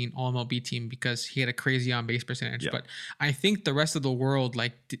 2019 All MLB team because he had a crazy on base percentage. But I think the rest of the world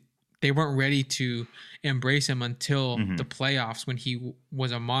they weren't ready to embrace him until the playoffs when he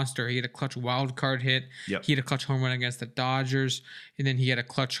was a monster. He had a clutch wild card hit. He had a clutch home run against the Dodgers. And then he had a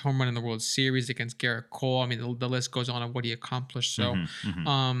clutch home run in the World Series against Garrett Cole. I mean, the list goes on of what he accomplished. So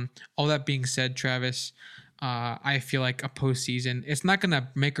all that being said, Travis, I feel like a postseason, it's not going to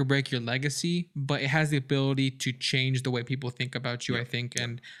make or break your legacy, but it has the ability to change the way people think about you, I think.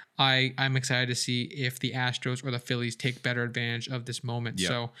 And I'm excited to see if the Astros or the Phillies take better advantage of this moment.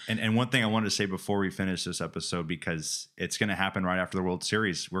 So, and one thing I wanted to say before we finish this episode, because it's going to happen right after the World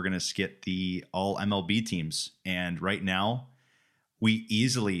Series, we're going to get the all MLB teams. And right now, we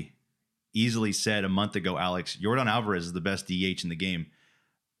easily said a month ago, Alex, Yordan Alvarez is the best DH in the game.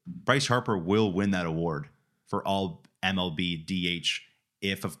 Bryce Harper will win that award for all MLB DH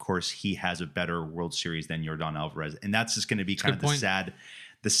if, of course, he has a better World Series than Yordan Alvarez. And that's just going to be kind of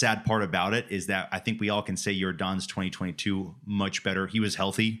the sad part about it, is that I think we all can say Yordan's 2022 much better. He was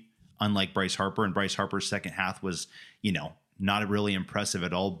healthy, unlike Bryce Harper, and Bryce Harper's second half was, not really impressive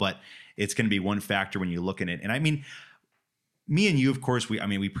at all, but it's going to be one factor when you look at it. And I mean, me and you, of course,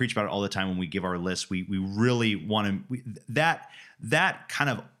 we preach about it all the time when we give our list. We really want to, that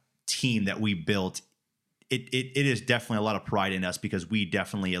kind of team that we built, it is definitely a lot of pride in us, because we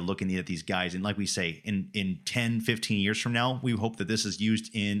definitely are looking at these guys. And like we say, in 10, 15 years from now, we hope that this is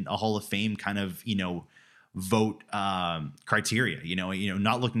used in a Hall of Fame kind of, vote criteria,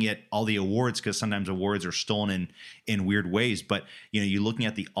 not looking at all the awards, because sometimes awards are stolen in weird ways. But, you're looking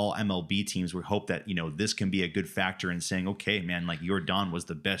at the all MLB teams. We hope that, this can be a good factor in saying, okay, man, like Yordan was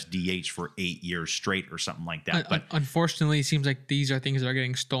the best DH for 8 years straight or something like that. But unfortunately, it seems like these are things that are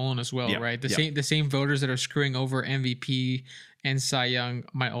getting stolen as well, right? The same voters that are screwing over MVP and Cy Young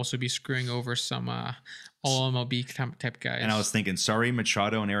might also be screwing over some all MLB type guys. And I was thinking, sorry,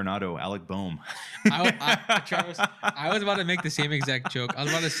 Machado and Arenado, Alec Bohm. Travis, I was about to make the same exact joke. I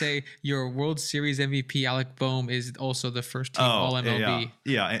was about to say your World Series MVP, Alec Bohm, is also the first team all MLB.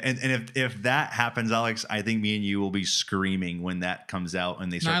 Yeah. And if that happens, Alex, I think me and you will be screaming when that comes out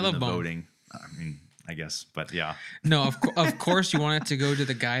and they start doing the voting. I mean, I guess, but yeah. No, of course you want it to go to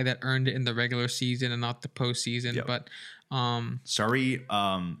the guy that earned it in the regular season and not the postseason. But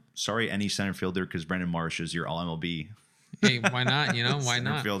sorry, any center fielder, because Brendan Marsh is your all MLB. Hey, why not? Why center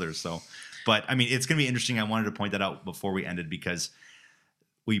not? Fielder. So, but I mean, it's going to be interesting. I wanted to point that out before we ended, because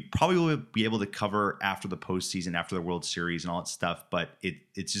we probably will be able to cover after the postseason, after the World Series and all that stuff. But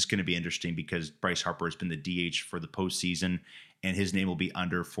it's just going to be interesting, because Bryce Harper has been the DH for the postseason, and his name will be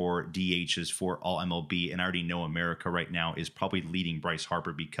under for DHs for all MLB. And I already know America right now is probably leading Bryce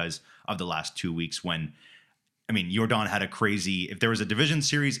Harper because of the last 2 weeks when, Yordan had a crazy, if there was a division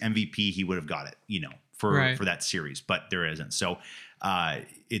series MVP, he would have got it, for that series, but there isn't. So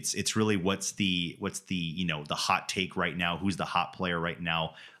it's really what's the the hot take right now, who's the hot player right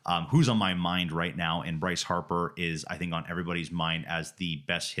now, who's on my mind right now. And Bryce Harper is, I think, on everybody's mind as the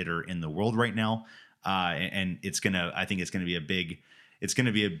best hitter in the world right now. And I think it's going to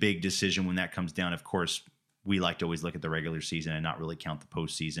be a big decision when that comes down. Of course, we like to always look at the regular season and not really count the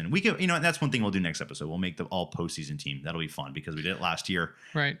postseason. We can, and that's one thing we'll do next episode. We'll make the all postseason team. That'll be fun, because we did it last year,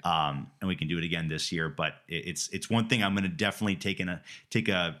 right? And we can do it again this year. But it's one thing I'm going to definitely take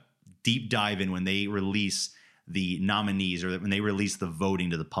a deep dive in when they release the nominees, or when they release the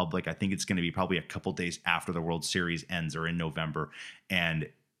voting to the public. I think it's going to be probably a couple days after the World Series ends, or in November, and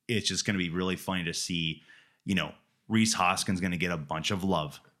it's just going to be really funny to see, Rhys Hoskins going to get a bunch of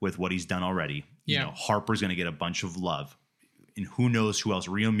love with what he's done already. Harper's going to get a bunch of love. And who knows who else?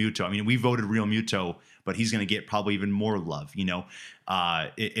 Real Muto. We voted Real Muto, but he's going to get probably even more love.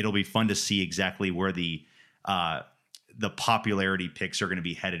 It'll be fun to see exactly where the popularity picks are going to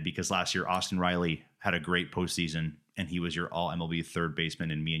be headed, because last year Austin Riley had a great postseason, and he was your all MLB third baseman,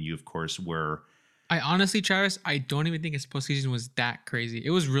 and me and you, of course, were. I honestly, Travis, I don't even think his postseason was that crazy. It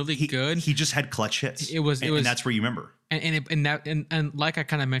was really good. He just had clutch hits. It was, and that's where you remember. And like I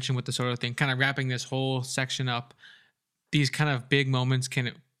kind of mentioned with the Soto thing, kind of wrapping this whole section up, these kind of big moments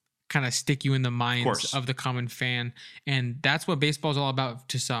can kind of stick you in the minds of the common fan, and that's what baseball is all about.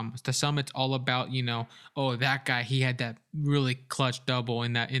 To some, it's all about, you know, oh, that guy, he had that really clutch double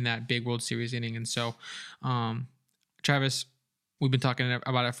in that big World Series inning. And so, Travis, we've been talking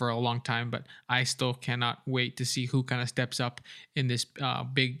about it for a long time, but I still cannot wait to see who kind of steps up in this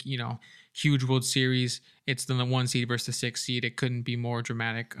big, you know, huge World Series. It's the 1 seed versus the 6 seed. It couldn't be more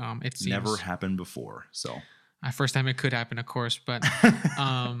dramatic. It seems never happened before. So first time it could happen, of course, but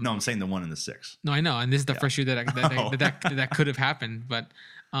no, I'm saying the 1 and the 6. No, I know, and this is the first year that could have happened. But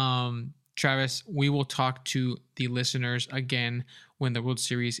Travis, we will talk to the listeners again when the World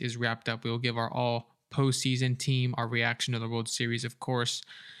Series is wrapped up. We will give our all postseason team, our reaction to the World Series, of course,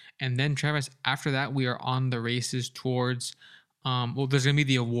 and then Travis, after that, we are on the races towards. Well, there's gonna be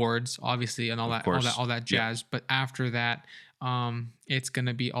the awards, obviously, and all that jazz. But after that, it's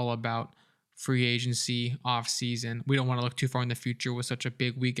gonna be all about free agency, off season. We don't want to look too far in the future with such a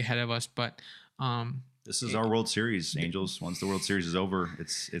big week ahead of us, but this is our World Series, Angels. Once the World Series is over,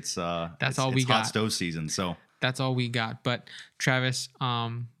 it's all we got. Hot stove season. So that's all we got. But Travis,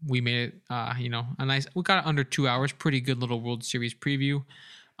 we made it, we got it under 2 hours. Pretty good little World Series preview.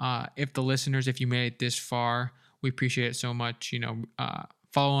 If you made it this far, we appreciate it so much. You know,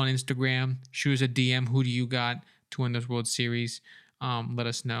 follow on Instagram, shoot us a DM. Who do you got to win this World Series? Let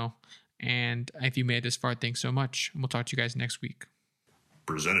us know. And if you made it this far, thanks so much. And we'll talk to you guys next week.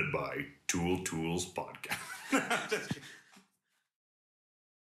 Presented by Tool Tools Podcast.